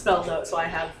take the spells out so I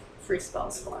have free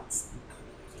spell slots.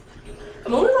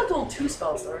 I'm only allowed to hold 2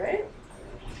 spells though, right?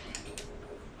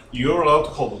 You're allowed to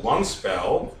hold 1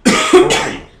 spell for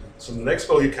free. So the next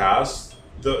spell you cast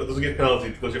doesn't get penalty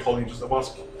because you're holding just the 1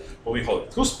 spell. But we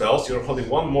hold 2 spells, you're holding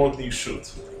 1 more than you should.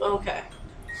 Okay.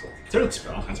 So 3rd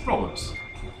spell has problems.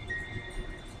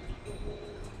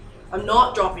 I'm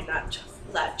not dropping that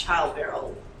child barrel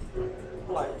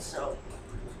one, so.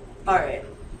 Alright.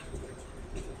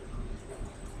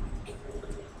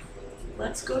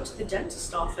 Let's go to the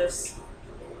dentist office.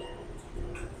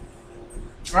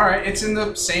 Alright, it's in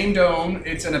the same dome.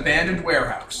 It's an abandoned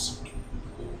warehouse.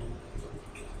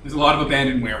 There's a lot of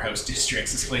abandoned warehouse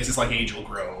districts. This place is like Angel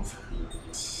Grove.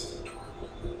 So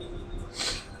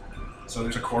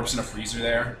there's a corpse in a freezer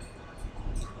there.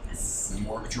 Yes. A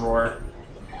morgue drawer.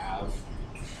 We have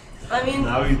I mean,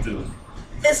 Now you do.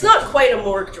 it's not quite a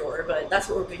morgue drawer, but that's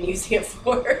what we've been using it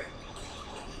for.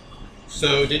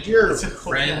 So, did your That's a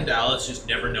cool friend guy. Alice just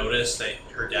never notice that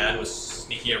her dad was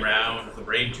sneaking around with a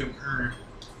brain tumor,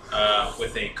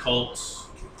 with a cult,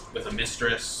 with a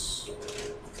mistress,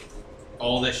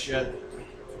 all this shit?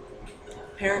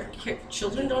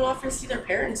 Children don't often see their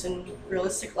parents in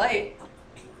realistic light.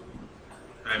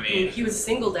 I I mean, mean, he was a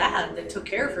single dad that took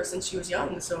care of her since she was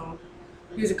young, so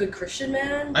he was a good Christian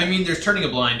man. there's turning a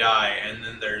blind eye, and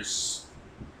then there's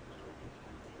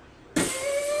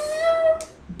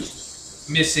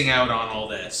missing out on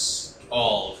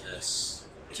all of this.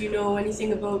 Do you know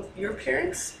anything about your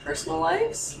parents' personal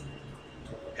lives?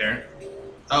 Parent?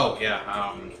 Oh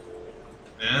yeah.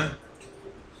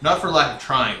 Not for lack of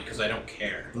trying, because I don't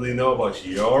care. Do they know about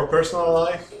your personal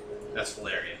life? That's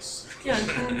hilarious. Yeah,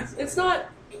 it's not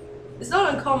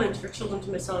uncommon for children to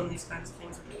miss out on these kinds of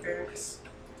things with their parents.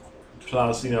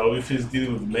 Plus, if he's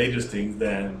dealing with major things,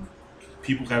 then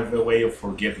people have a way of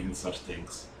forgetting such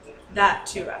things. That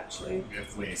too, actually. We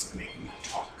have ways of making them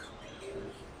talk.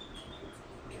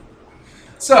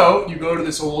 So you go to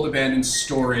this old abandoned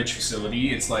storage facility.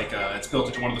 It's like it's built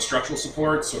into one of the structural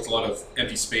supports, so it's a lot of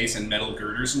empty space and metal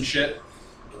girders and shit.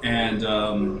 And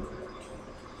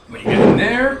when you get in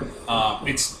there,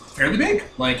 it's fairly big.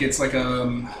 Like it's like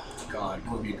God,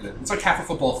 what would be good? It's like half a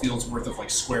football field's worth of like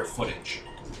square footage.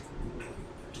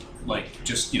 Like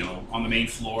just on the main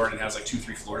floor, and it has like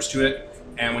 2-3 floors to it.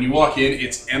 And when you walk in,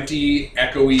 it's empty,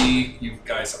 echoey. You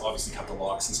guys obviously cut the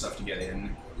locks and stuff to get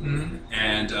in. Mm-hmm.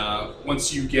 And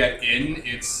once you get in,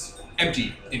 it's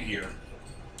empty in here,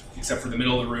 except for the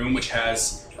middle of the room, which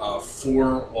has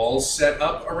 4 walls set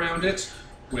up around it,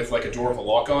 with like a door with a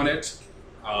lock on it.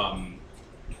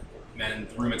 And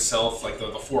the room itself, like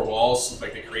the 4 walls, look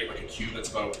like they create like a cube that's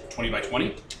about 20 by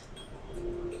 20.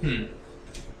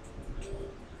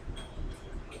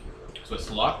 So it's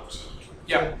locked.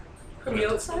 Yeah. From the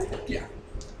outside?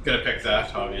 Gonna pick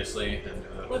that, obviously. And,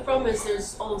 The problem is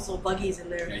there's also buggies in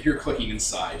there. Yeah, you hear clicking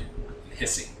inside,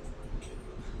 hissing.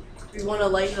 Do you want to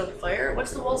light it on fire?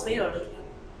 What's the walls made out of?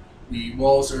 The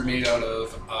walls are made out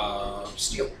of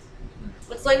steel.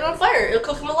 Let's light it on fire. It'll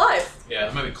cook them alive. yeah,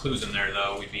 there might be clues in there,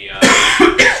 though. We'd be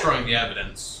destroying the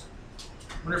evidence.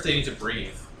 I wonder if they need to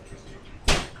breathe.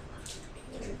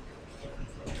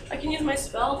 I can use my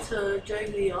spell to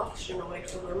drag the oxygen away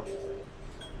from them.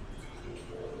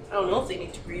 I don't know if they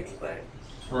need to breathe, but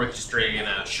Or we could just drag in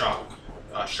a shop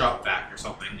vac or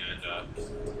something, and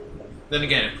then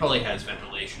again, it probably has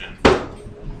ventilation.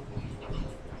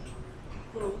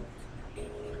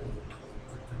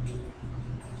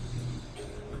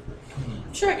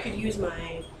 I'm sure I could use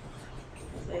my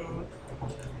thing.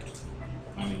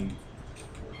 I mean,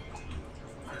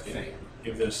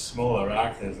 if there's small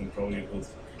arachnids, then probably would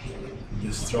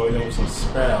destroy them with some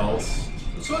spells.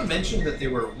 Did someone mention that they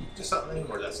were weak to something,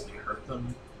 or that something hurt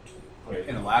them? Wait,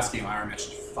 In the last game, I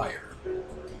mentioned fire.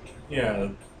 yeah,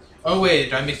 Oh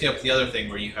wait, I'm mixing up the other thing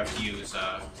where you have to use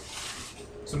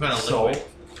some kind of liquid.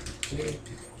 salt.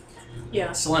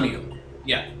 Yeah. Selenium.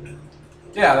 Yeah.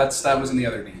 Yeah, that was in the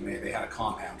other game. They had a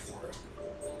compound for it.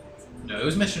 No, it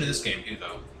was mentioned in this game too,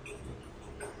 though.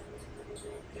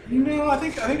 No, I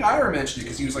think Ira mentioned it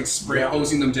because he was like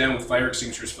hosing them down with fire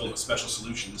extinguishers filled with special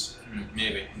solutions.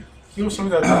 Maybe. He was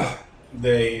something that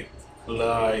they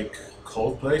like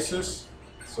cold places,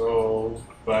 so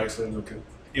by accident,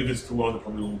 if it's too warm, they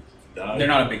probably will die. They're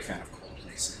not a big fan of cold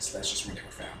places. That's just where they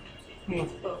were found.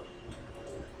 Oh.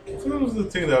 So that was the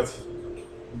thing that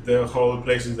the whole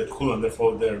place is cool, and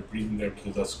therefore they're breathing there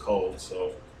because that's cold.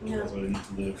 So Yeah. that's where they need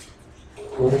to live.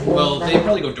 Well, they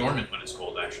probably go dormant when it's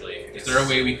cold, actually. Is there a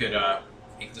way we could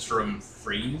make this room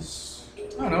freeze?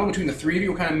 I don't know. Between the 3 of you,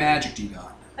 what kind of magic do you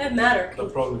got? I have matter. That'll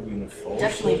probably be in the fall.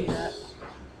 Definitely do that.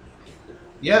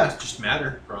 Yeah, just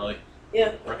matter, probably.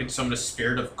 Yeah. Or I could summon a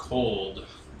spirit of cold.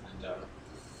 And,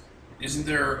 Isn't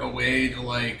there a way to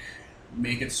like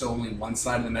make it so only one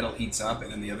side of the metal heats up,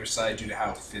 and then the other side, due to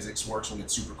how physics works, will get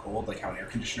super cold, like how an air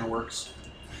conditioner works?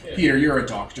 Yeah. Peter, you're a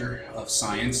doctor of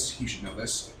science. You should know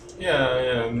this.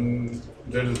 Yeah, and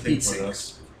there's a thing Heat for sinks.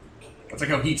 us. That's like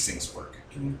how heat sinks work.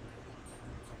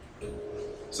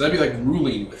 So that'd be like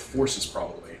ruling with forces,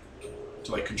 probably,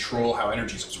 to like control how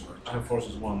energy is absorbed. I have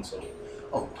forces 1, so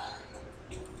Oh,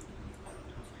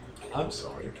 I'm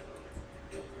sorry.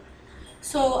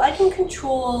 So I can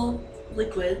control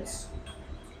liquids.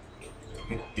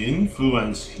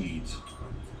 Influence heat.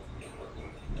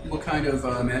 what kind of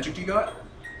magic do you got?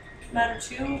 Matter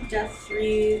 2, death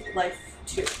 3, life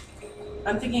 2.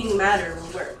 I'm thinking matter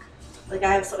will work. Like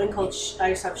I have something called I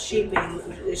just have shaping.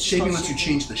 It's just Shaping called lets you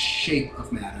change the shape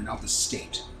of matter, not the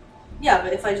state. Yeah,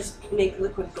 but if I just make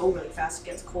liquid go really fast, it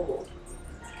gets cold.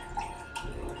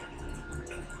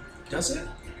 Does it?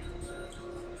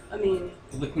 I mean,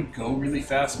 Liquid go really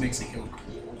fast makes it go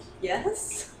cold.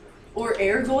 yes. Or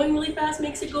air going really fast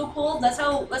makes it go cold. That's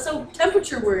how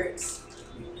temperature works.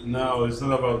 No, it's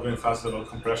not about going fast, it's about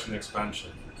compression and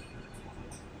expansion.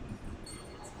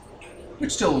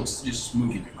 Which still is just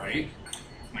moving it, right?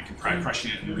 Like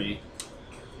compressing it and You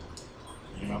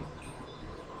know?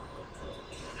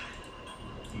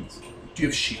 Do you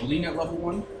have shielding at level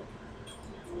 1?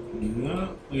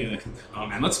 No. Yeah. Oh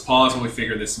man, let's pause while we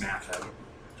figure this math out.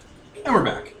 And we're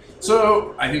back.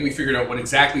 So, I think we figured out what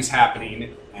exactly is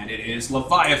happening, and it is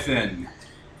Leviathan.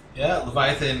 Yeah,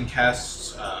 Leviathan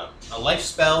casts a life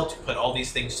spell to put all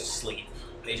these things to sleep.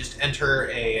 They just enter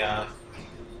a,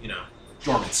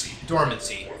 Dormancy.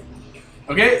 dormancy.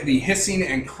 Okay, the hissing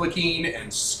and clicking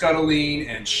and scuttling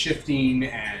and shifting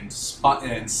and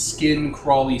skin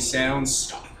crawly sounds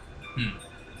stop.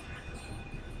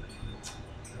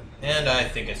 And I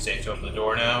think it's safe to open the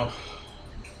door now.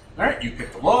 Alright, you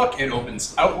pick the lock, it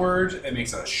opens outward, it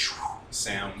makes a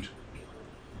sound.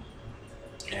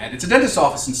 And it's a dentist's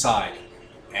office inside.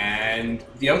 And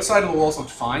the outside of the walls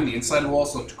looked fine, the inside of the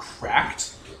walls looked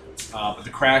cracked. But the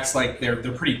cracks, like, they're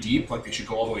pretty deep, like they should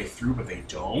go all the way through, but they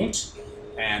don't.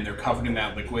 And they're covered in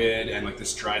that liquid and like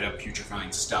this dried up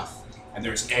putrefying stuff. And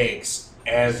there's eggs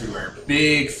everywhere,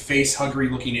 big face-huggery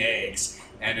looking eggs.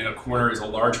 And in a corner is a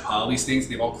large pile of these things.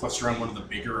 They've all clustered around one of the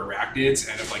bigger arachnids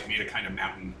and have like made a kind of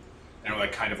mountain. And are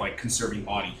like kind of like conserving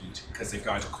body heat because they've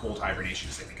gone into cold hibernation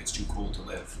because they think it's too cold to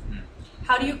live.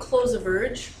 How do you close a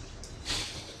verge?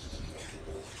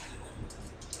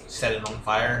 Set it on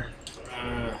fire.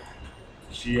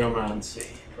 Geomancy,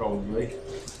 probably.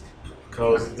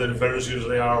 Because the verges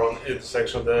usually are on each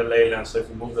section of the ley line, so if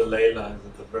you move the ley line,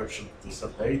 then the verge should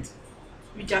dissipate.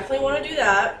 We definitely want to do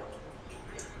that.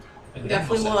 And We then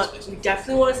definitely we'll set want. this We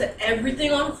definitely want to set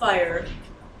everything on fire.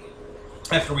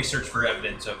 after we search for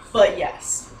evidence of But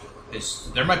yes. this.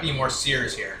 There might be more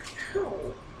seers here,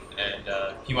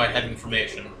 and he might have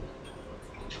information.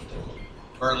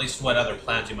 Or at least what other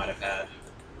plans he might have had.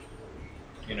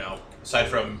 Aside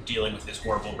from dealing with his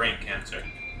horrible brain cancer.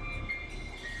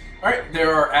 Alright,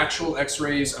 there are actual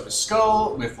x-rays of his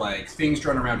skull with like things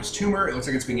drawn around his tumor. It looks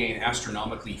like it's being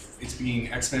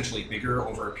exponentially bigger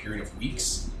over a period of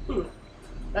weeks.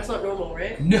 That's not normal,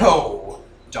 right? No,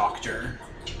 Doctor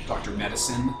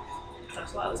Medicine.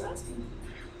 That's what I was asking.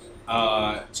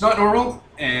 It's not normal,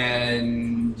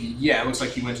 and yeah, it looks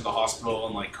like he went to the hospital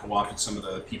and like co-opted some of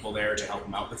the people there to help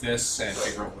him out with this and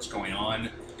figure out what was going on.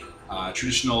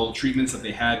 Traditional treatments that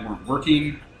they had weren't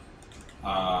working,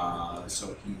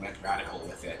 so he went radical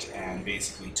with it and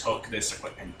basically took this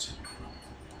equipment.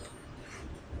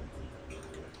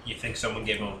 You think someone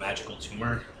gave him a magical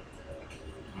tumor?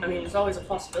 I mean, it's always a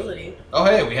possibility. Oh,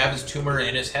 hey, we have his tumor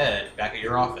in his head back at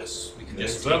your office. We can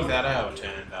just Yes, take sir. that out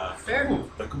and Fair.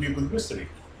 Ooh, that could be a good mystery.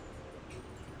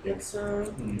 It's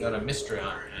got a mystery on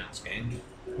our hands, gang.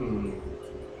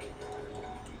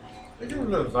 I think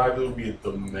the vibe will be a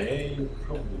domain.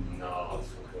 Probably not.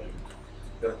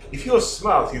 If he was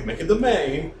smart, he'd make a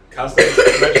domain, cast the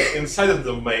magic inside the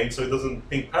domain so it doesn't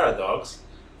ping paradox,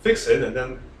 fix it, and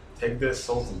then take the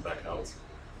sultan back out.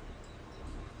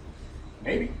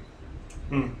 Maybe.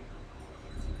 Can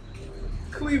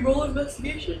we roll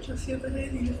investigation to see if there's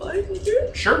anything to find here?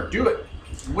 Sure, do it.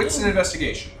 What's an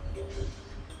investigation?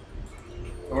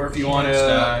 Or if you want Let's to...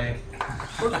 die.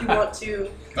 Or if you want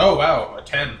to. Oh, wow, a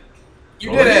 10. You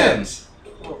Roll did again. it!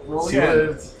 Roll See again.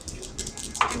 it?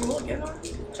 You roll again on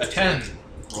it? A 10.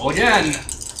 Roll again.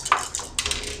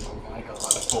 Oh, I got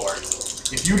a 4.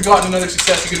 If you'd gotten another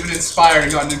success, you could have been inspired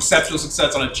and gotten an exceptional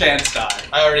success on a chance die.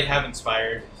 I already have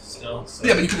inspired still. So.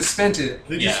 Yeah, but you could have spent it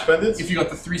Did Yeah. you spend it? if you got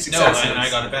the 3 No, successes. and I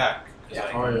got it back. Yeah.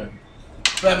 Oh yeah.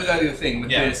 But that'd be the thing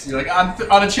with Yeah. this. You're like,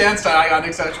 on a chance die, I got an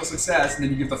exceptional success, and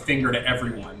then you give the finger to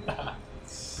everyone.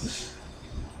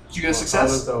 Did you get a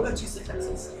success? Oh, 2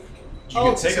 successes. You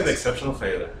can take an exceptional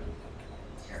failure.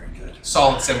 Very good.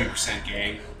 Solid 70%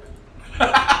 gang.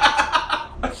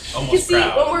 You Almost see,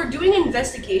 proud. when we're doing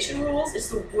investigation rolls, it's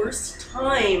the worst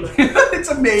time It's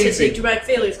to take amazing. dramatic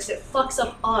failures because it fucks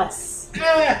up us.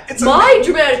 It's My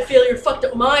dramatic failure fucked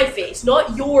up my face,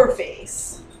 not your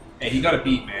face. Hey, he got a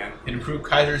beat, man. It improved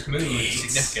Kaiser's mood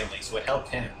significantly, so it helped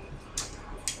him.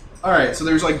 Alright, so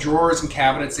there's like drawers and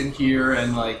cabinets in here,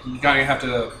 and like you kind of have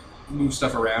to move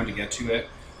stuff around to get to it.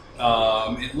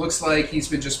 It looks like he's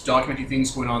been just documenting things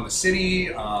going on in the city.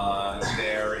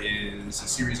 There is a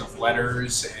series of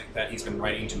letters that he's been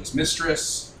writing to his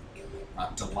mistress.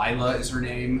 Delilah is her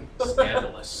name.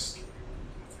 Scandalous.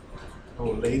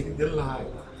 Oh, Lady Delilah.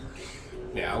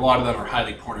 Yeah, a lot of them are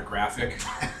highly pornographic,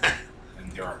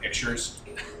 and there are pictures.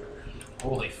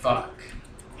 Holy fuck.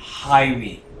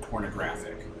 Highly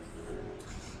pornographic.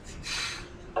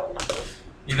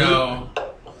 You know,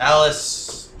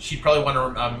 Alice, she'd probably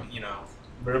want to,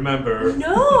 Remember,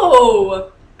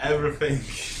 No! everything.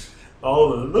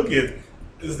 All the look at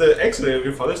is the X-ray of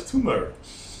your father's tumor.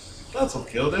 That's what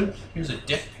killed him. here's a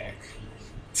dick pic.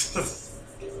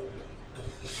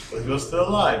 But he was still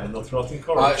alive and not rotting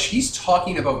corpse. She's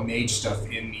talking about mage stuff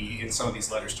in some of these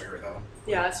letters to her, though.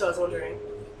 Yeah, that's what I was wondering.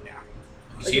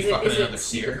 Is Like, he is fucking it another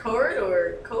secret seer? code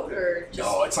or just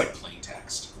No, it's like plain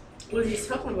text. what is he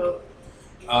talking about?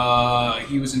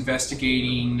 He was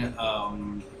investigating.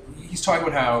 He's talking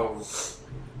about how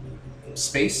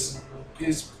space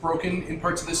is broken in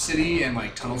parts of the city, and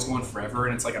like tunnels go on forever,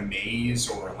 and it's like a maze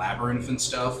or a labyrinth and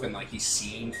stuff, and like he's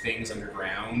seeing things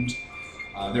underground.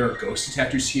 There are ghost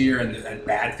detectors here, and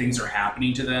bad things are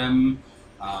happening to them.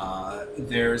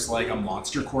 There's like a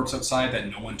monster corpse outside that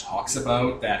no one talks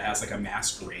about that has like a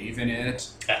mass grave in it.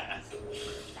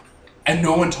 And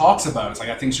no one talks about it. It's like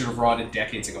that thing should have rotted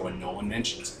decades ago and no one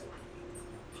mentions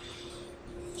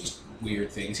it. Just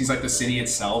weird things. He's like the city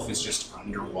itself is just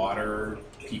underwater.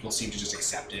 People seem to just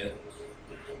accept it.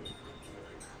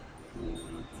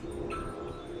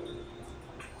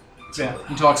 So, yeah,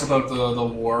 he talks about the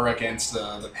war against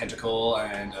the Pentacle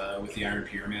and with the Iron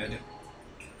Pyramid.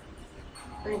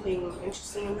 Anything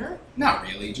interesting in that? Not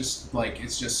really. Just like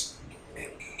it's just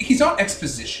he's not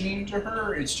expositioning to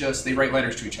her. It's just they write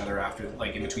letters to each other after,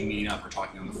 like in between meeting up or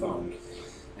talking on the phone,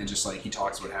 and just like he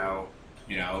talks about how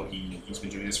he's been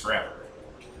doing this forever.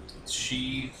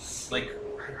 She, like,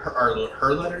 are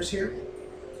her letters here?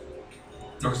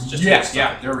 Or is it just Yes, his yeah,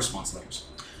 stuff? they're response letters.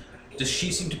 Does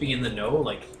she seem to be in the know?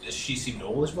 Like, does she seem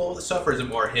knowledgeable with the stuff, or is it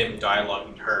more him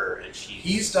dialoguing to her and she?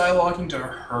 He's dialoguing to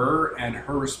her, and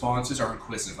her responses are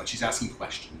inquisitive. Like she's asking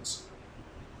questions.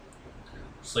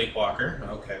 Sleepwalker.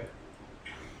 Okay.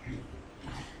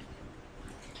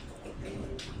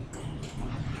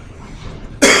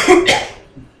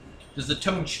 Does the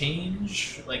tone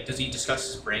change? Like, does he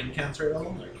discuss his brain cancer at all?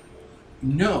 Or?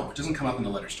 No, it doesn't come up in the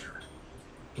letters to her.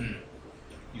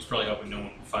 He's probably hoping no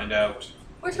one will find out.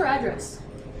 Where's her address?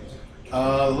 The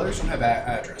letters don't have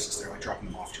addresses. They're like dropping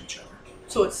them off to each other.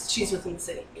 So she's within the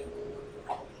city.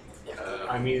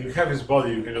 I mean, you have his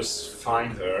body, you can just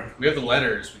find her. We have the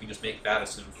letters. We can just make that a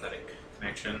sympathetic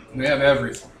connection. We have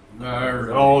everything.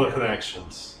 All the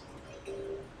connections.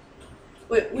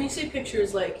 Wait, when you say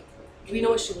pictures, like, do we know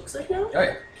what she looks like now? Oh,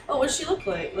 yeah. Oh, what does she look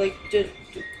like? Like,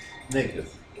 Naked.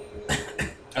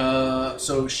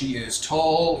 So she is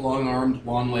tall, long-armed,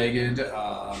 long-legged,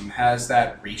 has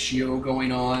that ratio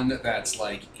going on that's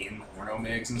like in porno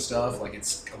migs and stuff. Like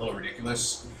it's a little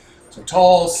ridiculous. So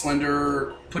tall,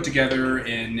 slender, put together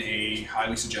in a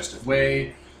highly suggestive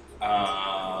way.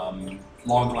 Long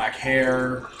black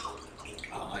hair,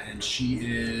 and she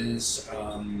is,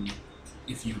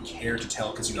 if you care to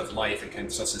tell because you have life and can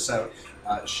suss this out,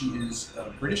 she is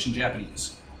British and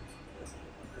Japanese.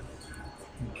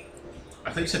 I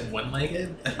thought you said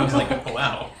one-legged. And I was like, oh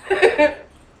wow,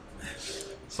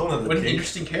 Someone had what an the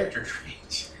interesting character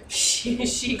trait.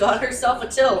 she got herself a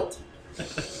tilt.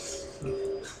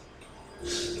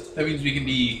 That means we can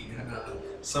be.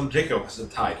 Some Jacob has a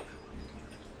type.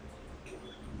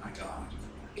 My God.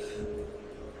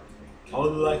 I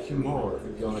would like him more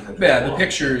if you only had Yeah, the one.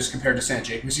 pictures compared to San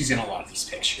Jacobs, he's in a lot of these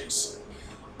pictures.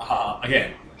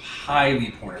 Again,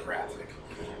 highly pornographic.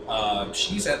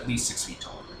 She's at least 6 feet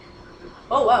tall.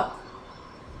 Oh wow,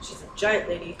 she's a giant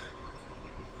lady.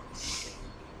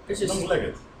 This is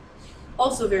Long-legged.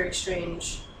 also very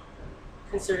strange,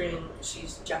 considering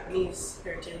she's Japanese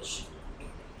heritage.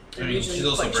 I They're mean, usually she's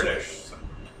also quite short. British.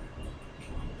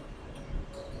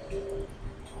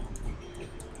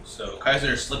 So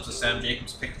Kaiser slips a Sam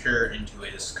Jacobs picture into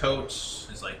his coat.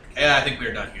 He's like, "Yeah, I think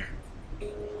we're done here."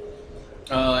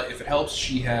 If it helps,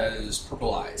 she has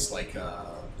purple eyes, like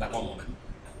that one woman.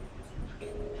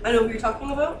 I know who you're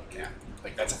talking about. Yeah,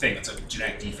 like that's a thing. That's a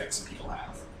genetic defect some people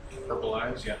have. Purple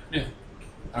eyes, yeah.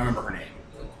 I don't remember her name.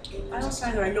 I don't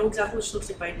either. I know exactly what she looks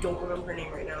like, but I don't remember her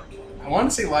name right now. I want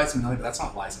to say Liza Minnelli, but that's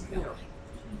not Liza Minnelli.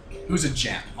 Who's a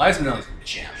gem? Liza Minnelli's a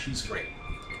gem. She's great.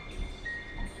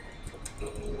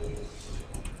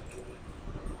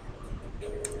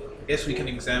 I guess we can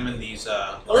examine these.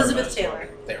 Elizabeth larvae. Taylor.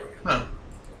 There we go. Huh.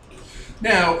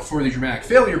 Now, for the dramatic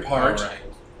failure part, All right.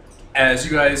 as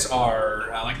you guys are,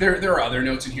 like, there are other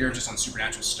notes in here just on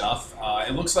supernatural stuff.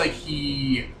 It looks like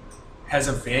he has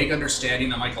a vague understanding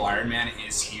that Michael Ironman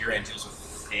is here and deals with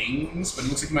things, but it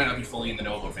looks like he might not be fully in the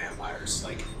know about vampires.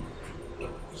 Like,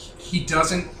 he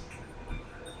doesn't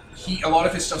a lot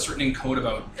of his stuff's written in code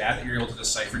about that you're able to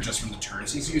decipher just from the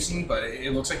turns he's using, but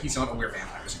it looks like he's not aware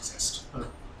vampires exist. Huh.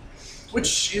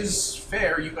 Which is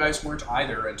fair. You guys weren't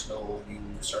either until you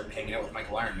started hanging out with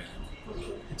Michael Ironman.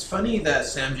 It's funny that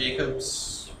Sam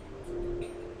Jacobs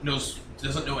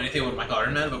doesn't know anything about Michael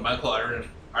Ironman, but Michael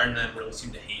Ironman really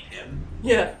seemed to hate him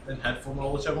Yeah. and had full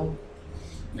knowledge of him.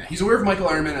 Yeah, he's aware of Michael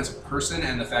Ironman as a person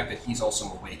and the fact that he's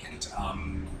also awakened.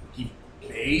 He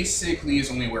basically is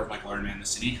only aware of Michael Ironman in the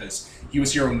city because he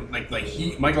was here Michael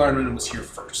Ironman was here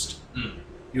first. Mm.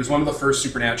 He was one of the first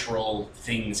supernatural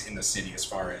things in the city as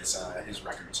far as his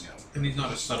records know. And he's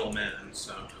not a subtle man,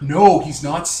 so... No, he's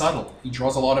not subtle. He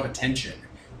draws a lot of attention.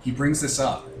 He brings this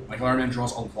up. Michael Ironman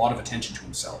draws a lot of attention to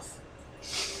himself.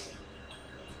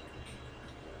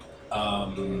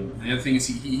 The other thing is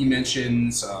he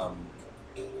mentions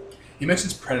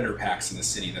predator packs in the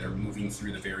city that are moving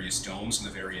through the various domes and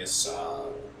the various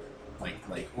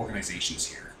like organizations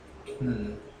here.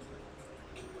 Hmm.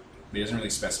 But he doesn't really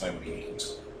specify what he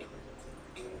means.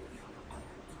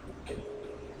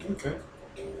 Okay.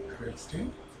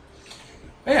 Interesting.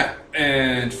 Yeah,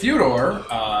 and Fyodor,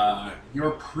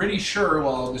 you're pretty sure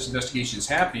while this investigation is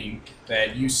happening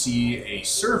that you see a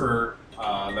server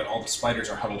that all the spiders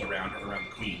are huddled around the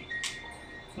queen.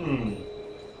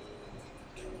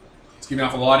 It's giving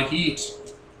off a lot of heat.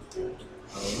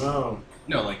 Oh no.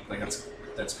 No, like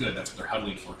that's good. That's what they're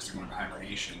huddling for because they're going into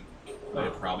hibernation. But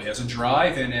it probably has a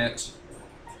drive in it.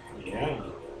 Yeah.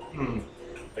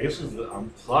 I guess if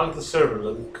unplug the server,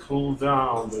 let it cool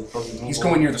down. He's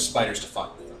going near the spiders to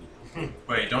fuck with them.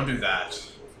 Wait, don't do that.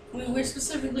 We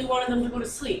specifically wanted them to go to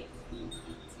sleep.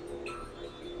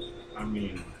 I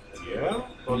mean, yeah.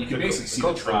 Well, you can basically see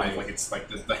the drive, like it's like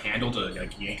the handle to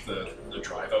like yank the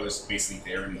drive out is basically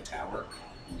there in the tower.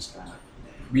 You just kind of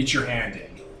reach your hand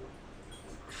in.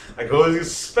 I go into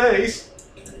space.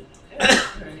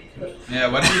 Yeah,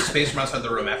 why don't you space from outside the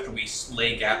room after we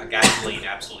lay gasoline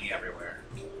absolutely everywhere?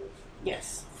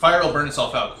 Yes. Fire will burn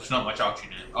itself out because there's not much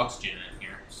oxygen in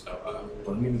here. So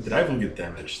But I mean, the drive will get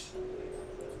damaged.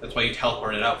 that's why you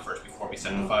teleport it out first before we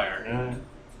set the fire.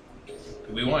 Yeah.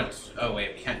 Do we want... Oh,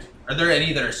 wait, we can't. Are there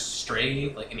any that are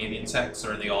stray, like any of the insects,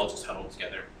 or are they all just huddled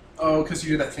together? Oh, because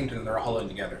you do that thing to them, they're all huddling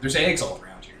together. There's eggs all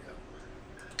around here,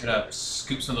 though. Gonna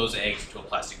scoop some of those eggs into a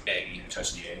plastic baggie. You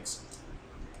touch the eggs.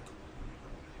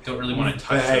 Don't really want to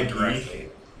touch them Baggie. directly.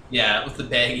 Yeah, with the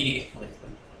baggie.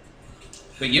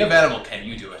 But you have animal Ken,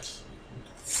 you do it.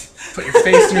 Put your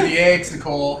face through the eggs,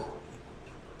 Nicole.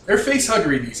 They're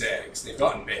face-huggery, these eggs. They've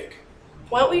gotten big.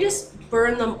 Why don't we just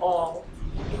burn them all?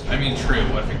 I mean, true,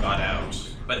 what if it got out?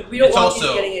 But We don't it's want also...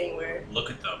 these getting anywhere.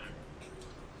 Look at them.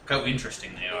 Look how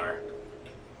interesting they are.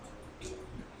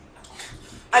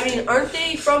 I mean, aren't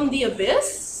they from the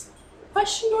abyss?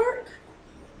 Question mark?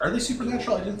 Are they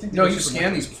supernatural? I didn't think they No, were you've supernatural.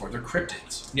 scanned these before. They're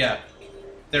cryptids. Yeah.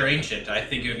 They're ancient. I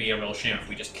think it would be a real shame if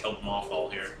we just killed them off all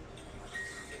here.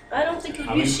 I don't think it would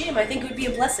I be a mean- shame. I think it would be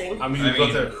a blessing. I mean, I you've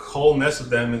got mean- a whole nest of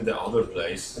them in the other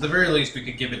place. At the very least, we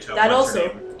could give it to That what's her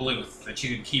also. name, Bluth, that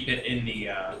she could keep it in the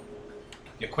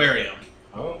aquarium.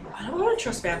 Oh. I don't want to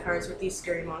trust vampires with these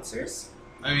scary monsters.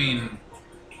 I mean...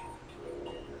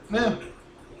 Yeah.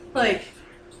 Like,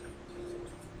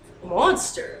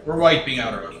 monster. We're wiping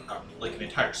out like an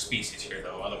entire species here,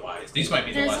 though, otherwise. These might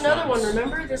be the There's last another ones. one,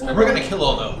 remember? There's another We're one. gonna kill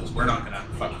all those. We're not gonna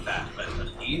fuck with that. But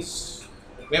these...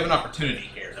 We have an opportunity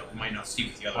here that we might not see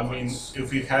with the other I mean, ones.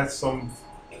 if we had some,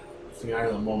 I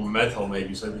don't know, more metal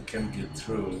maybe, so we can get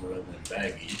through rather than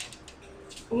baggy.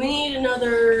 We need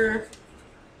another...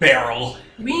 Barrel.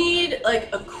 We need, like,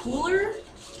 a cooler.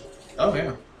 Oh,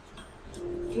 yeah.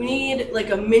 We need, like,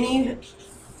 a mini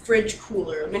fridge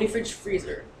cooler, a mini fridge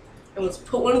freezer. And let's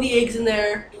put one of the eggs in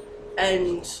there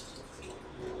and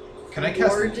Can I cast...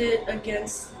 ward it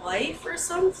against life or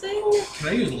something? Can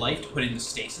I use life to put into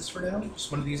stasis for now?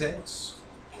 Just one of these eggs?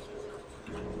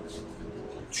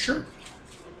 Sure.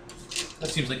 That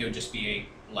seems like it would just be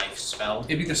a life spell.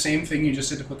 It'd be the same thing you just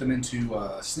did to put them into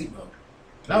sleep mode.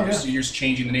 Oh, You're just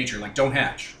changing the nature. Like, don't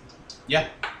hatch. Yeah.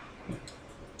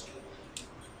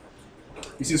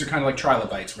 These things are kind of like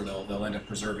trilobites, where they'll end up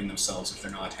preserving themselves if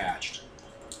they're not hatched.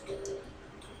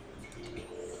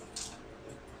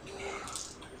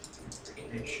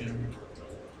 Duration.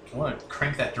 I want to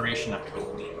crank that duration up to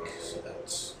a week, so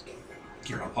that's...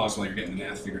 Here, I'll pause while you're getting the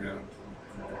math figured out.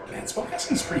 Man,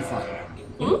 spellcasting's pretty fun.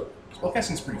 Hmm?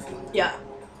 Spellcasting's pretty fun. Yeah.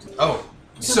 Oh,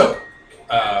 So,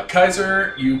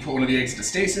 Kaiser, you put one of the eggs into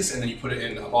stasis, and then you put it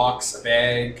in a box, a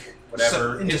bag,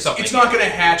 whatever. Into something. It's not going to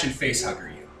hatch and face hugger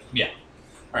you. yeah.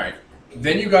 Alright.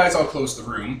 Then you guys all close the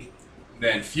room.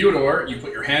 Then Fyodor, you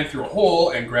put your hand through a hole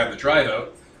and grab the drive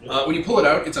out. When you pull it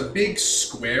out, it's a big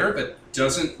square that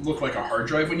doesn't look like a hard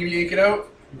drive when you yank it out.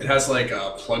 It has like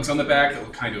plugs on the back that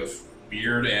look kind of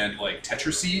weird and like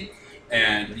Tetrisy,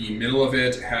 and the middle of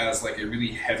it has like a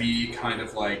really heavy kind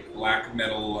of like black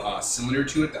metal cylinder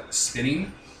to it that was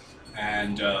spinning,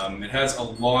 and it has a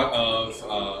lot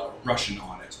of Russian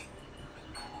on it.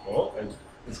 Oh,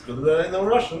 it's good that I know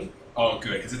Russian. Oh,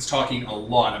 good, because it's talking a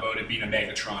lot about it being a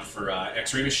magnetron for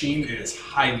X-ray machine. It is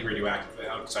highly radioactive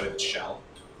outside of its shell.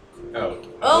 Oh.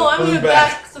 Oh, I'm Put it gonna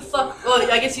back the fuck. Well,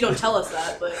 I guess you don't tell us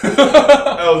that, but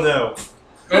Oh no.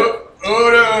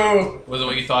 Oh Was it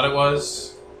what you thought it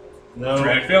was? no! No.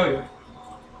 Dramatic failure.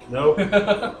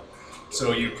 No.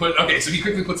 So you put so he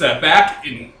quickly puts that back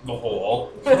in the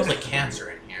hole, It smells like cancer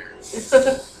in here.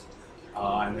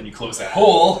 and then you close that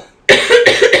hole.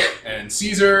 And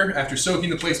Caesar, after soaking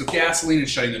the place with gasoline and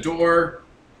shutting the door,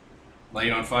 light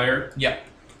it on fire. Yep.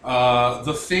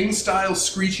 The thing-style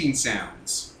screeching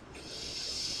sounds.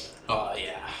 Oh,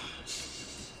 yeah.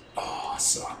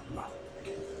 Awesome.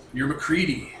 You're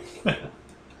McCready.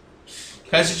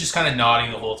 Kaz is just kind of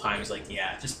nodding the whole time. He's like,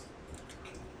 yeah, just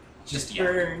yeah.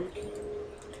 burn.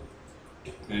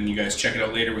 And you guys check it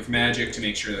out later with magic to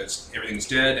make sure that everything's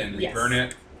dead and Yes. reburn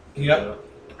it. Yep.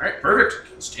 Alright,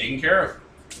 perfect. It's taken care of.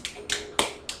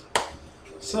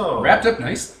 So. Wrapped up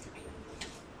nicely.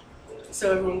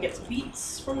 So everyone gets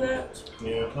beats from that.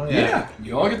 Yeah. Oh, Yeah,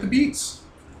 you all get the beats.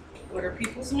 What are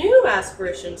people's new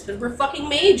aspirations? Because we're fucking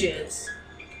mages.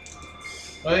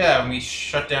 Oh, yeah, and we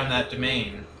shut down that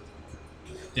domain.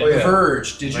 Oh, yeah.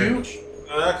 Verge, did you? Merge.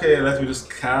 Okay, let me just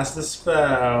cast the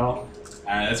spell.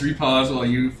 Let's repause while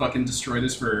you fucking destroy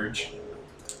this verge.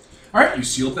 Alright, you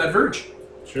seal up that verge.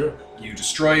 Sure. You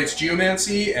destroy its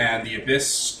geomancy, and the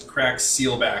abyss cracks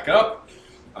seal back up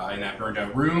in that burned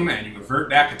out room, and you avert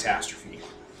that catastrophe.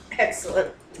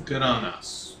 Excellent. Good on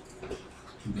us.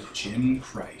 The Jim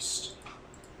Christ.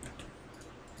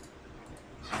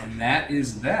 And that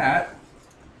is that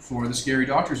for the scary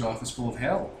doctor's office full of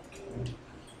hell.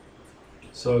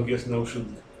 So I guess now we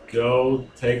should go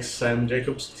take Sam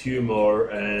Jacobs' tumor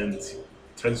and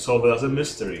try to solve it as a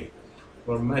mystery.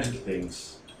 Or magic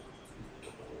things.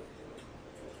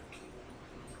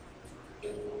 I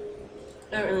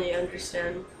don't really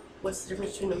understand what's the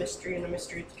difference between a mystery and a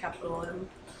mystery with a capital M.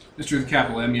 Mystery with a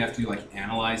capital M, you have to do like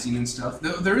analyzing and stuff.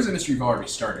 There is a mystery you've already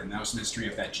started, and that was the mystery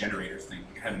of that generator thing.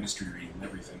 It had a mystery read and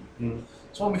everything. Mm.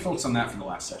 So why don't we focus on that for the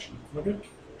last session? Okay.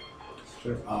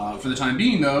 Sure. For the time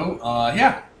being, though,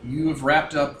 yeah, you have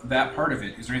wrapped up that part of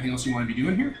it. Is there anything else you want to be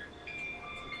doing here?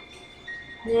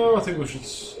 Well, I think we should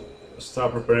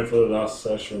start preparing for the last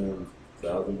session, and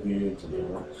that would be it.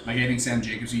 Like anything Sam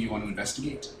Jacobs you want to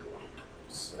investigate?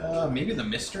 Maybe the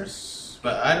mistress,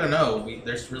 but I don't know.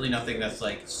 There's really nothing that's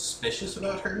like suspicious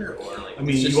about her, or like. I mean,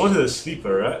 it's just, you wanted a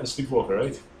sleeper, right? A sleepwalker,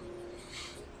 right?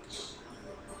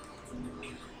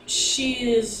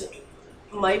 She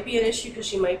might be an issue because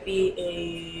she might be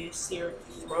a seer of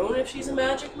the throne if she's a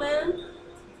magic man,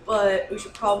 but we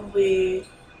should probably.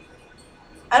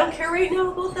 I don't care right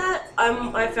now about that.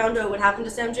 I found out what happened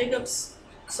to Sam Jacobs,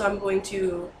 so I'm going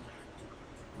to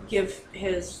give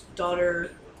his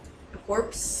daughter a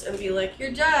corpse and be like,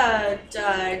 "Your dad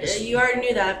died. You already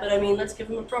knew that, but I mean, let's give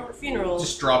him a proper funeral."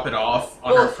 just drop it off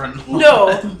on Well, her front lawn.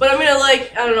 No, but I'm gonna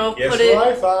like I don't know, Guess put it. what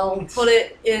I found? Put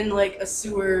it in like a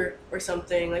sewer or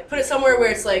something. Like put it somewhere where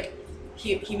it's like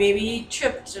he maybe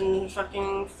tripped and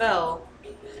fucking fell.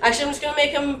 Actually, I'm just gonna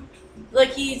make him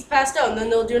like he's passed out, and then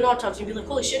they'll do an autopsy and be like,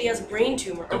 "Holy shit, he has a brain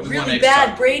tumor, a Don't we really wanna bad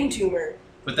accept- brain tumor."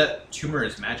 But that tumor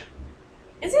is magic.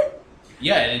 Is it?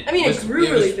 Yeah, I mean, it grew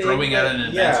really was big, growing at but- an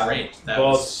immense Yeah, rate. That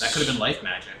but- that could have been life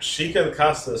magic. She can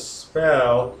cast a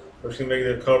spell which can make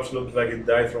the corpse look like it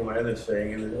died from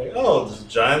anything, and they're like, oh, there's a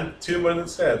giant tumor in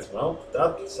its head. Well,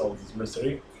 that solves this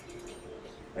mystery.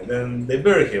 And then they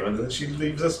bury him, and then she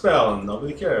leaves a spell, and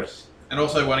nobody cares. And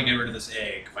also, I want to get rid of this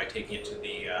egg by taking it to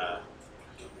the.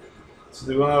 So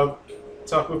do you want to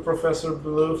talk with Professor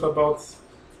Bluth about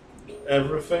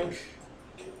everything?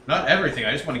 Not everything.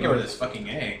 I just want to get rid of this fucking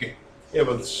egg. Yeah,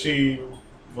 but she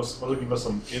was supposed to give us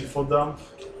some info dump.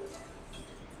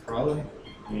 Probably.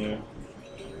 Yeah.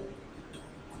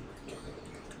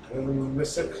 And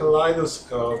Mr.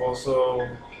 Kaleidoscope also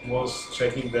was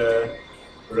checking the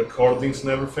recordings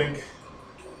and everything.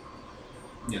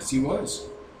 Yes, he was.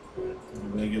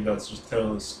 And again, that's just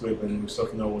telling the script and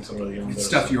stuff know what's already on It's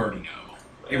there. stuff you already know.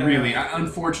 It Yeah. really,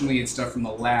 unfortunately, it's stuff from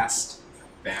the last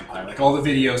vampire. Like all the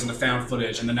videos and the found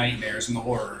footage and the nightmares and the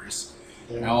horrors.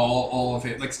 Yeah. And all of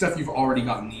it. Like stuff you've already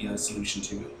gotten the solution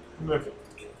to. Okay.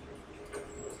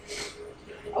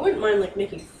 I wouldn't mind like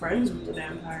making friends with the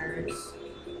vampires,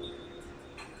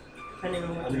 depending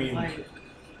on what I they're mean, like.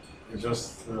 It's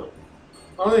just.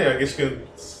 Oh yeah, I guess you can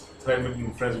try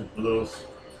making friends with Blues.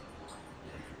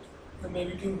 And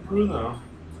maybe you can Bruno.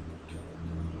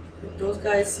 Those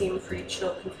guys seem pretty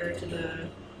chill compared to the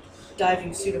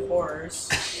diving suit of horrors.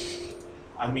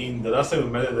 I mean, the last time we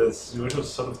met, the situation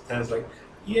was sort of tense. Like,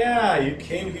 yeah, you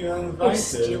came here uninvited.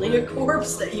 Stealing a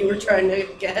corpse that you were trying to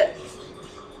get.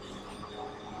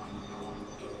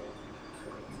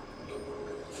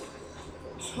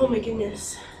 Oh my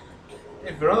goodness.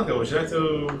 Hey, Veronica, would you like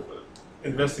to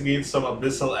investigate some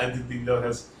abyssal entity that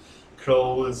has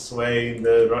crawled its way in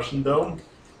the Russian dome?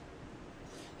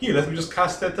 Here, let me just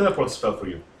cast that teleport spell for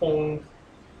you. Pong.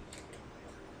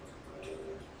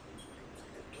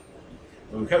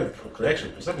 When we have the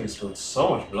collection, Persephone spilled so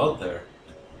much blood there.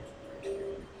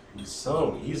 It's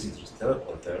so easy to just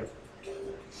teleport there.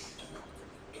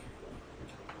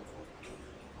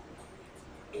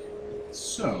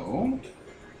 So,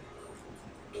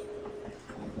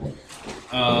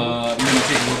 I'm going to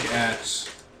take a look at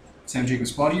Sam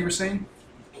Jacobs' body, you were saying?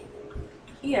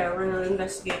 Yeah, we're gonna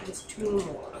investigate his tumor.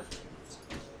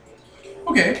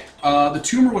 Okay. The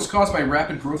tumor was caused by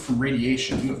rapid growth from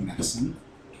radiation. You have medicine.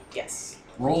 Yes.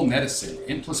 Roll medicine.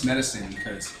 Int plus medicine,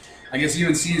 because I guess you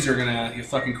and Caesar are going to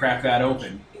fucking crack that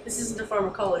open. This isn't the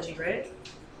pharmacology, right?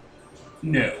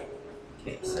 No.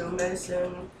 Okay, so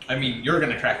medicine. I mean, you're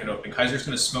gonna crack it open. Kaiser's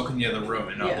gonna smoke in the other room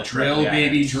and not Yeah. look Drill, directly at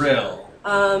baby, it. drill.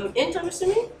 Int, I'm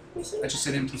assuming? You said? I just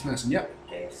said int plus medicine. Yep.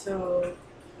 Okay, so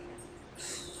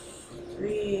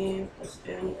 3 plus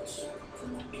int.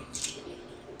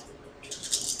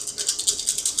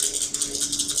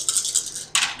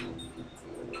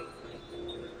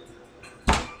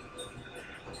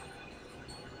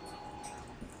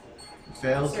 Is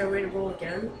Failed. there a way to roll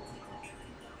again?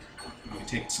 You can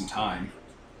take some time.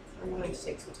 I'm going to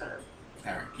take some time.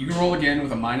 Alright. You can roll again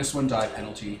with a -1 die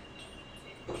penalty.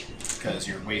 Because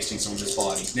you're wasting some of his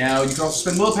body. Now, you can also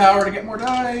spend willpower to get more I'm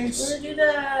dice. gonna do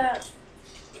that.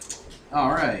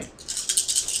 Alright.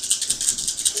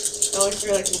 I always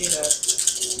feel I can do that.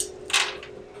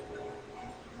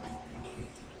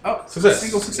 Oh, Success.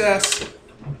 single success.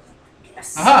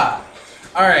 Yes. Aha!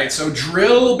 Alright, so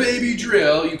drill, baby,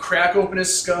 drill. You crack open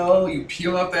his skull, you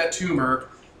peel out that tumor.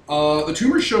 The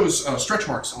tumor shows stretch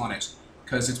marks on it,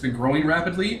 because it's been growing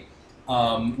rapidly.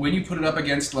 When you put it up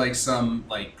against like some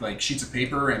like sheets of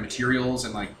paper and materials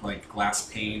and like glass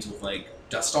panes with like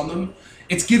dust on them,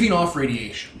 it's giving off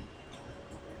radiation.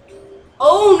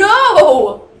 Oh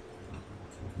no!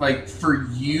 Like for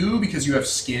you, because you have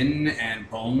skin and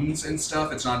bones and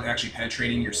stuff, it's not actually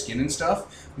penetrating your skin and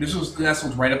stuff. If this was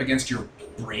nestled right up against your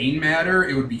brain matter,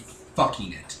 it would be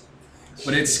fucking it.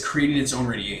 But it's creating its own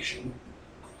radiation.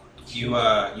 You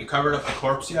covered up the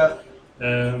corpse yet?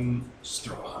 Just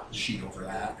throw a sheet over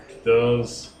that.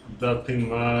 Does that thing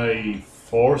my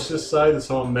forces side? Does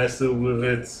someone mess with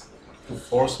it for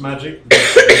force magic?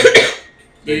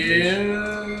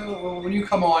 Yeah. Well, when you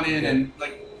come on in and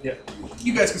like, Yeah.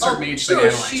 you guys can start I'll mage throw site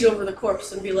a sheet analyzing. over the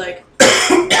corpse and be like,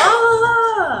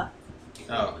 ah!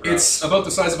 Oh, It's about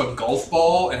the size of a golf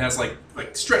ball and has like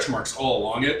stretch marks all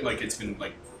along it, like it's been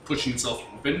like pushing itself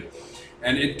open,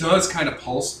 and it does kind of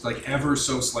pulse like ever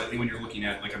so slightly when you're looking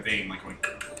at like a vein, like going.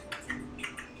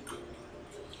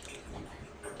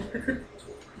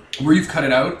 Where you've cut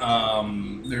it out,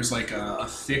 there's like a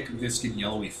thick, viscid,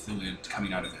 yellowy fluid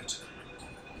coming out of it.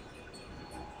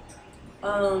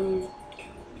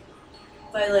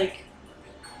 By like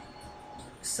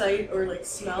sight or like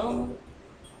smell,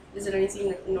 is it anything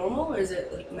like normal or is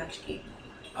it like magic-y?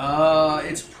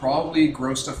 It's probably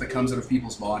gross stuff that comes out of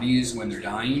people's bodies when they're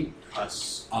dying.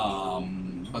 us.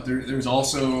 But there's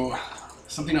also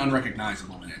something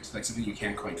unrecognizable in it, like something you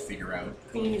can't quite figure out.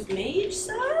 Can you use mage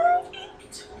side?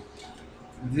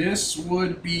 This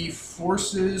would be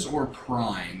forces or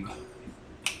prime.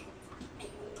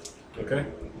 Okay.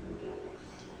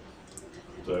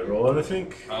 Do I roll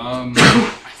anything?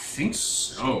 I think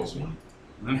so.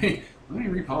 Let me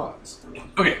repause.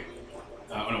 Okay.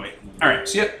 Oh no, wait. All right.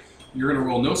 So yeah, you're gonna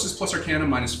roll Gnosis plus Arcana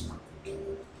 -4.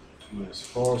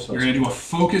 -4. So You're gonna do a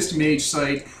focused mage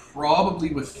sight, probably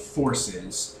with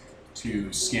forces,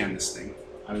 to scan this thing.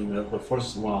 I mean, the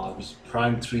forces one. Just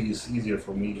prime 3 is easier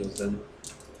for me because then.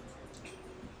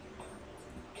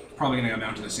 Probably gonna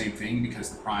amount to the same thing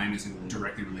because the prime isn't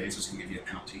directly related, so it's gonna give you a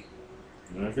penalty.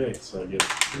 Okay, so I get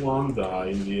 1 die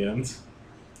in the end.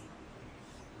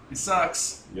 It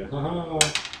sucks. Yeah.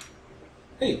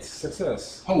 8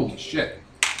 success. Holy shit.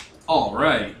 All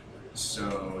right.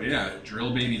 So yeah,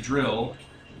 drill, baby, drill.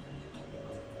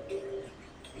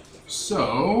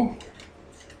 So,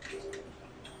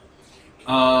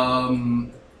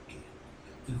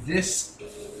 this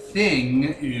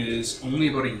thing is only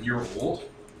about a year old.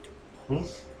 Hmm?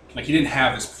 Like, he didn't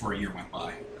have this before a year went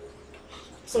by.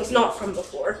 So it's not from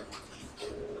before.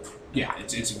 Yeah,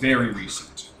 it's very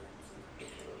recent.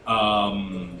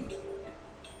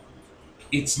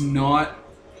 It's not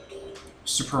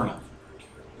supernal.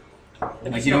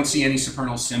 Like, you don't see any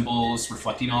supernal symbols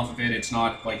reflecting off of it. It's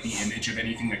not like the image of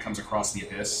anything that comes across the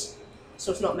abyss.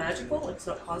 So it's not magical? Like it's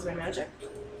not caused by magic?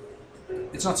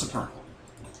 It's not supernal.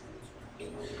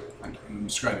 I'm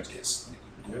describing it as.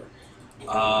 Yep.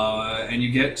 And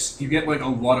you get like a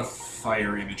lot of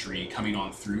fire imagery coming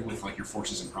on through with like your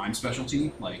forces and prime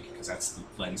specialty, like because that's the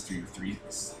lens through your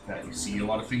threes that you see a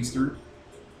lot of things through.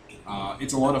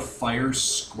 It's a lot of fire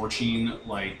scorching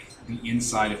like the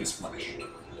inside of his flesh.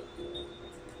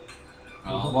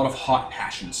 A lot of hot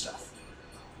passion stuff.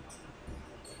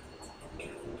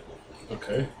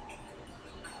 Okay.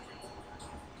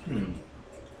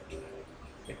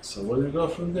 So where do we go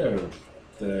from there?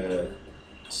 The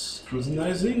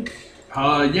scrutinizing?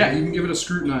 Yeah, you can give it a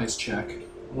scrutinize check,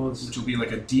 Well, which will be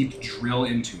like a deep drill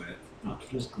into it.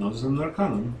 just Gnosis and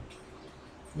Arcanum.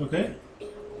 Okay.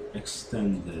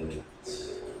 Extended.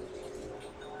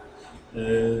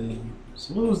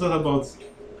 So what was that about?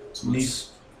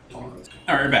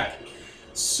 Alright, we're back.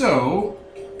 So,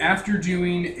 after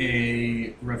doing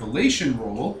a revelation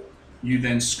roll, you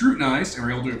then scrutinized and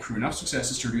were able to accrue enough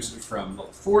successes to reduce it from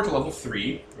level 4 to level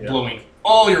 3, Yeah. blowing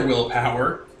all your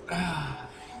willpower.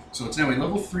 So it's now a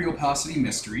level 3 opacity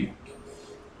mystery,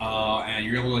 and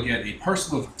you're able to get a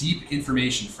parcel of deep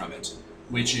information from it,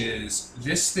 which is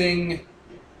this thing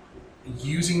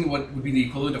using what would be the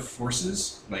equivalent of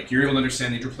forces. Like, you're able to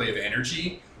understand the interplay of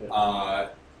energy.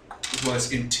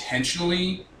 Was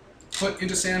intentionally put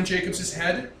into Sam Jacobs'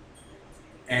 head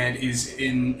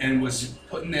and was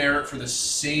put in there for the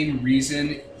same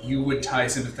reason you would tie a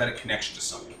sympathetic connection to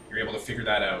someone. You're able to figure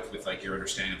that out with like your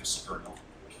understanding of the supernal.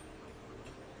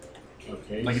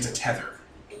 Okay. Like it's a tether.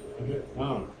 Okay.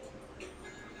 Oh.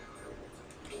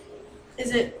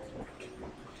 Is it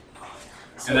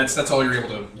And that's all you're able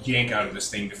to yank out of this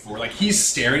thing before. Like he's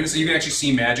staring, so you can actually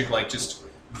see magic like just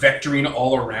vectoring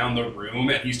all around the room,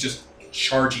 and he's just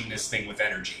charging this thing with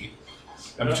energy.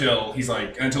 Until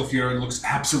Fiora looks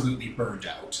absolutely burned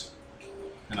out.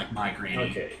 And like migraine.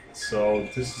 Okay. So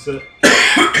this is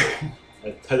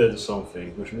a tether to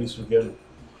something, which means we can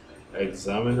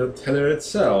examine the tether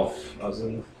itself, as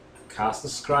in cast a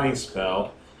scrying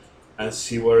spell and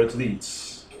see where it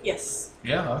leads. yes.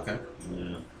 Yeah, okay.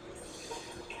 Yeah.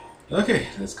 Okay,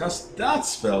 let's cast that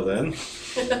spell then.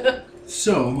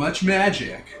 So much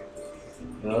magic.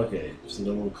 Okay, so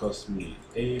that will cost me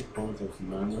 8 points of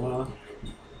mana.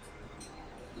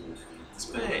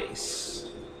 Space.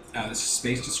 This is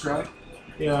space described.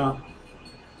 Yeah.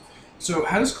 So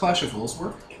how does Clash of Wills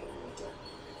work?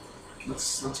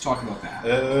 Let's talk about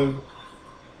that.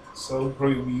 So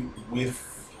probably be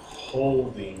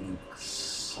withholding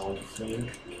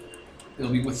something.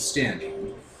 It'll be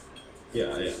withstanding.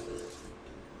 Yeah.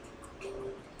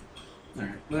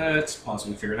 Alright, let's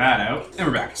possibly figure that out. And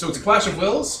we're back. So it's a Clash of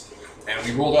Wills, and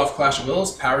we rolled off Clash of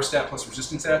Wills, power stat plus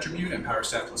resistance attribute, and power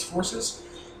stat plus forces,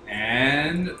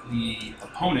 and the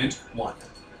opponent won.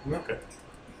 Okay.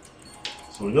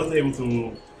 So we're not able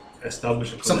to establish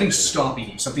a connection. Something's stopping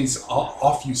you. Something's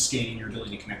obfuscating your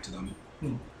ability to connect to them.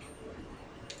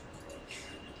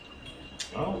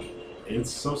 Oh,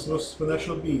 it's some sort of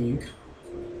supernatural being.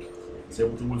 It's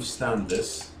able to withstand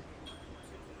this.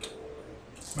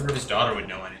 I wonder if his daughter would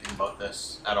know anything about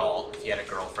this at all if he had a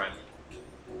girlfriend.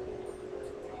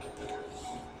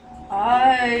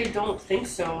 I don't think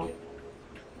so.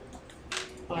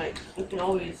 But we can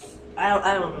always. I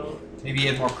don't know. Maybe he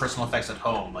had more personal effects at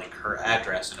home, like her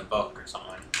address in a book or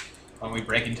something. When we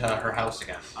break into her house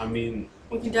again. I mean,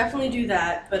 We can definitely do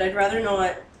that, but I'd rather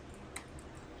not.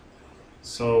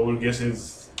 so we're guessing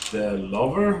it's the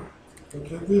lover that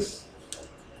did this?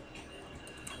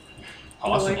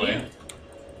 Possibly. idea.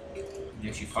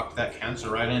 If she fucked that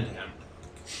cancer right into him.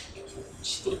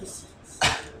 Jeez.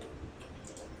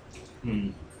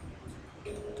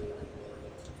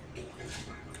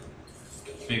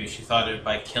 Maybe she thought that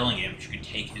by killing him she could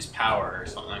take his power or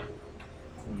something.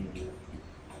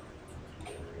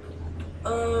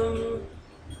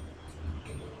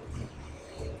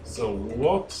 So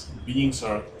what beings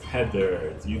are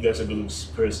tethered? You guys are good with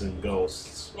spirits and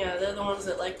ghosts. Yeah, they're the ones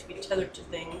that like to be tethered to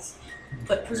things.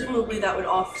 But presumably that would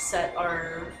offset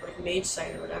our like mage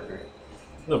side or whatever.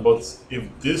 No, but if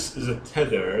this is a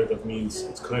tether, that means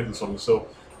it's connected to something. So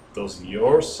does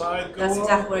your side go That's up?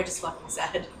 exactly what I just fucking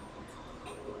said.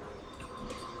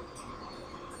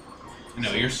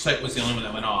 No, your sight was the only one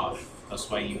that went off. That's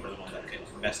why you were the one that could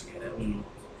investigate it.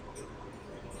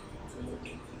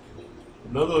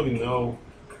 Now that we know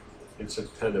it's a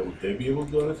tether, would they be able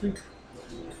to do anything?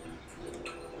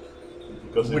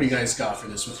 Because What do you it's- guys got for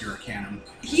this with your arcanum?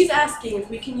 He's asking if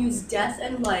we can use death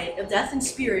and light, death and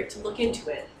spirit to look into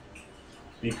it.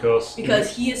 Because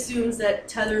He assumes that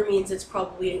tether means it's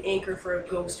probably an anchor for a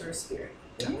ghost or a spirit.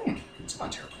 It's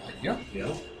not a terrible idea.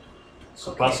 yeah.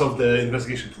 So Okay. pass off the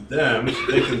investigation to them, so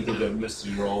they can do the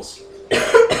mystery rolls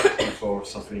before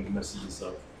something messes this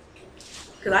up.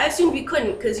 Because I assumed we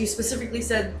couldn't, because you specifically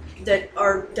said that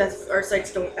our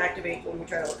sights don't activate when we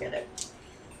try to look at it.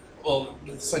 Well,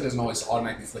 the sight doesn't always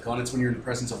automatically flick on. It's when you're in the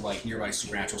presence of like nearby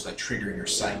supernaturals that trigger your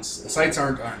sights. The sights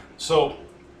aren't. So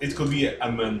it could be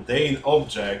a mundane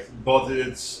object, but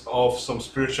it's of some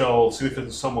spiritual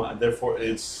significance to someone, and therefore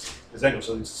it's anchor.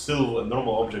 So it's still a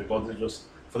normal object, but it's just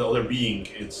for the other being,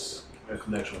 it's a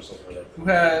connection or something like that. Who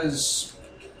has?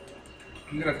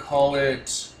 I'm gonna call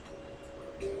it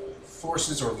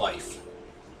forces or life.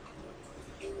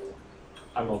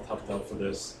 I'm all tapped out for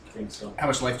this thing, so. How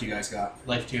much life do you guys got?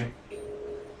 Life 2.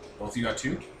 Both of you got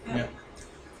 2? Yeah.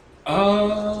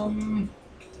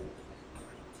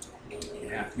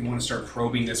 Yeah, you want to start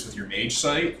probing this with your mage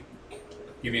sight?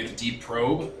 Giving it the deep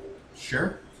probe?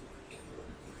 Sure.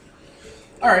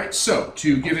 Alright, so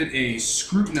to give it a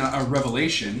a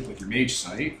revelation with your mage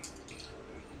sight,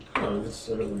 Oh, this is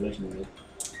a revelation of it.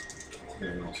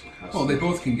 well, they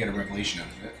both can get a revelation out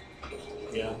of it.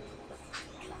 Yeah.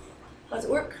 How's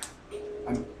it work?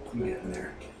 I'm getting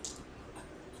there.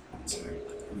 So,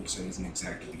 mage sight isn't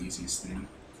exactly the easiest thing.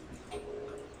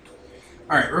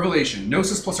 Alright, revelation.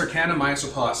 Gnosis plus Arcana minus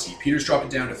Opacity. Peter's dropped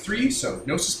it down to 3, so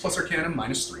Gnosis plus Arcana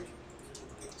minus 3.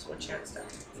 That's what chance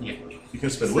does. Yeah. You can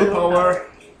spend willpower.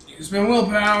 You spend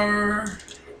willpower,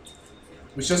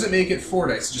 which doesn't make it 4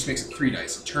 dice, it just makes it 3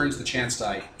 dice. It turns the chance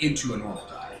die into a normal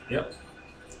die. Yep.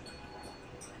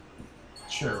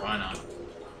 Sure, why not?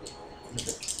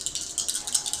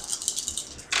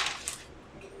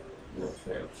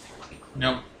 Fail.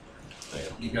 No.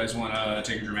 You guys want to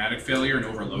take a dramatic failure and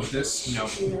overload this? No.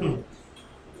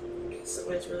 So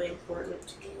it's really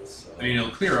important. I mean, it'll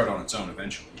clear out on its own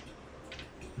eventually.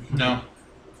 No.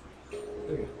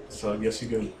 So I guess you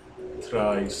can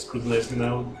try scrutinizing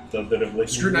now the revelation.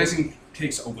 Scrutinizing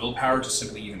takes a willpower to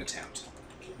simply even attempt.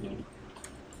 You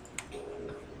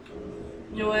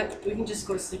know what? We can just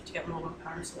go to sleep to get more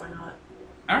willpower, so why not?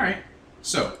 Alright,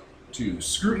 so to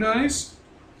scrutinize,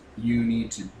 you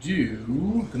need to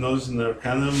do Gnosis and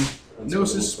Arcanum. and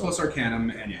Gnosis some plus Arcanum,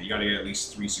 and yeah, you gotta get at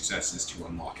least 3 successes to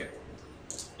unlock it.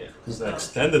 Yeah, because the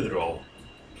extended roll.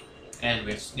 And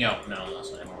we have... No,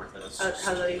 that's not even worth it. That's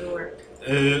How does that even work?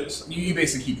 You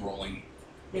basically keep rolling.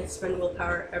 You have to spend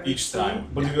willpower every Each time. time.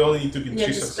 But you only need to get You 3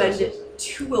 have to spend successes. it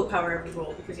 2 willpower every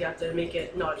roll because you have to make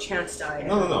it not a chance die and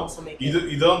No. also make You, it.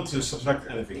 you don't subtract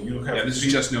anything. You have Yeah, this is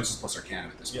 3 just Gnosis plus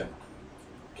Arcanum at this Yeah. point.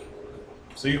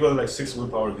 So you got like 6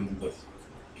 willpower, you can do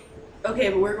that. Okay,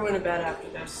 but we're going to bed after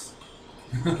this.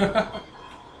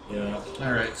 Yeah.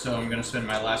 Alright, so I'm gonna spend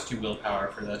my last 2 willpower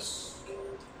for this.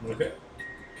 Okay.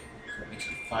 So that makes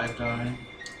it 5 die.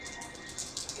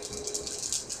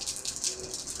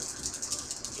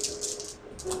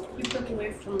 You took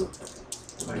away from. 2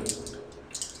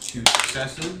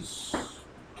 successes.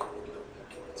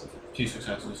 2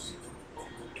 successes.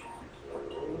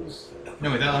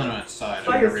 No, wait, that one on its side. I'm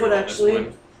gonna Firefoot, reroll this actually.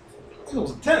 one. It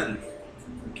was a 10.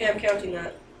 Okay, I'm counting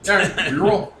that. Alright,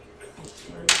 reroll.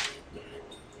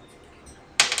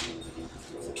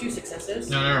 So 2 successes.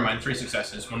 No, never mind. 3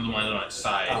 successes. One of them landed on its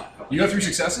side. You got 3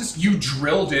 successes, you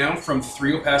drill down from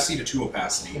 3 opacity to 2 And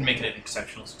opacity. make it an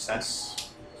exceptional success.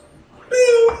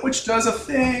 Which does a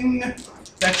thing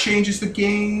that changes the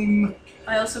game.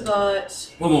 I also got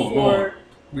Whoa. 4,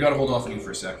 We gotta hold off on you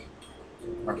for a sec.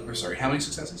 Or, sorry, how many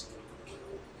successes?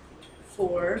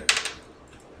 4,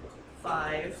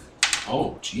 5,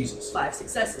 Oh, Jesus. 5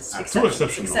 successes. Ah, 2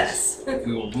 exceptionals. Success.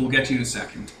 We'll get to you in a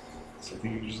second. So I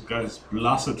think you just guys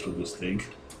blasted through this thing.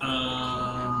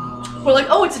 We're like,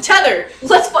 oh, it's a tether.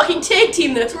 Let's fucking tag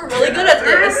team this. We're really good at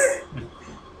this.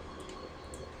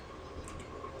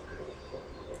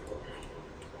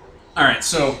 Alright,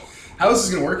 so how this is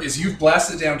going to work is you've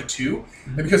blasted it down to 2,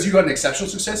 and because you got an exceptional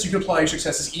success, you can apply your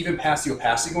successes even past the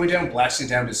opacity going down, blasting it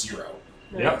down to 0.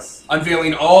 Nice.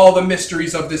 Unveiling all the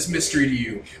mysteries of this mystery to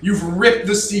you. You've ripped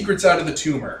the secrets out of the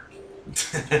tumor.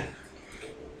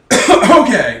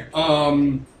 Okay,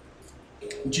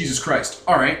 Jesus Christ.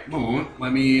 Alright,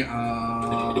 let me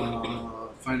find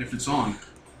a different song.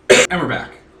 And we're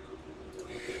back.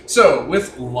 So,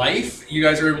 with life, you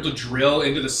guys are able to drill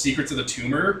into the secrets of the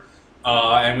tumor.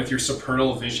 and with your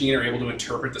supernal vision, you're able to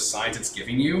interpret the signs it's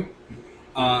giving you.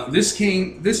 This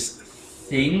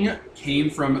thing came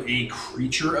from a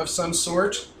creature of some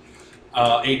sort.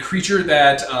 A creature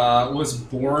that was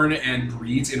born and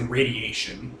breeds in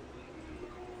radiation.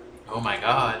 Oh my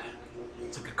god.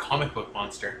 It's like a comic book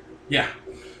monster. Yeah.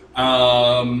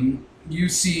 You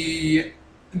see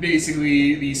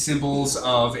basically the symbols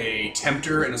of a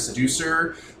tempter and a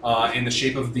seducer in the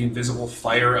shape of the invisible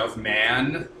fire of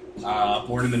man,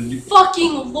 born in the new...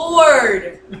 Fucking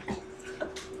Lord!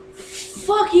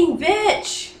 Fucking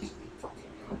bitch!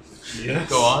 Yes.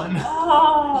 Go on.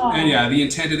 Oh. And yeah, the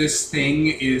intent of this thing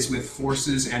is with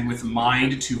forces and with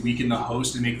mind to weaken the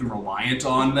host and make them reliant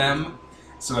on them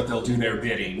so that they'll do their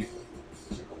bidding.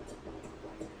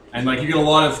 And like you get a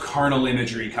lot of carnal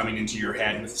imagery coming into your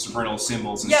head with supernal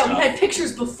symbols and Yeah, stuff. we had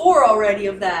pictures before already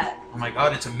of that. Oh my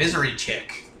god, it's a misery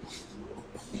chick.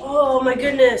 Oh my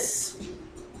goodness.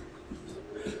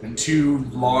 And two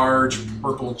large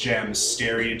purple gems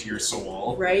staring into your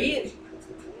soul. Right?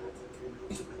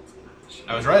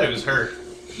 I was right, it was her.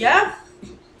 Yeah?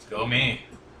 Go me.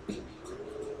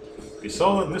 We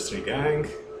solved the mystery, gang.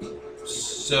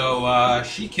 So,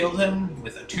 she killed him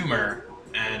with a tumor,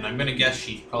 and I'm gonna guess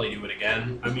she'd probably do it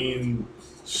again. I mean,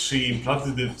 she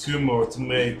implanted the tumor to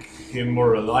make him more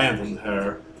reliant on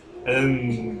her, and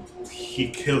then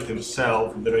he killed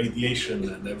himself with the radiation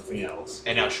and everything else.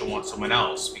 And now she'll want someone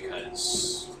else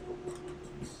because...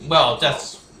 Well,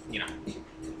 that's, you know...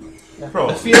 The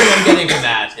Probably. feeling I'm getting from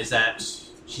that is that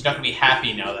she's not gonna be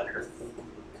happy now that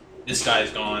this guy's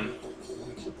gone.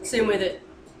 Same way that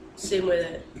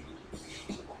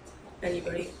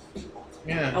anybody. I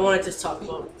Yeah. wanted to talk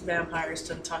about vampires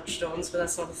to touchstones, but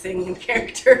that's not a thing in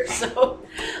character, so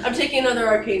I'm taking another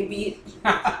arcane beat.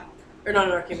 Or not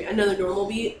an arcane beat, another normal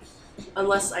beat.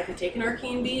 Unless I could take an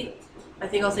arcane beat. I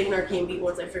think I'll take an arcane beat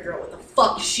once I figure out what the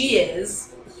fuck she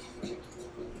is.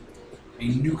 A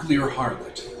nuclear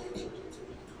harlot.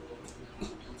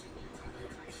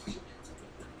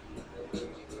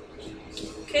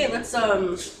 Okay, let's I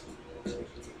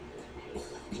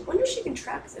wonder if she can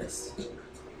track this.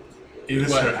 It is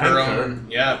What, her her anchor. own?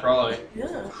 Yeah, probably.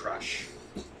 Yeah. Crush.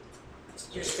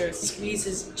 You're just gonna squeeze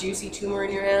his juicy tumor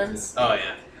in your hands. Oh,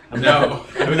 yeah. No.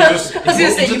 I mean, just, I was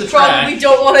gonna say Into you the probably trash.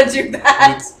 don't want to do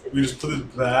that. we just put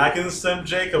it back in Sam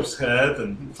Jacob's head,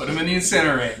 and Put him in the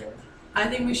incinerator. I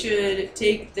think we should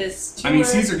take this I tumor. mean,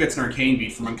 Caesar gets an arcane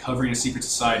beat from uncovering a secret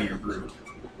society or group.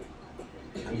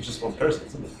 I'm just one person.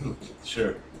 Isn't it?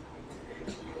 Sure.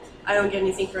 I don't get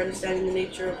anything for understanding the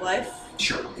nature of life.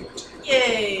 Sure, I'll give it to you.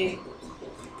 Yay!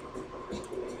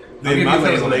 I'll give you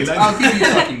matter of ley lines. ley I'll lines? give you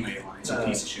fucking ley lines, you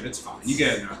piece of shit. It's fine. You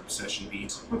get another obsession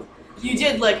beat. You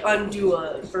did like undo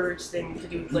a Verge thing to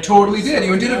do with You Blade. totally did.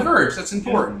 You undid Yeah. a verge. That's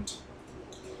important.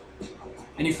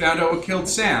 And you found out what killed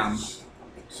Sam.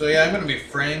 So yeah, I'm gonna be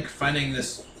frank. Finding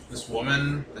this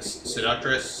woman, this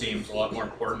seductress, seems a lot more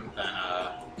important than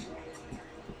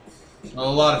a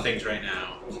lot of things right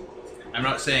now. I'm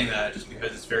not saying that just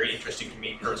because it's very interesting to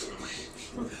me personally.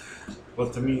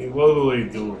 But I mean, what will we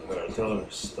do with her? Tell her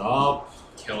to stop?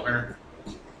 Kill her.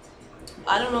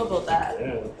 I don't know about that.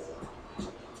 Yeah.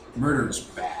 Murder's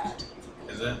bad.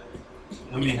 Is it?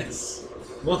 I mean, Yes.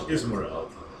 what is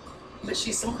morality? But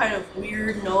she's some kind of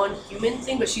weird non-human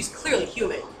thing, but she's clearly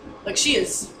human. Like she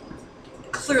is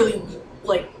clearly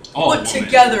like All put woman.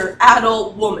 together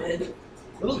adult woman.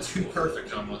 A little too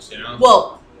perfect, almost. You know.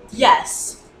 Well,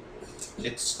 yes,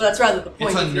 It's but that's rather the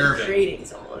point It's if you're unnerving. creating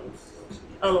someone.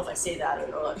 I don't know if I say that or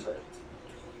not,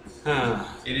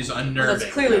 but it is but unnerving.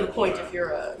 that's clearly the point if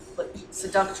you're a like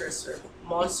seductress or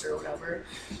monster or whatever.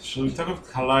 Should we talk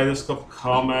with Kaleidoscope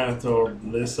Comment or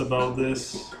Bliss about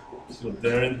this? See what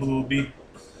their input will be?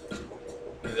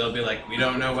 And they'll be like, we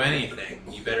don't know anything.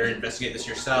 You better investigate this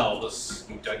yourselves.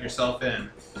 You dug yourself in.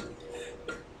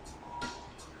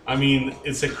 I mean,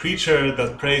 it's a creature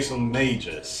that preys on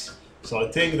mages. So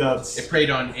I think that's... It preyed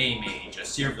on a mage, a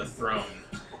seer of the throne.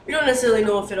 We don't necessarily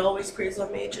know if it always preys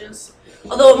on mages,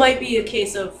 although it might be a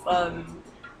case of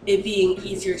it being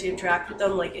easier to interact with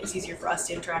them. Like it's easier for us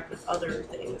to interact with other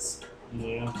things.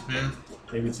 Yeah, Yeah.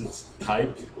 maybe it's its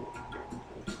type.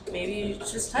 Maybe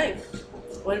it's just type.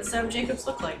 What did Sam Jacobs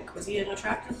look like? Was he an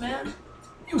attractive man?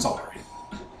 He was alright.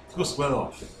 Goes well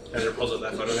off. Ezra pulls up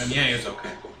that photo of him. Yeah, he was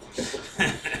okay.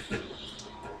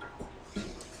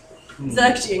 Is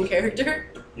that actually in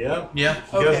character? Yeah? Yeah.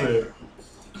 He has Okay.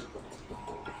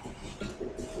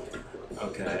 a...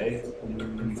 Okay.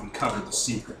 And we've uncovered the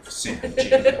secret of Sam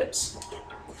Jacobs.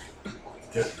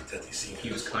 Dirty scene.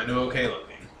 He was kind of okay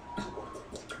looking.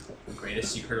 The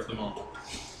greatest secret of them all.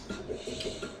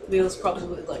 Leo's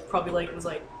probably like it was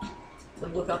like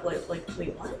like look up like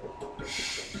wait what?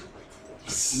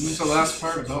 Use the last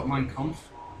part about Mein Kampf.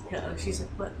 Yeah, she's like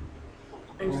what?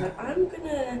 And she's like, I'm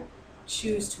gonna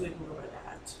choose to ignore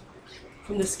that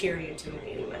from the scary,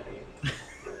 intimidating memory.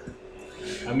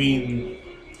 I mean,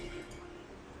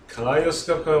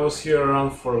 Kaleidoscope was here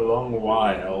around for a long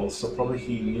while, so probably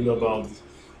he knew about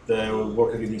the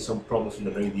worker getting some problems from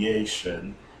the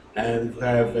radiation. And if we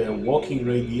have a walking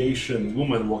radiation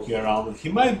woman walking around, he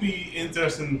might be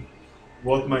interested in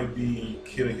what might be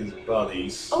killing his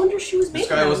buddies. I wonder if she was This making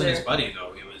guy out wasn't there. his buddy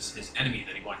though. It was his enemy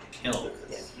that he wanted to kill.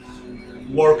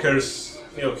 Workers,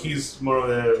 he's more of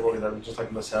a worker than just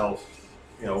like myself.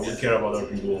 We care about other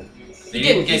people. They He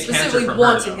didn't. He get cancer specifically from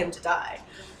wanted her, though. him to die.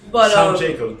 But Sam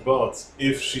Jacobs, but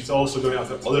if she's also going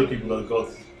after other people that got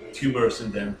tumors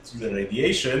in them to the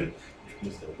radiation,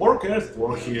 because the workers that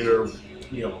were here,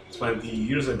 20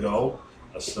 years ago,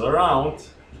 are still around,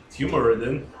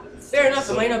 tumor-ridden. fair enough.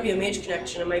 So- It might not be a mage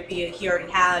connection. It might be he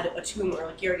already had a tumor.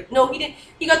 Like he didn't.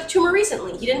 He got the tumor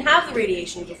recently. He didn't have the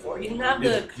radiation before. He didn't have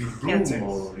the It grew cancer.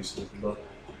 more recently, but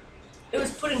It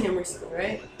was put in him recently,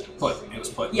 right? It was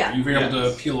put. Yeah. You've been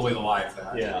able to peel away the lie of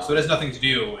that. yeah. So it has nothing to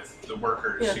do with the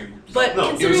workers Yeah. who. But No,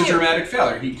 it It was considering a dramatic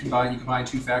failure. You combine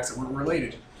two facts that weren't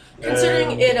related.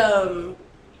 considering it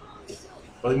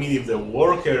But I mean, if the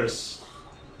workers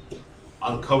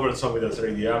uncovered something that's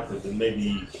radioactive, then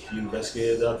maybe he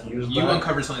investigated that years You back.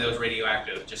 uncovered something that was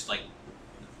radioactive just like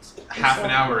half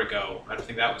an hour ago. I don't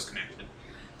think that was connected.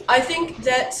 I think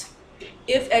that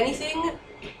if anything,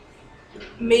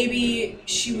 maybe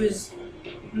she was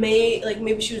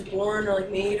maybe she was born or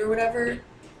like made or whatever,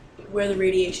 where the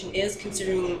radiation is,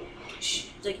 considering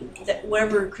that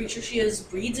whatever creature she is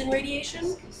breeds in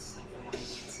radiation.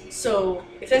 So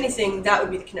if anything, that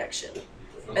would be the connection,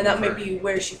 and that might be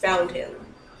where she found him.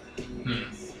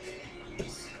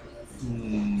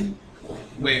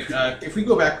 Wait, if we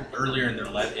go back earlier in their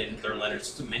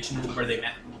letters, does it mention where they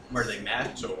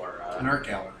met, or An art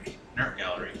gallery. an art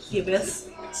gallery? The abyss.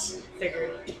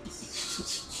 Figured.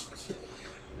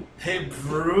 Hey,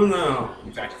 Bruno!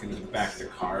 In fact, if you look at the back of the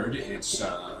card, it's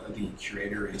the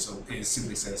curator is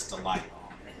simply says Delight.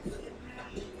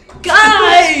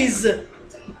 Guys!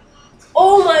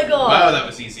 Oh my god! Wow, that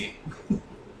was easy.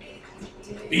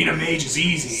 Being a mage is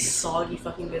easy. Soggy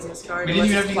fucking business card. We didn't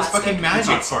even have to use Plastic. fucking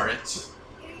magic for it.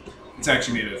 It's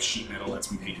actually made of sheet metal that's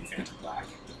been painted phantom black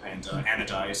and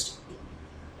anodized.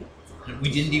 We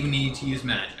didn't even need to use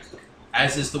magic,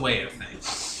 as is the way of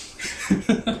things.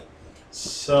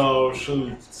 So, should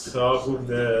we talk with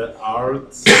the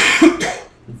art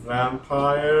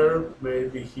vampire?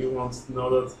 Maybe he wants to know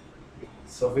that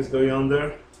stuff is going on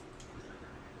there?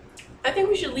 I think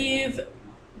we should leave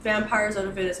vampires out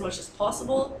of it as much as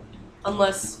possible,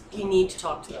 unless we need to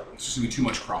talk to them. It's just gonna be too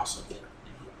much crossover.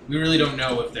 We really don't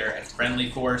know if they're a friendly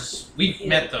force. We've Yeah.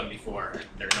 met them before, and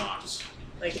they're not.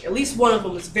 Like, at least one of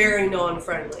them was very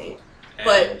non-friendly. And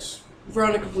But-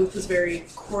 Veronica Bluth was very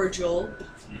cordial.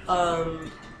 Yeah.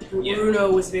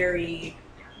 Bruno was very...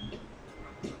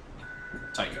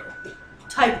 Tycho.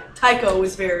 Tycho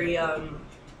was very, And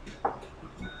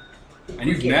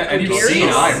you've seen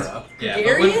Gregarious? Ira. yeah, but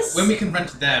Gregarious? when we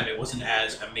confronted them, it wasn't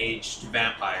as a mage to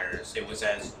vampires. It was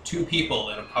as two people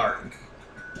in a park.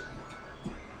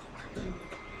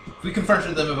 If we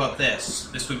confronted them about this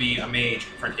would be a mage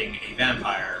confronting a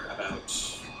vampire about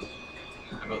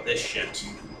this shit.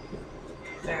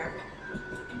 fair.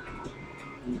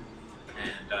 And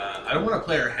I don't want to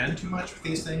play our hand too much with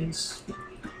these things.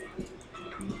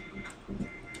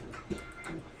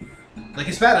 Like,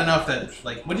 it's bad enough that,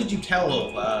 like, what did you tell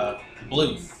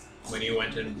Bluth when you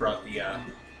went and brought the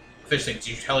fish things?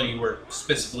 Did you tell her you were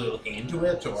specifically looking into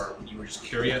it, or you were just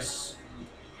curious?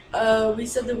 We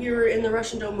said that we were in the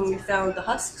Russian Dome when we found the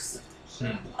husks,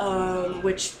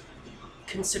 which,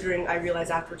 considering I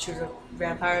realized afterwards she was a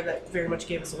vampire, that very much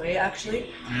gave us away,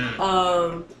 actually.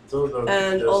 So that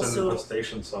And there's also- an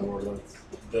infestation somewhere that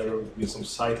there will be some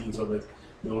sightings of it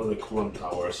in one of the coolant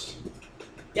towers.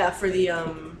 Yeah, for the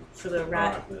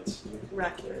Arachnids.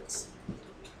 arachnids.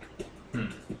 Hmm.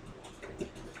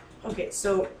 Okay,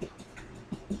 so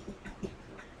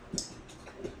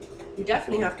we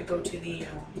definitely have to go to the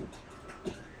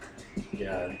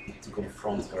Yeah, to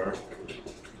confront her.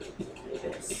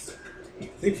 this. I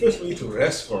think first we need to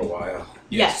rest for a while.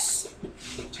 Yes.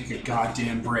 Take a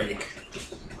goddamn break.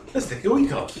 Let's take a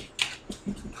week off.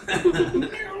 Has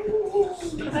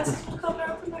to come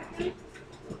out from back there?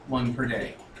 One per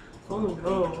day. Oh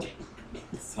no.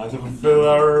 It's time to fulfill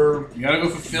our... You gotta go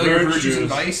fulfill your virtues and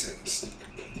Virtues. vices.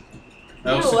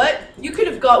 You know what? You could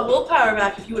have got willpower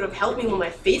back if you would have helped me when my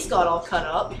face got all cut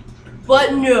up.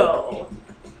 But no.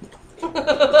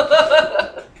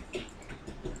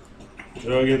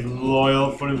 Do I get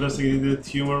loyal for investigating the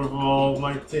tumor of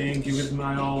my thing? Give it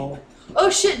my all. Oh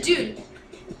shit, dude.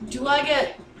 Do I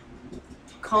get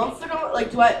confidant?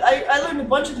 Like, do I learned a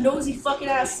bunch of nosy fucking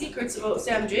ass secrets about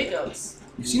Sam Jacobs.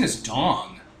 You've seen his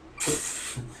dong.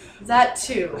 That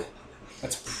too.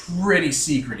 That's pretty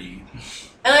secrety.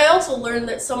 And I also learned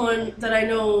that someone that I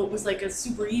know was like a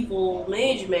super evil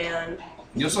mage man.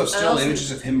 You also have I still also-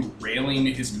 images of him railing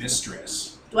his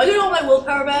mistress. Do I get all my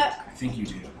willpower back? I think you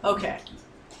do. Okay.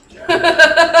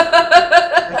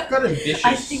 I've got ambitious.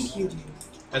 I think you do.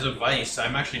 As a vice,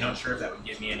 I'm actually not sure if that would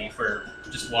give me any for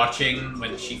just watching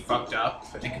when she fucked up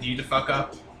and continued to fuck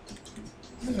up.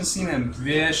 I haven't seen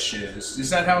ambitious. Is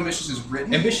that how ambitious is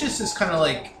written? Ambitious is kind of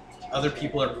like other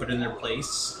people are put in their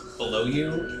place below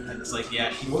you, and it's like,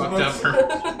 yeah, she What fucked up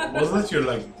about- her. Wasn't that your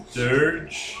like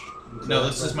dirge? No,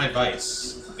 this is my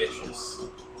vice. Ambitious.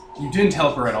 You didn't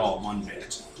help her at all, one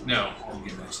bit. No, I'll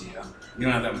give that to you. You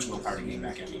don't have that much willpower to gain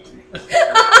back anyway.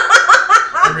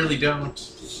 I really don't.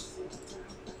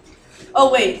 Oh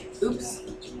wait, oops.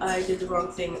 I did the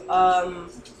wrong thing.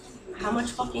 How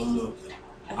much fucking...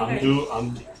 I think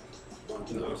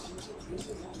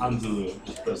Undo.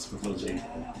 Just press Control Z.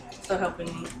 it's not helping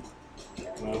me.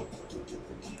 No.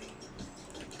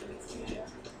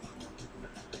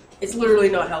 It's literally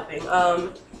not helping.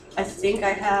 I think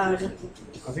I had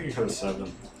I think you had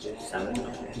 7. 7.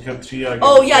 Okay. You had 3. I gave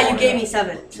Oh you yeah, 4, you gave me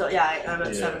 7. So yeah, I'm at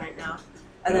Yeah. 7 right now.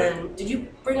 And then, did you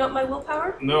bring up my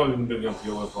willpower? No, I didn't bring up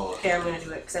your willpower. Okay, I'm gonna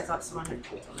do it because I thought someone had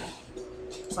told me.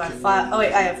 So I have 5. Oh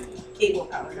wait, I have 8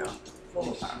 willpower now. 4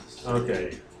 willpower.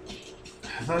 Okay.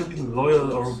 Have I been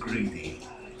loyal or greedy?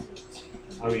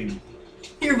 I mean,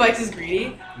 Your vice is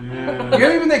greedy. You yeah. haven't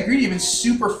even been that greedy. You've been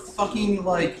super fucking,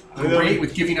 like, I know. great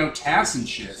with giving out tasks and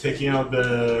shit. Taking out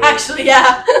the. Actually,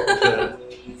 yeah. the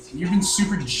You've been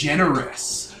super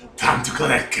generous. time to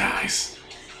collect, guys.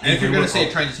 And if you're gonna say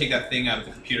trying to take that thing out of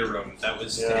the computer room, that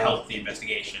was to Yeah. help the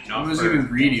investigation, It not wasn't for... even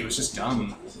greedy. It was just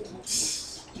dumb.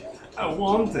 I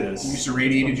want You this. just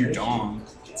irradiated your dong.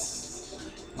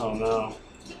 Oh no.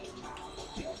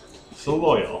 So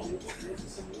loyal.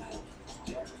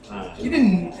 You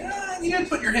didn't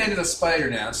put your hand in a spider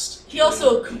nest. He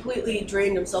also completely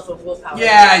drained himself of willpower.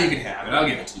 Yeah, you can have it. I'll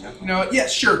give it to you. You know what? Yeah,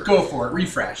 sure, go for it.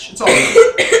 Refresh. It's all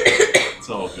good. It's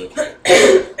all good.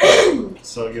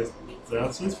 So I guess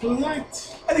that's it for the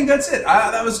night. I think that's it.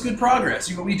 That was good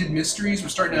progress. We did mysteries. We're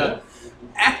starting to...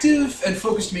 Active and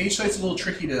focused mage site's a little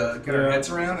tricky to get our heads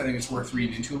around. I think it's worth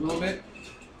reading into a little bit.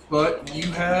 But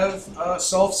you have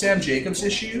solved Sam Jacobs'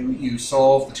 issue. You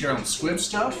solved the Tyrell Squibb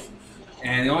stuff.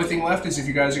 And the only thing left is if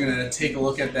you guys are going to take a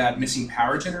look at that missing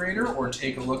power generator or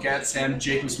take a look at Sam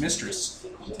Jacobs' mistress.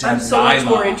 I'm so much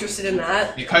more Delilah, interested in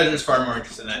that. The Kaiser's far more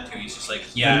interested in that too. He's just like,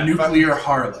 the yeah, nuclear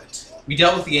harlot. we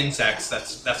dealt with the insects.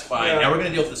 That's fine. Yeah. Now we're gonna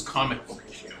deal with this comic book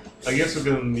issue. I guess we're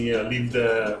gonna leave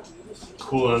the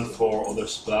coolant for other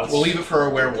splats. We'll leave it for our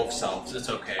werewolf selves. It's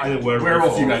okay. Either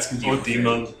Werewolf or, you guys can deal or with.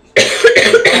 demon.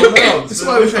 Oh no! This is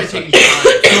why we try to take each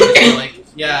time. Like,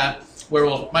 yeah,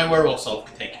 werewolf. My werewolf self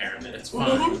can take care of it. It's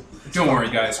fine. Don't worry,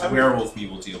 guys. Werewolf me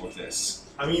will deal with this.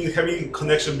 I mean, having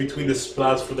connection between the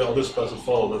splats for the other splats to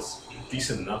follow, that's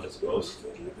decent enough, I suppose.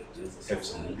 Have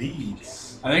some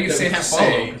leads. I think it's We safe to can't follow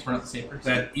say because we're not the same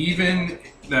person.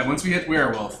 that once we hit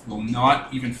werewolf, we'll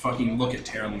not even fucking look at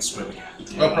Tyrell and Squibb again.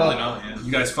 Oh, probably not. Yeah.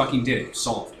 You guys fucking did it. You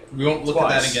solved it. We won't look at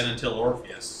Twice. that again until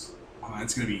Orpheus. Oh,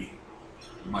 that's gonna be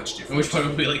much At different. which point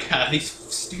we'll be like, ah, these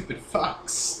stupid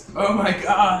fucks. Oh my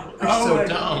god! They're Oh so my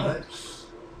dumb. God.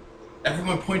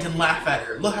 Everyone point and laugh at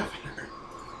her. Laugh at her.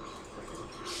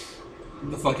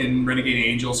 The fucking renegade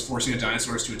angels forcing the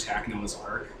dinosaurs to attack Noah's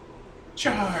Ark.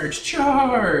 Charge!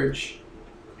 Charge!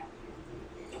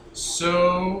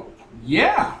 So,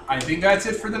 yeah, I think that's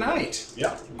it for the night.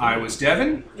 Yeah. I was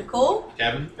Devin, Nicole?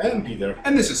 Gavin? And Peter.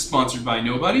 and this is sponsored by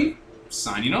Nobody,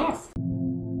 signing off.